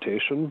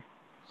transportation.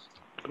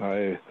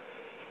 I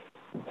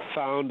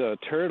found a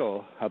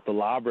turtle at the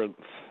labyrinth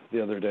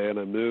the other day and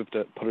I moved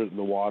it, put it in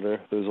the water.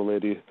 There's a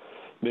lady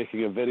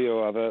making a video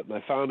of it, and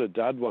I found a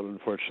dead one,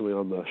 unfortunately,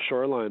 on the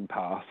shoreline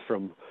path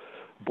from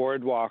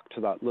boardwalk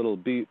to that little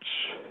beach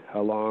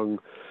along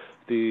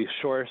the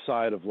shore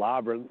side of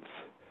Labyrinth.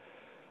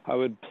 I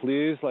would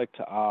please like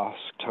to ask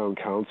Town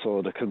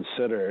Council to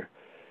consider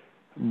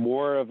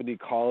more of an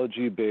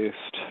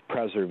ecology-based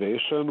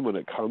preservation when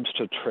it comes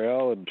to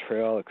trail and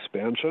trail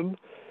expansion.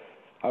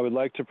 I would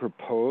like to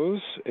propose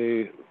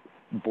a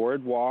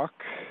boardwalk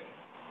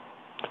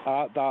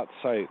at that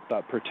site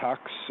that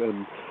protects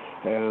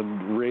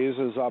and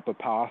raises up a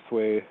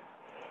pathway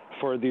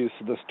for this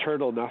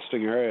turtle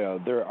nesting area.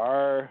 There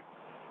are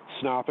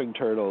snapping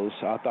turtles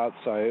at that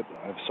site.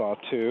 I saw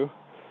 2.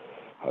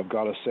 I've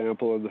got a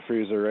sample in the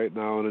freezer right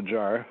now in a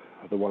jar,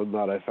 the one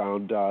that I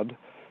found dead,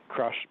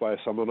 crushed by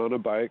someone on a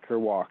bike or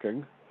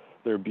walking.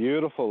 They're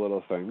beautiful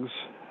little things.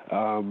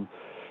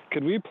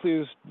 Can we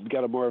please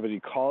get a more of an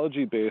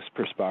ecology-based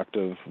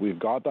perspective? We've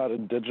got that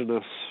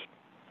Indigenous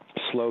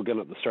slogan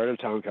at the start of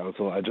Town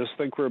Council. I just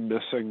think we're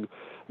missing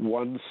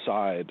one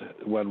side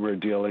when we're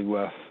dealing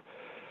with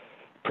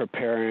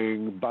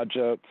preparing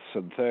budgets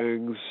and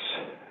things.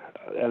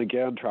 And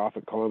again,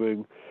 traffic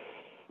calming,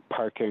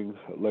 parking.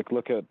 Like,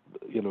 look at,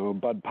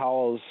 Bud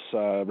Powell's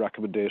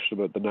recommendation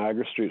about the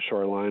Niagara Street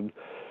shoreline.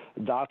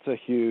 That's a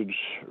huge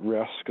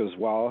risk as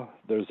well.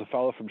 There's a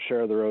fellow from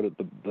Share the Road at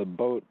the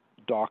boat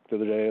dock the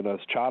other day, and I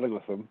was chatting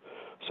with him,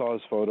 saw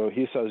his photo.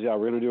 He says, yeah,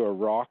 we're going to do a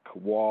rock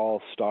wall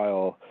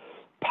style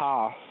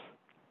path.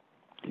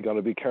 You got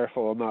to be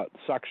careful on that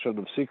section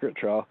of Secret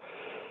Trail.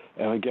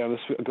 And again,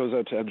 this goes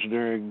out to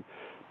engineering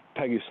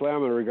Peggy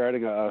Slammer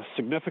regarding a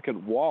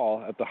significant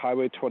wall at the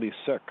Highway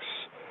 26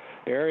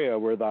 area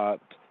where that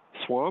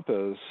swamp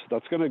is.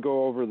 That's going to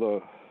go over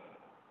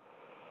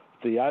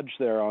the edge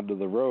there onto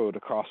the road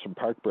across from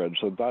Park Bridge.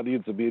 So that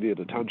needs immediate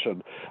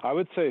attention. I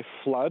would say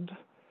flood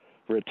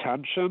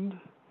retention,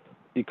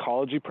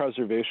 ecology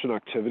preservation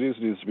activities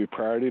needs to be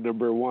priority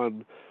number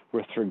 1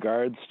 with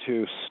regards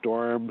to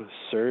storm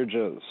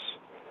surges.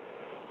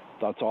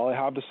 That's all I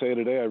have to say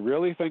today. I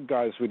really think,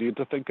 guys, we need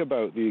to think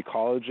about the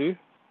ecology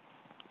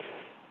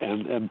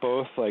and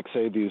both, like,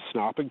 say, these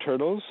snapping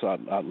turtles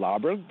at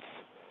Labyrinth.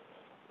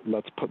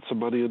 Let's put some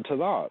money into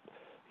that.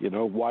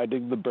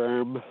 Widening the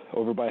berm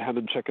over by Hen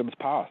and Chicken's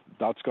Path.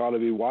 That's got to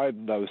be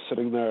widened. I was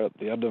sitting there at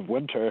the end of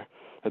winter.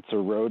 It's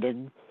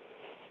eroding.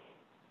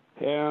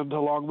 And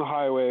along the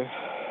highway.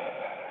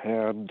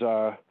 And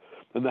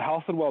the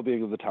health and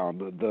well-being of the town.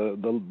 The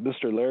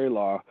Mr. Larry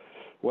Law,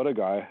 what a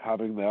guy,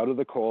 having the Out of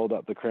the Cold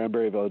at the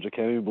Cranberry Village. I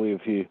can't even believe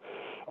he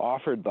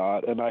offered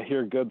that. And I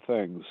hear good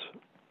things.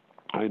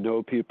 I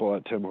know people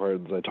at Tim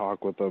Hortons. I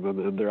talk with them,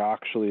 and they're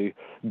actually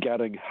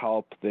getting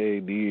help they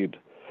need.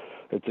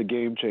 It's a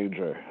game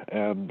changer,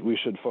 and we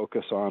should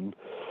focus on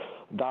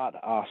that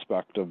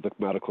aspect of the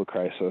medical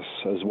crisis,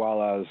 as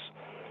well as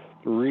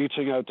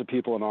reaching out to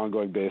people on an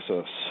ongoing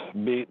basis,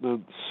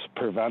 maintenance,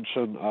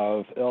 prevention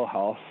of ill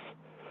health,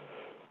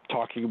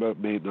 talking about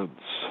maintenance.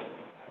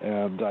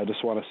 And I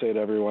just want to say to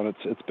everyone,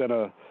 it's been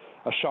a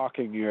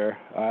shocking year.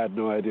 I had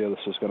no idea this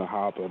was going to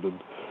happen, and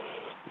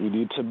we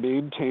need to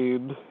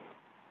maintain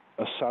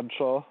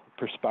essential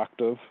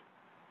perspective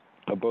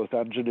of both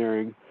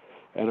engineering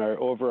and our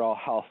overall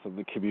health in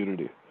the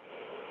community.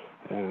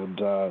 And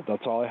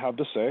that's all I have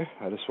to say.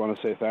 I just want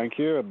to say thank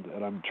you,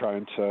 and I'm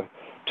trying to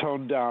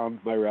tone down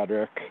my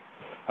rhetoric.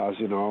 As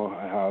you know,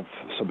 I have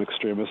some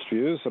extremist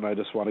views, and I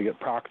just want to get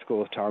practical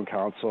with Town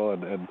Council,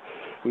 and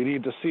we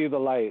need to see the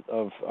light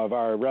of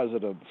our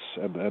residents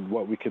and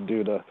what we can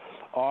do to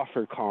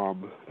offer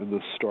calm in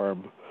this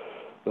storm,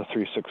 the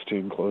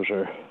 316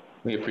 closure.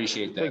 We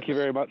appreciate that. Thank you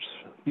very much.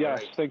 Yes,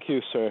 right. Thank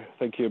you, sir.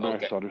 Thank you,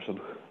 Mayor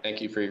Saunderson.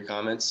 Thank you for your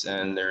comments,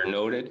 and they're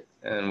noted,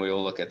 and we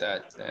will look at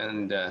that.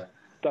 And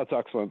that's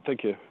excellent.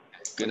 Thank you.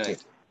 Good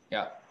night.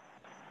 Yeah.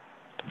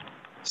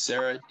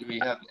 Sarah, do we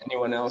have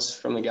anyone else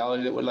from the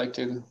gallery that would like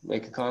to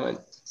make a comment?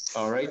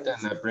 All right, then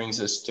that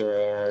brings us to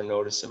our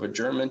notice of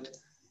adjournment.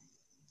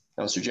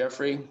 Councillor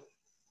Jeffrey,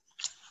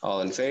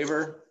 all in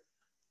favor?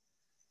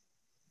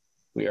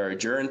 We are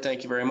adjourned.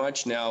 Thank you very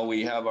much. Now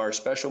we have our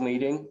special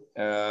meeting.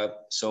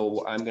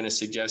 So I'm going to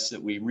suggest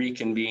that we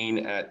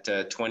reconvene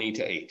at 20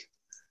 to 8.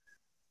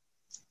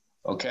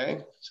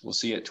 Okay, so we'll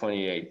see you at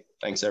 28.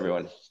 Thanks,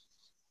 everyone.